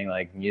pursuing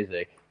like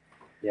music.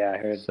 Yeah, I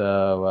heard.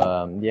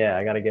 So yeah,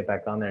 I got to get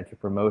back on there to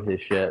promote his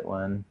shit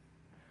when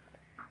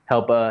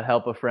help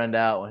a friend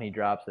out when he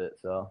drops it.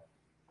 So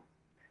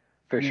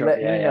For sure.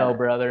 let Yeah, me yeah. know,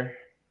 brother.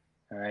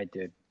 All right,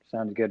 dude.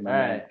 Sounds good, my All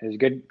man. right. It was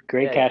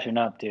great Yeah. catching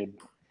up, dude.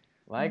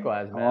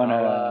 Likewise, I man.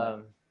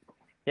 wanna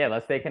Yeah,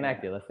 let's stay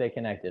connected. Let's stay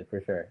connected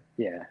for sure.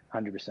 yeah,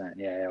 100%.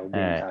 Yeah, we'll be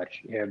All in right. touch.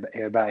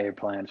 Hear about your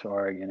plans for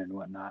Oregon and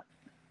whatnot.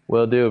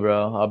 Will do,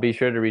 bro. I'll be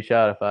sure to reach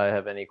out if I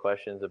have any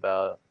questions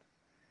about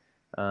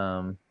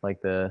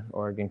like the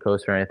Oregon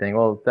coast or anything.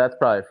 Well, that's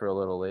probably for a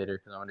little later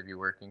because I'm going to be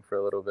working for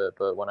a little bit.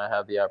 But when I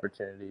have the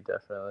opportunity,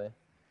 definitely.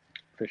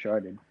 For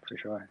sure, dude. For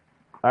sure.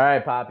 All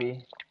right,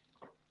 Poppy.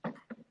 All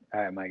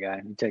right, my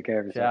guy. You take care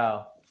of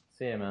yourself. Ciao.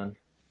 See you, man.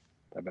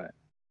 Bye-bye.